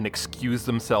on and excuse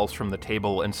themselves from the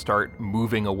table and start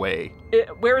moving away.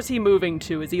 Where is he moving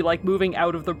to? Is he, like, moving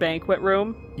out of the banquet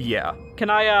room? Yeah. Can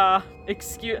I,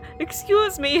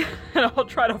 excuse me, and I'll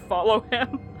try to follow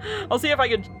him. I'll see if I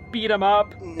can beat him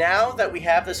up. Now that we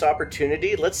have this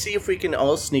opportunity, let's see if we can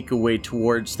all sneak away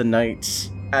towards the knights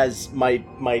as my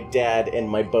dad and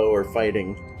my bow are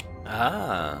fighting.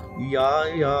 Ah.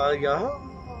 Yeah.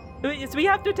 Yes, we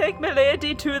have to take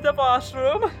Milady to the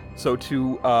washroom. So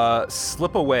to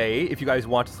slip away, if you guys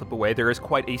want to slip away, there is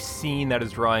quite a scene that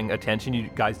is drawing attention. You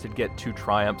guys did get 2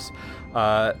 triumphs.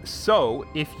 So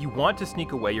if you want to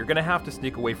sneak away, you're going to have to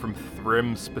sneak away from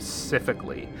Thrym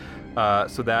specifically.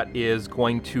 So that is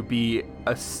going to be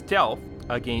a stealth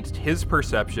against his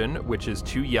perception, which is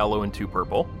 2 yellow and 2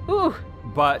 purple. Ooh.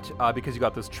 But because you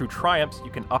got those true triumphs,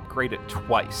 you can upgrade it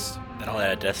twice. That'll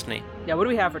add Destiny. Yeah, what do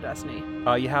we have for Destiny?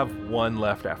 You have 1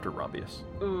 left after Rombius.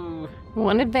 Ooh.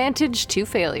 1 advantage, 2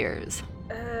 failures.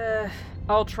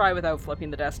 I'll try without flipping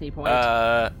the Destiny point.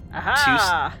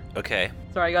 Aha! Okay.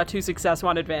 Sorry, I got 2 success,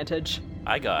 1 advantage.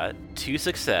 I got 2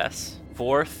 success,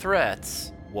 4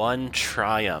 threats, 1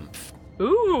 triumph.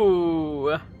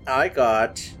 Ooh. I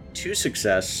got 2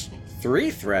 success,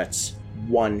 3 threats,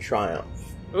 1 triumph.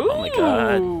 Ooh. Oh my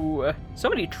god. So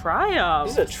many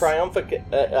triumphs. This is a triumphant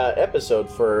episode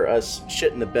for us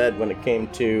shit in the bed when it came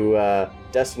to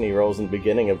Destiny rolls in the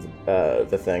beginning of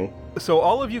the thing. So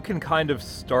all of you can kind of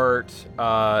start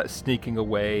sneaking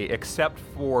away, except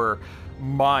for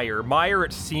Meyer. Meyer,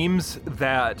 it seems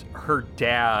that her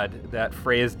dad, that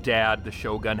Freya's dad, the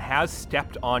Shogun, has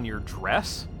stepped on your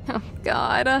dress. Oh,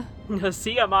 God.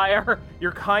 See ya, Meyer.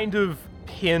 You're kind of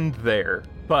pinned there,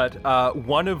 but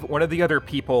one of the other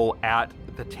people at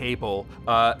the table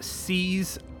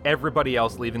sees everybody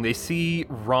else leaving. They see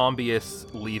Rombius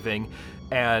leaving,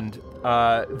 and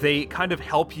they kind of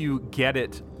help you get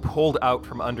it pulled out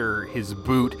from under his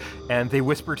boot, and they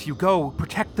whisper to you, "Go,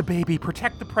 protect the baby,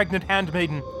 protect the pregnant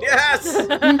handmaiden." Yes!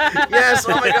 Yes,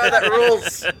 oh my god, that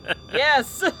rules!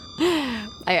 Yes!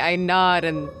 I nod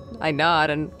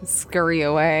and scurry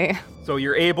away. So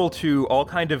you're able to all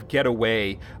kind of get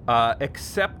away,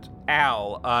 except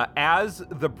Al. As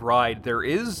the bride, there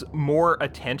is more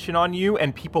attention on you,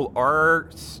 and people are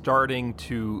starting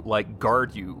to, like,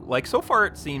 guard you. Like, so far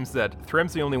it seems that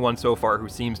Thrym's the only one so far who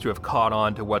seems to have caught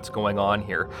on to what's going on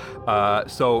here.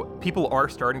 So people are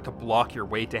starting to block your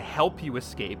way to help you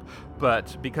escape,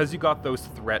 but because you got those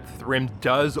threats, Thrym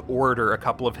does order a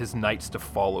couple of his knights to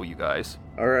follow you guys.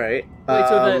 Alright. Wait,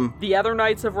 so the other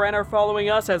Knights of Ren are following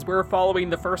us as we're following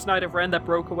the first Knight of Ren that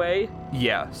broke away?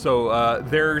 Yeah, so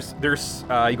there's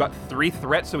you got 3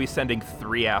 threats, so he's sending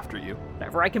 3 after you.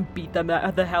 Whatever, I can beat them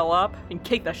the hell up and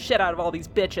kick the shit out of all these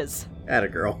bitches. Atta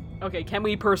girl. Okay, can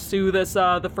we pursue this,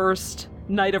 the first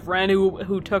Knight of Ren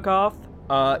who took off?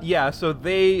 Yeah, so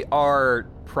they are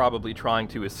probably trying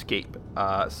to escape.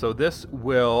 So this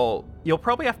you'll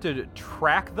probably have to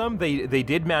track them. They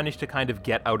did manage to kind of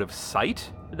get out of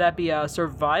sight. Would that be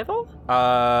survival?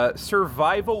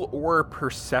 Survival or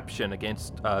perception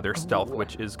against their stealth,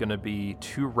 which is going to be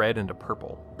 2 red and a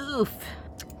purple. Oof.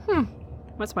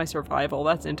 What's my survival?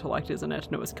 That's intellect, isn't it?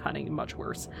 No, it's cunning, much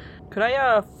worse. Could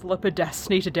I flip a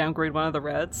destiny to downgrade one of the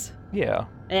reds? Yeah.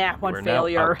 Yeah, one We're now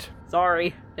failure. out.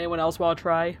 Sorry. Anyone else want to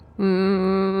try?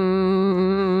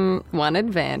 1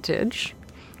 advantage,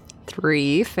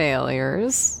 3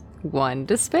 failures, 1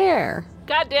 despair.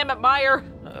 God damn it, Meyer!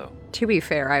 Uh-oh. To be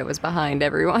fair, I was behind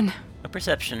everyone. My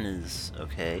perception is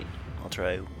okay. I'll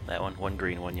try that one. 1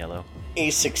 green, 1 yellow. A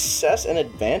success and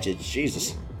advantage.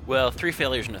 Jesus. Well, 3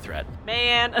 failures and a threat.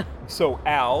 Man. So,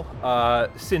 Al,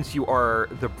 since you are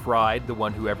the bride, the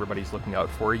one who everybody's looking out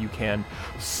for, you can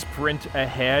sprint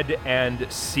ahead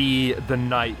and see the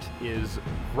knight is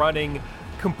running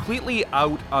completely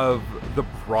out of the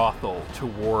brothel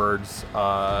towards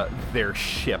their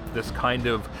ship, this kind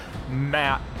of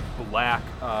matte black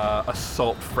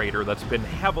assault freighter that's been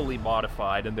heavily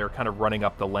modified, and they're kind of running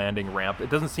up the landing ramp. It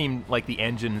doesn't seem like the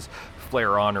engines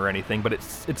flare on or anything, but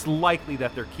it's likely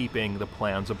that they're keeping the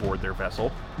plans aboard their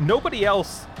vessel. Nobody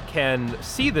else can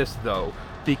see this, though,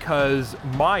 because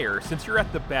Meyer, since you're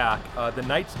at the back, the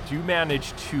knights do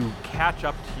manage to catch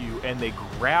up to you, and they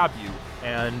grab you,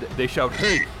 and they shout,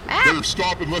 Hey, better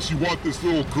stop unless you want this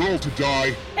little girl to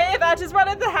die. Hey, that is one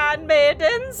of the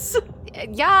handmaidens.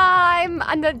 Yeah, I'm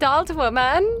an adult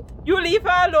woman. You leave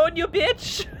her alone, you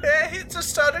bitch. He just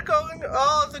started going,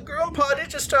 the groom party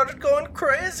just started going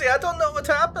crazy. I don't know what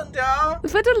happened, yeah.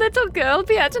 Would a little girl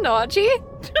be at an orgy?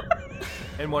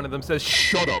 and one of them says,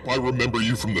 Shut up, I remember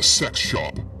you from the sex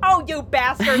shop. Oh, you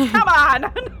bastards, come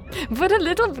on. Would a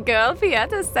little girl be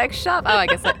at a sex shop? Oh, I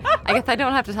guess I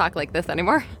don't have to talk like this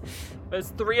anymore. There's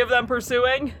 3 of them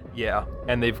pursuing. yeah,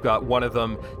 and they've got one of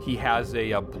them, he has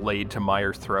a blade to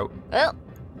Meyer's throat. Well,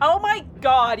 Oh my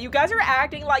god, you guys are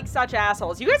acting like such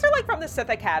assholes. You guys are like from the Sith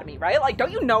Academy, right? Like,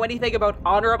 don't you know anything about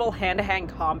honorable hand-to-hand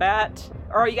combat?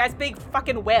 Or are you guys big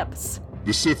fucking wimps?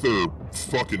 The Sith are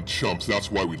fucking chumps, that's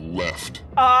why we left.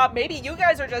 Maybe you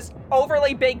guys are just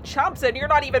overly big chumps and you're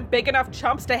not even big enough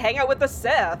chumps to hang out with the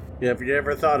Sith. Yeah, have you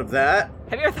ever thought of that?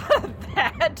 Have you ever thought of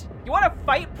that? You want to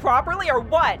fight properly or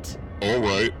what?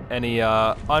 Alright. And he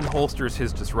unholsters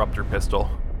his disruptor pistol.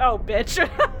 Oh, bitch.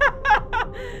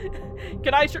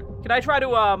 Can I try to,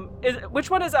 which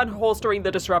one is unholstering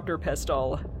the disruptor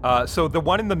pistol? So the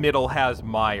one in the middle has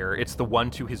Meyer. It's the one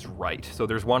to his right. So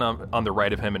there's one on the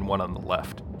right of him and one on the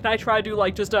left. Can I try to do,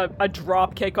 like, just a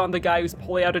drop kick on the guy who's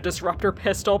pulling out a disruptor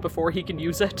pistol before he can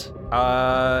use it?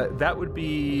 That would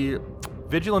be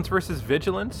vigilance versus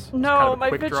vigilance. It's No, kind of a my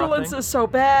quick draw vigilance thing. is so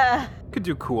bad. Could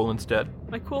do cool instead,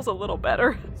 My cool's a little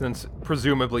better. since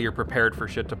presumably you're prepared for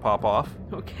shit to pop off.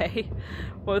 Okay.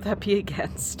 What would that be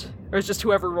against? Or is just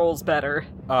whoever rolls better?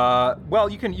 Well,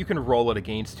 you can roll it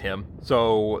against him.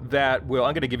 So that will,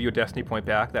 I'm going to give you a destiny point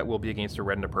back. That will be against a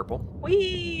red and a purple.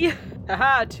 Whee!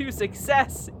 Haha, 2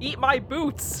 success. Eat my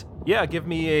boots. Yeah, give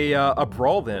me a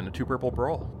brawl then, a 2 purple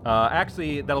brawl.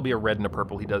 Actually, that'll be a red and a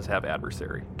purple. He does have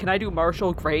adversary. Can I do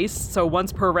Martial Grace? So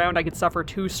once per round, I could suffer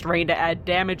 2 strain to add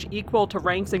damage equal to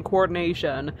ranks and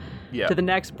coordination Yeah. to the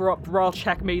next brawl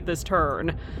check made this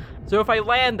turn. So if I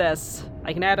land this,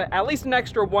 I can add at least an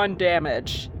extra 1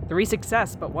 damage. 3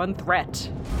 success, but 1 threat.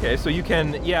 Okay, so you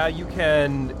can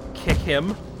kick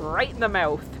him. Right in the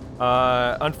mouth.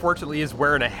 Unfortunately, he's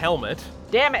wearing a helmet.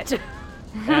 Damn it.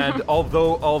 And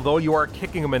although you are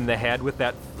kicking him in the head with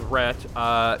that threat,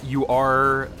 you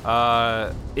are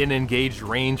in engaged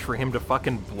range for him to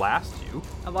fucking blast you.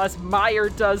 Unless Meyer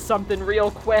does something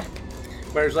real quick.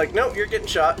 Meyer's like, nope, you're getting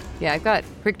shot. yeah, I've got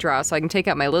quick draw, so I can take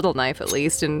out my little knife at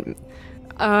least, and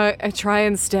I try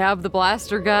and stab the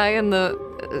blaster guy in the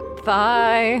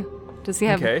thigh. Does he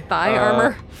have Okay, thigh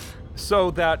armor?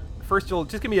 So that first, you'll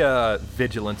just give me a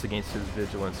vigilance against his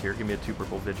vigilance here. Give me a 2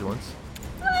 purple vigilance.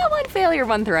 1 failure,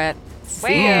 1 threat.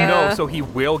 Well, No, so he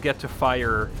will get to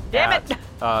fire Damn at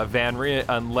it. Van Ryn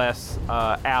unless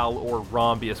Al or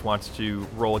Rombius wants to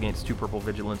roll against 2 purple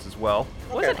vigilance as well.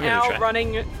 Wasn't I'm gonna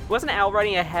try. Al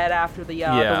running ahead after the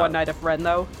Yeah. One Night of Ren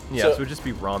though? Yeah, So- so it would just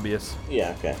be Rombius.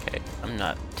 Yeah, okay. Okay, I'm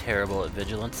not terrible at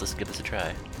vigilance. Let's give this a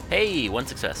try. Hey, 1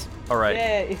 success. All right.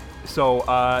 Yay. So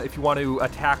if you want to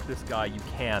attack this guy, you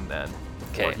can then.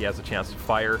 Okay. Or he has a chance to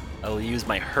fire. I will use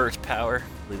my hurt power.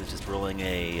 I believe it's just rolling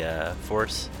a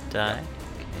force die. Okay.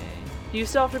 Do you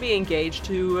still have to be engaged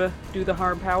to do the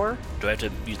harm power? Do I have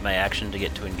to use my action to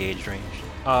get to engaged range?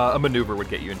 A maneuver would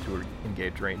get you into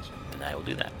engaged range. Then I will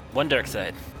do that. 1 dark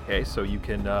side. Okay, so you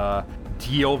can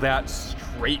deal that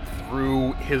straight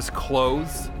through his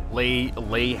clothes,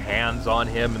 lay hands on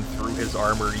him and through his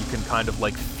armor. You can kind of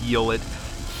like feel it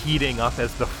heating up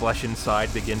as the flesh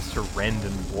inside begins to rend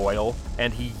and boil.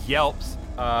 And he yelps,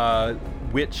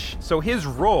 so his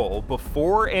roll,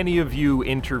 before any of you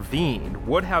intervened,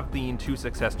 would have been 2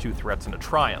 success, 2 threats, and a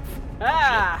triumph.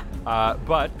 Ah!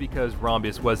 But because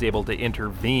Rombius was able to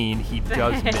intervene, he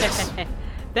does miss.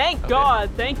 Thank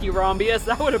God. Thank you, Rombius.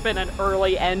 That would have been an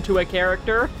early end to a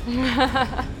character.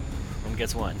 One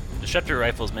gets 1. Disruptor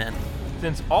rifles, man.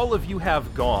 Since all of you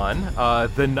have gone,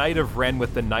 the Knight of Ren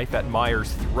with the knife at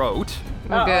Meyer's throat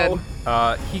Oh,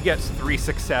 good. He gets 3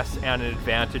 success and an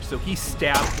advantage, so he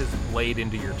stabs his blade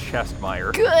into your chest,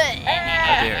 Meyer. Good.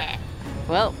 Oh dear.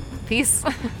 Well, peace.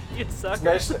 You suck.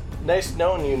 Nice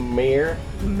knowing you, Mayor.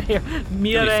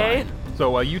 Mire.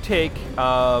 So you take, you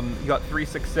got 3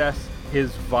 success.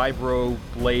 His vibro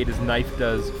blade, his knife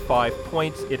does 5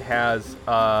 points. It has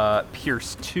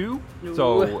Pierce 2,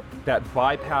 so that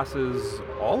bypasses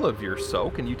all of your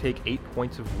soak, and you take 8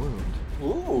 points of wound.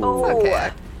 Ooh.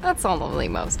 Okay. That's only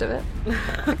most of it.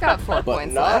 I got 4 But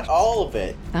points not left. all of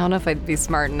it. I don't know if I'd be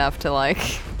smart enough to, like,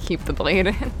 keep the blade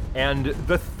in. And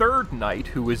the third knight,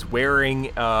 who is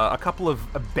wearing a couple of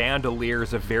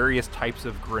bandoliers of various types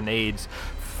of grenades,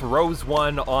 throws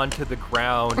one onto the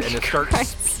ground and it starts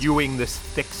spewing this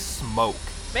thick smoke.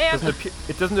 Man.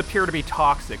 It doesn't appear to be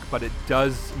toxic, but it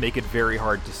does make it very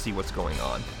hard to see what's going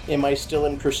on. Am I still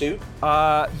in pursuit?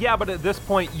 Yeah, but at this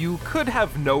point, you could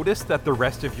have noticed that the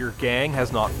rest of your gang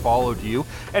has not followed you.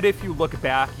 And if you look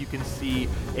back, you can see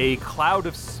a cloud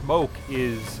of smoke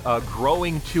is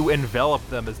growing to envelop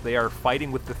them as they are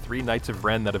fighting with the 3 Knights of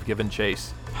Ren that have given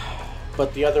chase.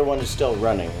 But the other one is still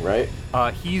running, right?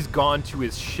 He's gone to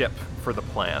his ship for the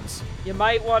plans. You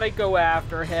might want to go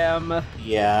after him.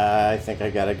 Yeah, I think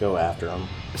I gotta go after him.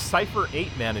 Cypher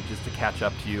 8 manages to catch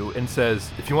up to you and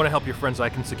says, if you want to help your friends, I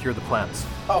can secure the plans.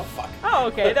 Oh, fuck. Oh,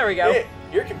 okay, there we go. Hey,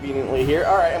 you're conveniently here.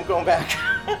 All right, I'm going back.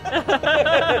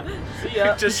 See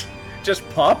ya. Just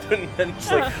pop, and then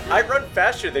it's like, I run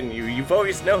faster than you. You've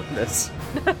always known this.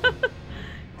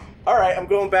 All right, I'm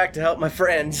going back to help my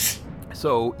friends.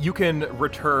 So you can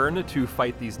return to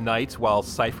fight these knights while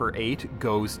Cypher 8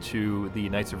 goes to the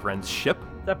Knights of Ren's ship.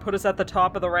 That put us at the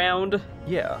top of the round.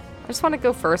 Yeah. I just want to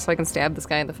go first so I can stab this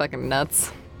guy in the fucking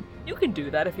nuts. You can do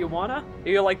that if you wanna.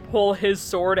 You like pull his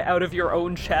sword out of your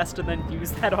own chest and then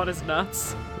use that on his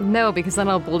nuts. No, because then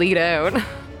I'll bleed out.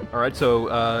 All right,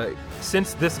 so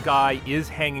since this guy is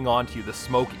hanging on to you, the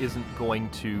smoke isn't going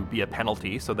to be a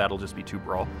penalty, so that'll just be 2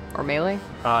 brawl. Or melee.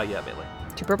 Yeah, melee.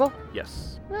 2 purple? Yes.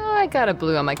 Oh, I got a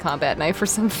blue on my combat knife for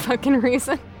some fucking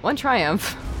reason. 1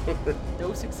 triumph.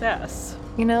 No success.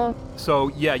 You know? So,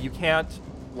 yeah, you can't,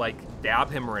 like, stab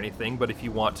him or anything, but if you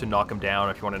want to knock him down,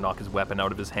 if you want to knock his weapon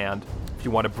out of his hand, if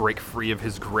you want to break free of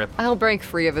his grip. I'll break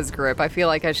free of his grip. I feel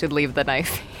like I should leave the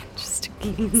knife just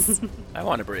in case. I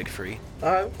want to break free.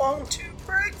 I want to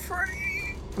break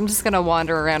free. I'm just gonna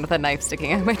wander around with a knife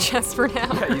sticking out of my chest for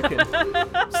now. Yeah, you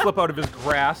can slip out of his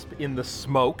grasp in the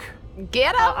smoke.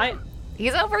 Get him!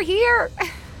 He's over here!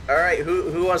 All right,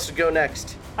 who wants to go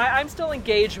next? I'm still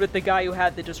engaged with the guy who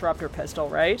had the disruptor pistol,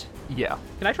 right? Yeah.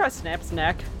 Can I try Snap's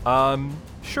neck?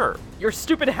 Sure. Your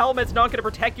stupid helmet's not gonna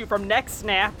protect you from neck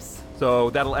snaps.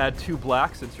 So that'll add 2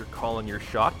 black since you're calling your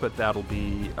shot, but that'll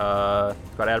be, got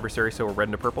adversary, so a red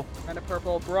and a purple. And a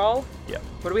purple brawl. Yeah.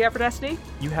 What do we have for Destiny?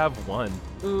 You have 1.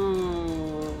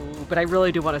 Ooh, but I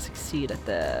really do want to succeed at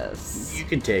this. You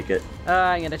can take it.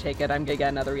 I'm gonna take it. I'm gonna get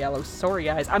another yellow. Sorry,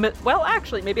 guys. Well,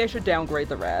 actually, maybe I should downgrade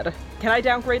the red. Can I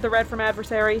downgrade the red from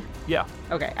adversary? Yeah.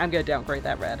 Okay, I'm gonna downgrade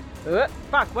that red.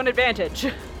 Fuck, 1 advantage.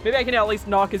 Maybe I can at least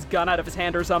knock his gun out of his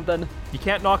hand or something. You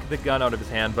can't knock the gun out of his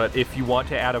hand, but if you want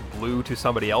to add a blue to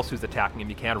somebody else who's attacking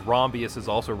him, you can. Rombius is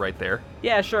also right there.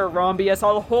 Yeah, sure, Rombius.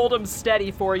 I'll hold him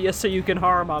steady for you so you can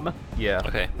harm him. Yeah.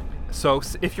 Okay. So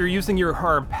if you're using your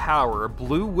harm power,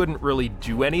 blue wouldn't really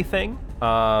do anything.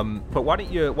 But why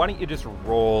don't you just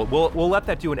roll? We'll let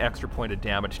that do an extra point of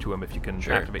damage to him if you can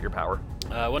activate your power.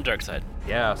 1 dark side.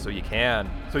 Yeah, so you can.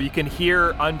 So you can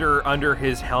hear under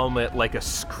his helmet like a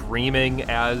screaming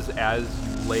as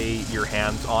you lay your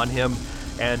hands on him,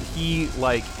 and he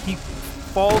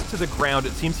falls to the ground.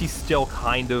 It seems he's still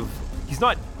he's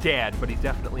not dead, but he's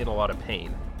definitely in a lot of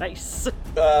pain. Nice.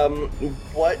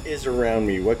 What is around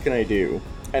me? What can I do?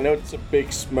 I know it's a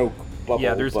big smoke bubble.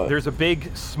 Yeah, there's a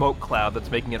big smoke cloud that's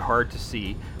making it hard to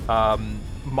see.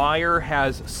 Meyer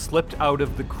has slipped out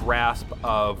of the grasp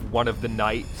of one of the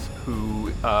knights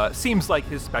who seems like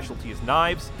his specialty is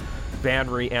knives.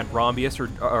 Vanry and Rombius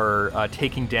are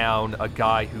taking down a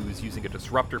guy who's using a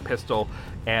disruptor pistol,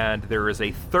 and there is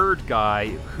a third guy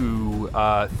who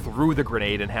threw the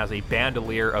grenade and has a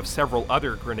bandolier of several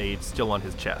other grenades still on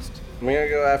his chest. I'm gonna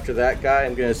go after that guy.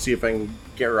 I'm gonna see if I can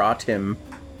garrote him.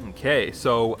 Okay,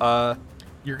 so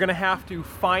you're gonna have to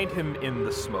find him in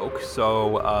the smoke.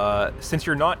 So since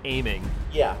you're not aiming,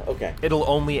 Yeah, okay. it'll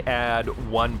only add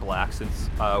 1 black since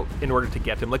in order to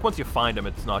get him, like once you find him,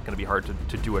 it's not going to be hard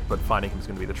to do it, but finding him is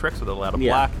going to be the trick, so that'll add a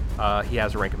black. He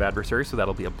has a rank of adversary, so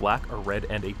that'll be a black, a red,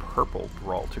 and a purple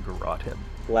brawl to garrote him.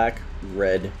 Black,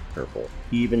 red, purple.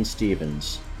 Even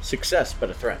Stevens. Success, but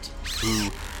a threat. Ooh.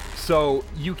 So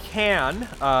you can,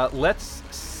 let's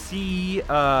see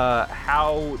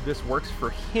how this works for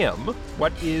him.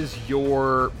 What is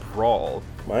your brawl?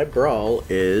 My brawl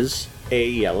is a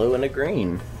yellow and a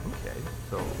green. Okay,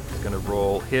 so he's going to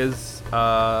roll his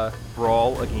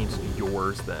brawl against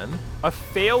yours then. A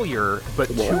failure, but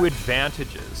What? 2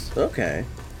 advantages. Okay.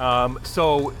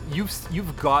 So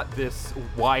you've got this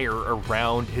wire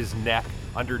around his neck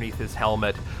underneath his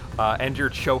helmet, and you're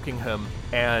choking him,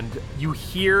 and you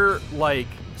hear like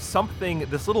something,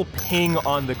 this little ping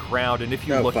on the ground, and if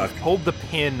you look, fuck. he's pulled the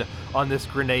pin on this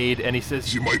grenade, and he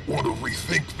says, You might want to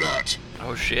rethink that.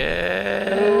 Oh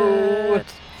shit.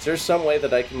 Is there some way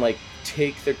that I can, like,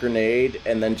 take the grenade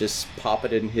and then just pop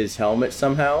it in his helmet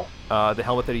somehow? the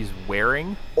helmet that he's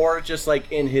wearing. Or just,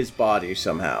 like, in his body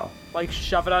somehow? Like,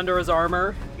 shove it under his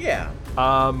armor? Yeah.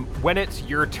 When it's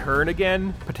your turn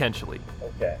again, potentially.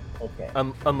 Okay.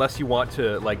 Unless you want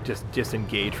to, like, just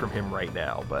disengage from him right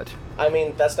now, but... I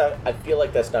mean, that's not... I feel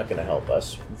like that's not going to help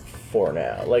us for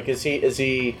now. Like, is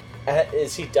he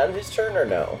done his turn or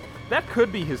no? That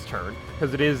could be his turn,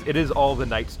 because it is all the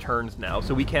knight's turns now,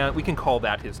 so we can call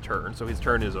that his turn, so his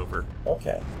turn is over.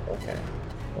 Okay.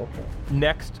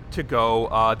 Next to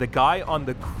go, the guy on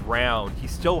the ground, he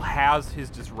still has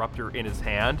his disruptor in his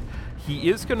hand. He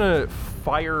is gonna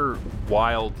fire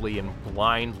wildly and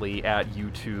blindly at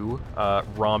you two,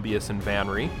 Rombius and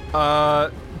Vanry.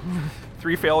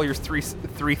 3 failures,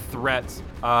 three threats.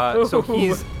 So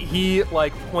he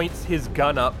like points his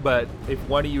gun up, but if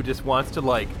one of you just wants to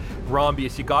like,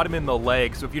 Rombius, you got him in the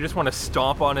leg, so if you just want to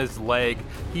stomp on his leg,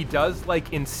 he does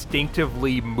like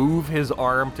instinctively move his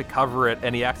arm to cover it,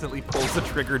 and he accidentally pulls the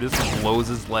trigger, just blows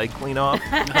his leg clean off.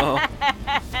 No.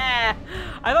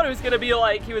 I thought it was gonna be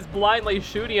like he was blindly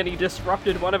shooting and he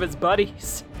disrupted one of his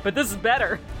buddies. But this is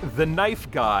better. The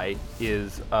knife guy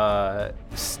is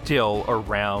still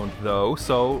around, though,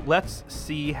 so let's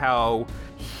see how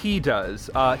he does.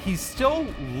 He's still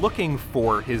looking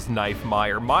for his knife,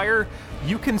 Meyer. Meyer,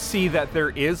 you can see that there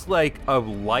is, like, a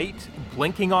light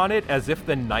blinking on it as if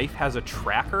the knife has a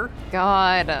tracker.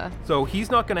 God. So he's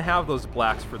not going to have those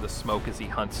blacks for the smoke as he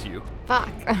hunts you. Fuck.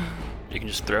 You can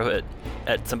just throw it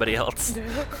at somebody else.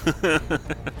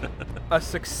 A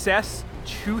success,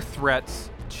 2 threats,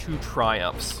 2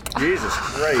 triumphs. Jesus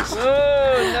Christ.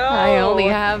 Oh, no. I only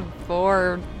have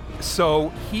 4.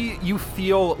 So you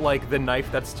feel like the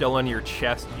knife that's still on your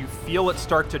chest, you feel it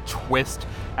start to twist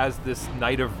as this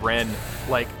Knight of Ren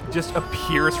like just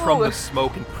appears from the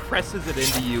smoke and presses it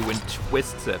into you and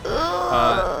twists it.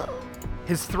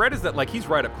 His threat is that like he's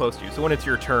right up close to you, so when it's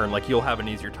your turn, like you'll have an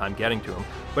easier time getting to him.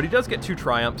 But he does get 2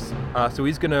 triumphs, so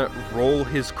he's gonna roll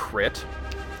his crit.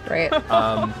 Great.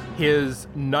 His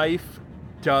knife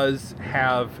does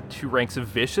have 2 ranks of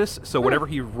vicious, so whatever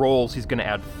he rolls, he's gonna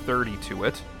add 30 to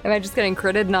it. Am I just getting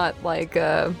critted, not like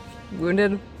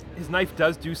wounded? His knife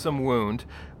does do some wound,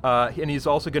 and he's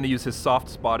also going to use his soft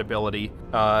spot ability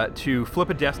to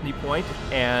flip a destiny point,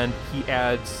 and he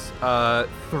adds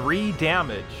 3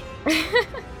 damage.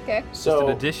 Okay. Just an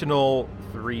additional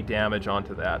 3 damage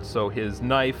onto that. So his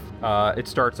knife, it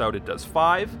starts out, it does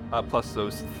 5, plus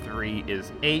those 3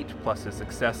 is 8, plus his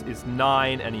success is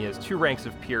 9, and he has 2 ranks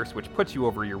of pierce, which puts you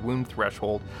over your wound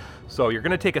threshold. So you're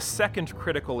going to take a second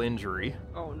critical injury.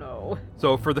 Oh, no.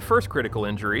 So for the first critical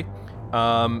injury,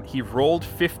 he rolled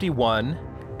 51,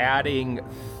 adding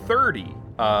 30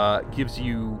 gives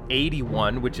you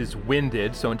 81, which is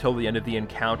winded, so until the end of the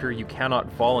encounter, you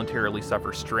cannot voluntarily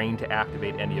suffer strain to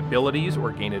activate any abilities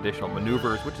or gain additional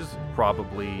maneuvers, which is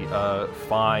probably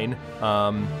fine.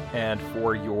 And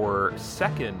for your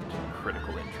second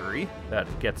critical injury, that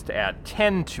gets to add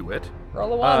 10 to it.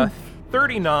 Roll a 1.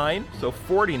 39, so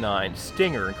 49.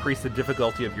 Stinger, increase the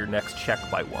difficulty of your next check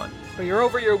by 1. But you're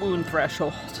over your wound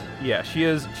threshold. Yeah, she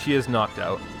is knocked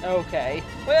out. Okay.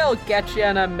 We'll get you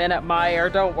in a minute, Meyer.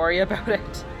 Don't worry about it.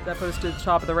 Is that posted at the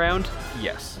top of the round?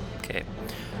 Yes. Okay.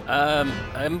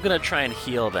 I'm gonna try and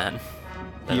heal then.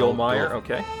 Heal Meyer,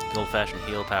 okay. The old-fashioned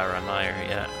heal power on Meyer,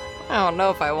 yeah. I don't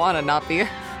know if I want to not be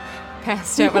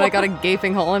passed out when I got a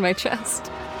gaping hole in my chest.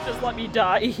 Just let me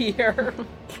die here.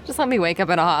 Just let me wake up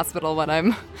in a hospital when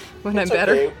I'm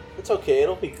better. Okay. It's okay.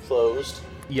 It'll be closed.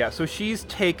 Yeah, so she's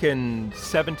taken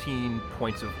 17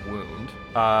 points of wound.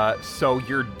 So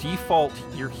your default,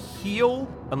 your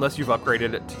heal, unless you've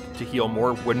upgraded it to heal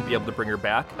more, wouldn't be able to bring her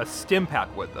back. A stim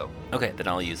pack would, though. Okay, then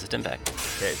I'll use the stim pack.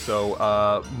 Okay,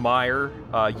 so Meyer,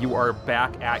 you are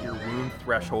back at your wound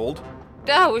threshold.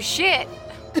 Oh, shit.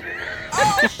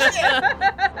 That's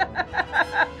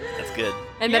good.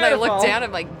 And then I look Beautiful. down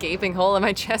at my gaping hole in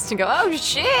my chest and go, oh,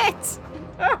 shit.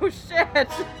 Oh shit!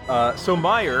 So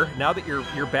Meyer, now that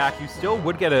you're back, you still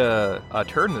would get a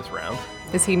turn this round.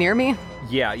 Is he near me?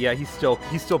 Yeah, he's still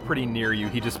pretty near you.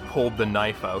 He just pulled the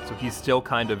knife out, so he's still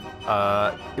kind of.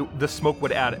 The smoke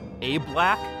would add a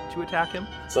black to attack him.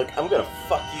 It's like, I'm gonna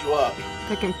fuck you up.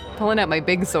 I'm pulling out my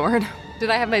big sword. Did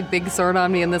I have my big sword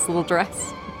on me in this little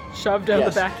dress? Shoved down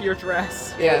Yes. the back of your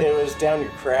dress. Yeah, it was down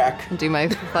your crack. Do my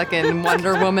fucking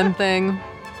Wonder Woman thing.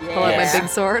 Pull out my Yeah. big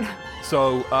sword.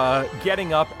 So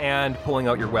getting up and pulling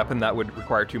out your weapon, that would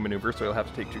require 2 maneuvers, so you'll have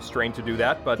to take 2 strain to do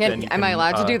that. But then you Am I can,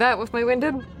 allowed to do that with my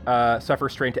winded? Suffer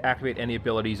strain to activate any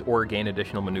abilities or gain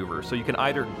additional maneuvers. So you can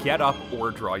either get up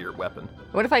or draw your weapon.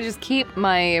 What if I just keep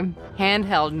my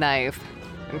handheld knife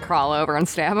and crawl over and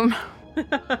stab him?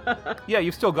 Yeah,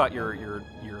 you've still got your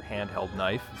handheld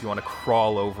knife. If you want to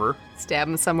crawl over, Stab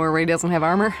him somewhere where he doesn't have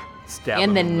armor? stab In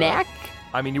him the neck?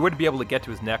 I mean, you wouldn't be able to get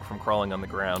to his neck from crawling on the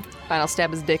ground. Fine, I'll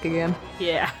stab his dick again.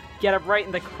 Yeah. Get him right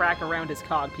in the crack around his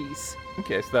codpiece.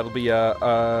 Okay, so that'll be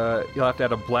you'll have to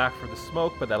add a black for the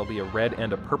smoke, but that'll be a red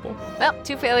and a purple. Well,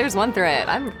 2 failures, 1 threat.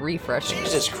 I'm refreshing.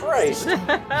 Jesus Christ.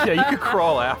 Yeah, you could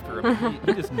crawl after him.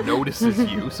 He just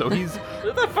notices you, so he's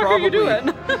What the fuck are you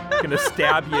doing? gonna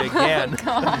stab you again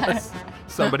unless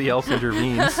somebody else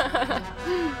intervenes.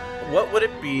 What would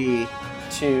it be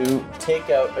to take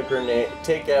out a grenade,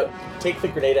 take the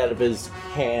grenade out of his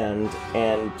hand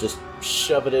and just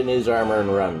shove it in his armor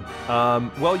and run?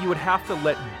 Well, you would have to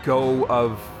let go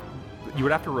of. You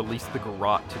would have to release the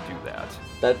garrote to do that.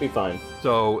 That'd be fine.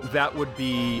 So that would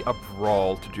be a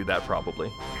brawl to do that, probably.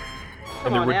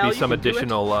 And there on, would Al, be you some can do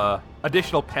it.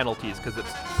 additional penalties because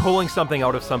it's pulling something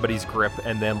out of somebody's grip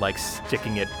and then like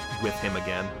sticking it with him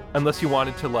again. Unless you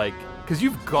wanted to like, because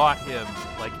you've got him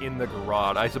like in the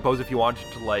garrote. I suppose if you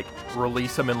wanted to like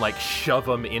release him and like shove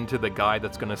him into the guy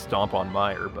that's gonna stomp on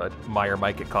Meyer, but Meyer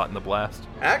might get caught in the blast.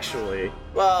 Actually,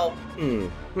 well,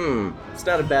 it's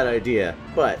not a bad idea,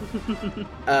 but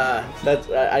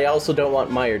I also don't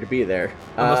want Meyer to be there.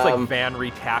 Unless like Van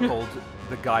retackled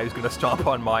the guy who's gonna stomp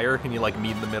on Meyer and you like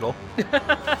meet in the middle.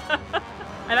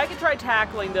 And I can try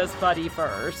tackling this buddy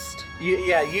first.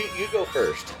 you go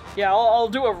first. Yeah, I'll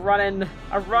do a run-in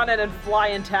and fly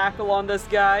and tackle on this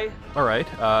guy. All right,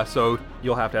 so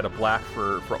you'll have to add a black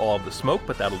for all of the smoke,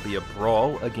 but that'll be a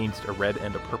brawl against a red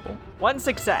and a purple. 1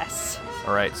 success.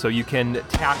 All right, so you can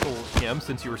tackle him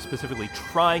since you were specifically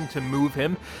trying to move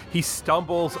him. He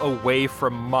stumbles away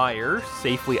from Meyer,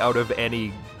 safely out of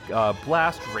any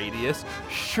blast radius.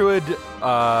 Should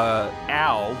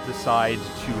Al decide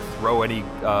to throw any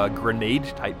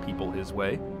grenade-type people his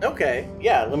way. Okay,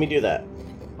 yeah, let me do that.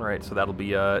 All right, so that'll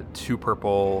be 2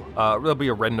 purple. There'll be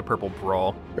a red and a purple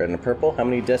brawl. Red and purple. How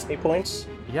many destiny points?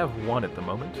 You have 1 at the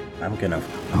moment. I'm gonna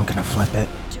flip it.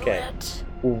 Okay.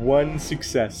 1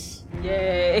 success.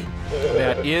 Yay.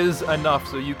 That is enough,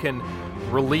 so you can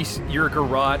release your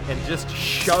garrote and just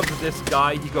shove this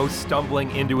guy. He goes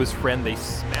stumbling into his friend. They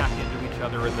smack into each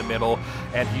other in the middle,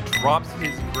 and he drops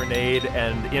his grenade,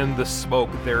 and in the smoke,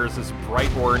 there's this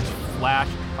bright orange flash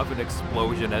of an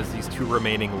explosion as these 2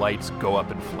 remaining lights go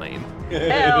up in flame.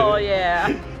 Hell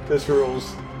yeah. This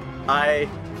rules. I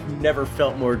never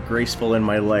felt more graceful in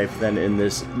my life than in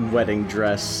this wedding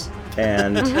dress,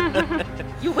 and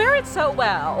You wear it so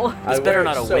well. This I better wear it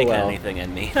not so awaken well. anything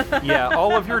in me. Yeah,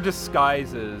 all of your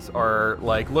disguises are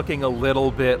like looking a little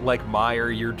bit like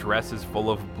Meyer. Your dress is full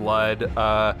of blood.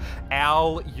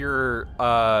 Al, your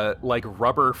like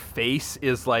rubber face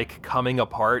is like coming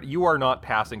apart. You are not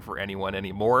passing for anyone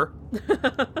anymore.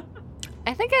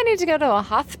 I think I need to go to a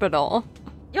hospital.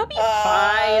 You'll be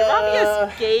fine.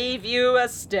 Robius gave you a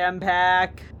stem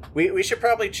pack. we should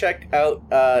probably check out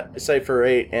Cypher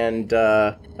 8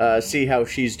 and see how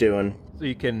she's doing. So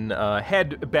you can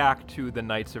head back to the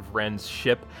Knights of Ren's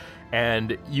ship,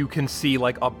 and you can see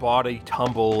like a body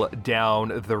tumble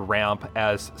down the ramp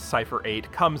as Cypher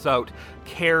 8 comes out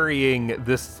carrying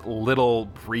this little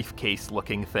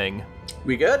briefcase-looking thing.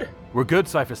 We good? We're good,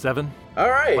 Cypher 7. All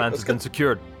right. Plans has been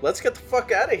secured. Let's get the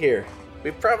fuck out of here.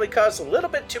 We've probably caused a little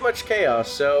bit too much chaos,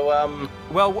 so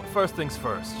Well, first things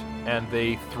first. And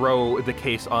they throw the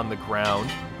case on the ground.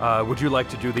 Would you like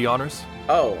to do the honors?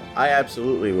 Oh, I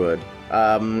absolutely would.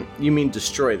 You mean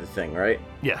destroy the thing, right?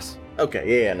 Yes.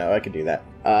 Okay, yeah, no, I could do that.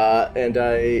 And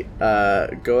I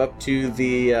go up to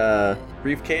the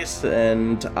briefcase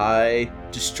and I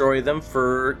destroy them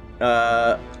for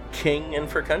king and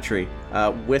for country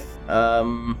with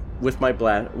my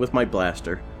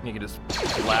blaster. You can just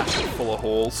blast it full of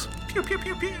holes. Pew, pew,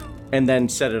 pew, pew. And then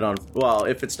set it on. Well,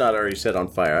 if it's not already set on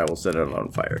fire, I will set it on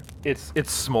fire. It's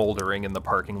smoldering in the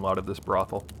parking lot of this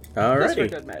brothol. Just for Alrighty.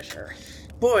 good measure.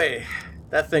 boy,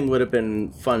 that thing would have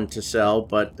been fun to sell,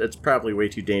 but it's probably way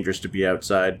too dangerous to be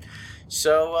outside.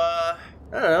 So, I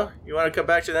don't know. You want to come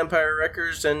back to the Empire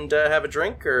Wreckers and have a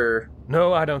drink, or...?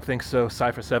 No, I don't think so,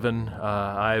 Cypher 7.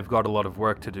 I've got a lot of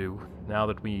work to do. Now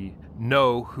that we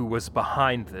know who was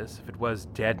behind this, if it was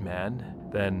Deadman,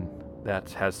 then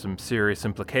that has some serious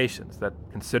implications. That,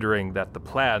 considering that the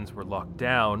plans were locked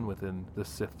down within the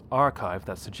Sith archive,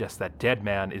 that suggests that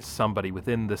Deadman is somebody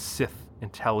within the Sith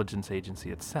intelligence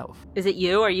agency itself. Is it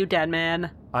you? Are you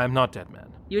Deadman? I'm not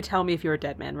Deadman. You tell me if you're a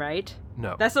Deadman, right?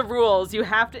 No. That's the rules. You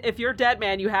have to. If you're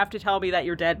Deadman, you have to tell me that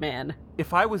you're Deadman.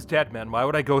 If I was Deadman, why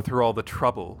would I go through all the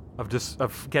trouble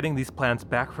of getting these plans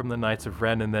back from the Knights of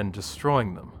Ren and then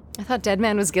destroying them? I thought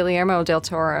Deadman was Guillermo del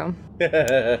Toro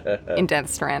in Death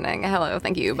Stranding. Hello,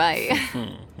 thank you, bye.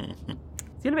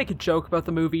 He's gonna make a joke about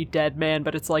the movie Deadman,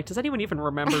 but it's like, does anyone even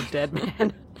remember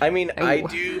Deadman? I mean, Ooh. I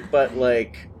do, but,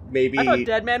 like, maybe... I thought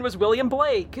Deadman was William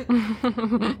Blake.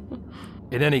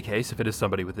 In any case, if it is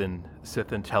somebody within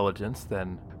Sith intelligence,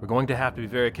 then we're going to have to be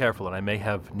very careful, and I may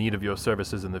have need of your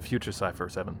services in the future, Cypher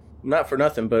 7. Not for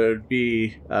nothing, but it would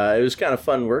be... it was kind of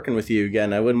fun working with you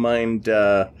again. I wouldn't mind...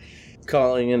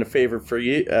 calling in a favor for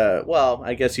you. Well,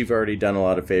 I guess you've already done a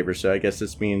lot of favors, so I guess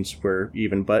this means we're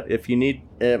even. But if you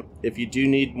do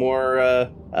need more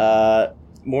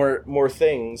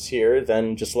things here,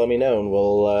 then just let me know, and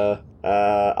we'll.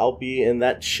 I'll be in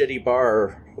that shitty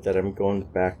bar that I'm going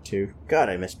back to. God,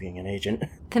 I miss being an agent.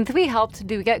 Since we helped,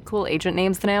 do we get cool agent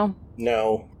names now?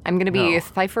 No, I'm gonna be No.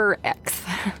 Cypher X.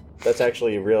 that's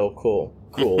actually real cool.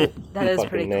 Cool. That is fucking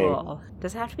pretty name. cool.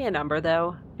 Does it have to be a number,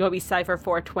 though? You want to be Cypher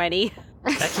 420?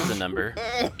 X is a number.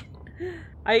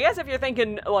 I guess if you're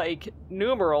thinking, like,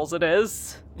 numerals, it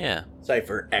is. Yeah.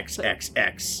 Cypher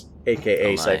XXX, aka Oh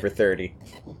my. Cypher 30.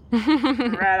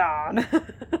 Right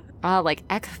on. Like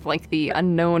X, like the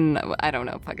unknown, I don't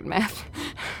know, fucking math.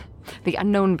 The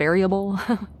unknown variable.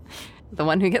 The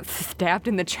one who gets stabbed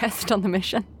in the chest on the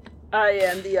mission. I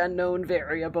am the unknown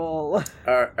variable.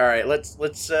 All right, let's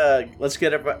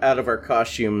get out of our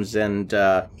costumes and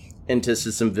into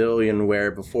civilian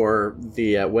wear before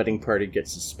the wedding party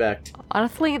gets suspect.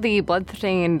 Honestly, the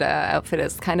bloodstained outfit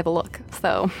is kind of a look,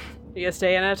 so... You gonna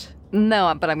stay in it?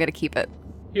 No, but I'm gonna keep it.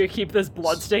 You keep this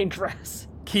bloodstained dress.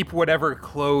 Keep whatever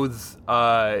clothes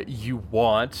you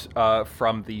want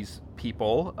from these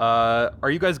people. Are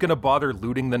you guys gonna bother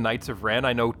looting the Knights of Ren?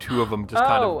 I know two of them just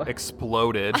kind of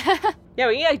exploded. Yeah,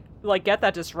 we need to, like, get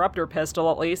that disruptor pistol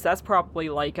at least. That's probably,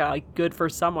 like, good for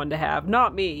someone to have.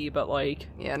 Not me, but, like...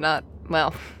 Yeah, not...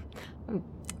 well...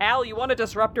 Al, you want a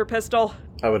disruptor pistol?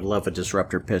 I would love a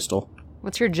disruptor pistol.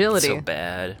 What's your agility? So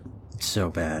bad. So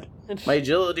bad. My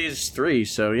agility is 3,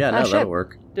 so yeah, no, shit. that'll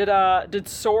work. Did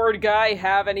Sword Guy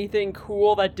have anything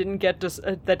cool that didn't get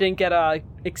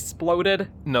exploded?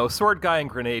 No, Sword Guy and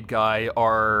Grenade Guy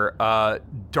are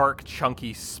dark,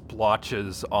 chunky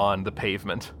splotches on the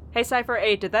pavement. Hey, Cypher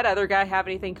 8, did that other guy have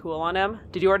anything cool on him?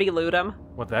 Did you already loot him?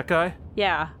 What, that guy?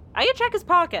 Yeah. I can check his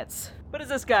pockets. What does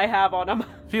this guy have on him?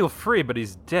 Feel free, but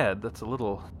he's dead. That's a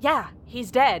little... Yeah, he's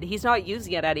dead. He's not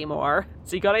using it anymore.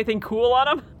 So you got anything cool on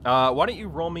him? why don't you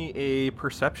roll me a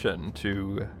perception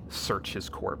to search his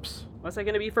corpse? What's that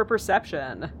gonna be for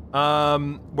perception?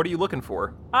 What are you looking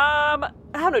for? I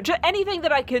don't know, anything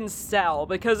that I can sell,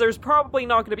 because there's probably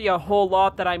not gonna be a whole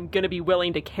lot that I'm gonna be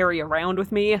willing to carry around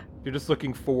with me. If you're just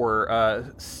looking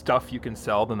for stuff you can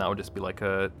sell, then that would just be like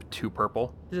a 2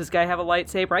 purple. Does this guy have a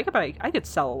lightsaber? I could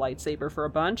sell a lightsaber for a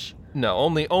bunch. No,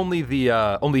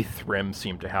 only Thrym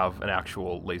seemed to have an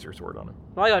actual laser sword on him.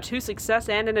 Well, I got 2 success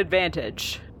and an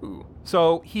advantage. Ooh.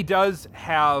 So he does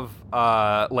have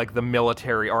like the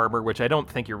military armor, which I don't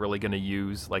think you're really going to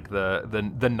use, like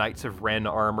the Knights of Ren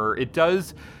armor. It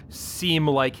does seem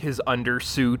like his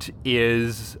undersuit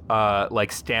is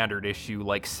like standard issue,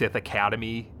 like Sith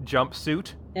Academy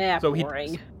jumpsuit. Yeah, So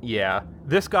boring. Yeah,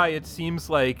 this guy, it seems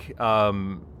like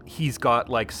he's got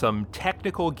like some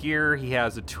technical gear. He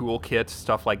has a toolkit,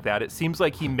 stuff like that. It seems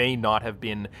like he may not have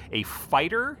been a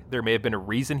fighter. There may have been a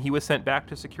reason he was sent back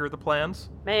to secure the plans.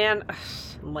 Man,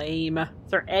 lame. Is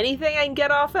there anything I can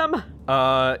get off him?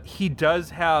 He does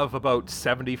have about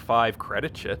 75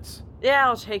 credit chits. Yeah,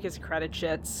 I'll take his credit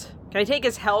shits. Can I take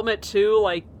his helmet too,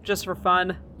 like, just for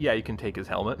fun? Yeah, you can take his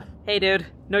helmet. Hey, dude.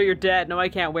 No, you're dead. No, I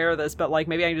can't wear this, but, like,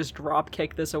 maybe I can just drop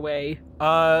kick this away.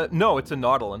 No, it's a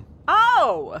Nautilin.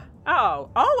 Oh,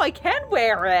 I can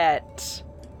wear it.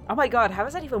 Oh my god, how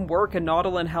does that even work, a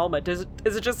Nautilin helmet? Is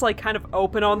it just, like, kind of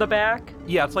open on the back?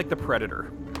 Yeah, it's like the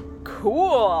Predator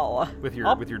Cool. with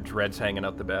your dreads hanging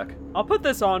out the back. I'll put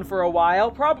this on for a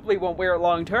while. Probably won't wear it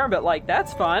long term, but, like,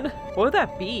 that's fun. What would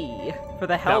that be for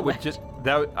the helmet?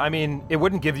 It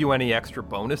wouldn't give you any extra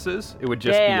bonuses. It would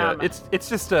just Damn. be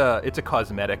it's a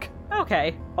cosmetic.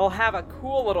 Okay, I'll have a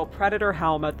cool little predator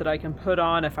helmet that I can put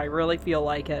on if I really feel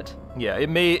like it. Yeah, it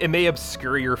may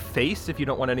obscure your face if you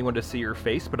don't want anyone to see your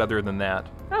face, but other than that.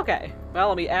 Okay, well,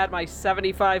 let me add my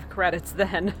 75 credits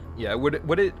then. Yeah, what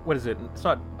is it? It's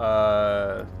not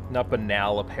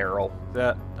banal apparel.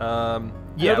 That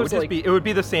yeah, it would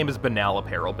be the same as banal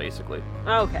apparel basically.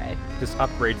 Okay. Just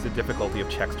upgrades the difficulty of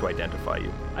checks to identify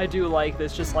you. I do like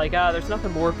this, just like, there's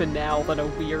nothing more banal than a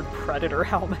weird predator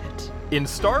helmet. In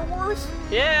Star Wars?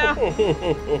 Yeah.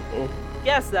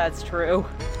 Yes, that's true.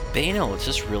 Banal, it's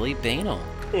just really banal.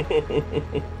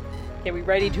 Okay, we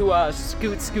ready to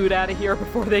scoot out of here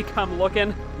before they come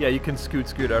looking? Yeah, you can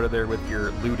scoot out of there with your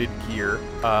looted gear.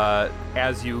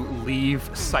 As you leave,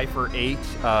 Cypher 8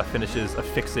 finishes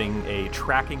affixing a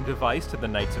tracking device to the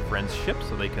Knights of Ren's ship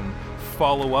so they can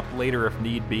follow up later if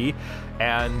need be.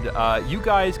 And you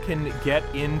guys can get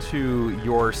into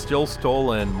your still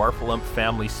stolen Marfalump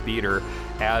family speeder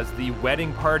as the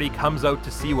wedding party comes out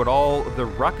to see what all the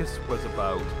ruckus was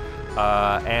about.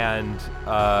 I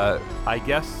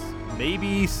guess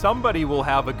maybe somebody will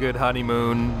have a good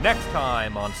honeymoon next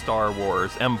time on Star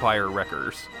Wars Empire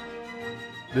Wreckers.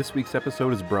 This week's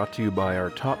episode is brought to you by our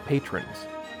top patrons: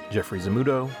 Jeffrey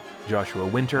Zamudo, Joshua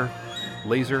Winter,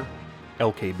 Laser,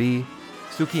 LKB,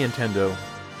 Suki Nintendo,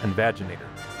 and Vaginator.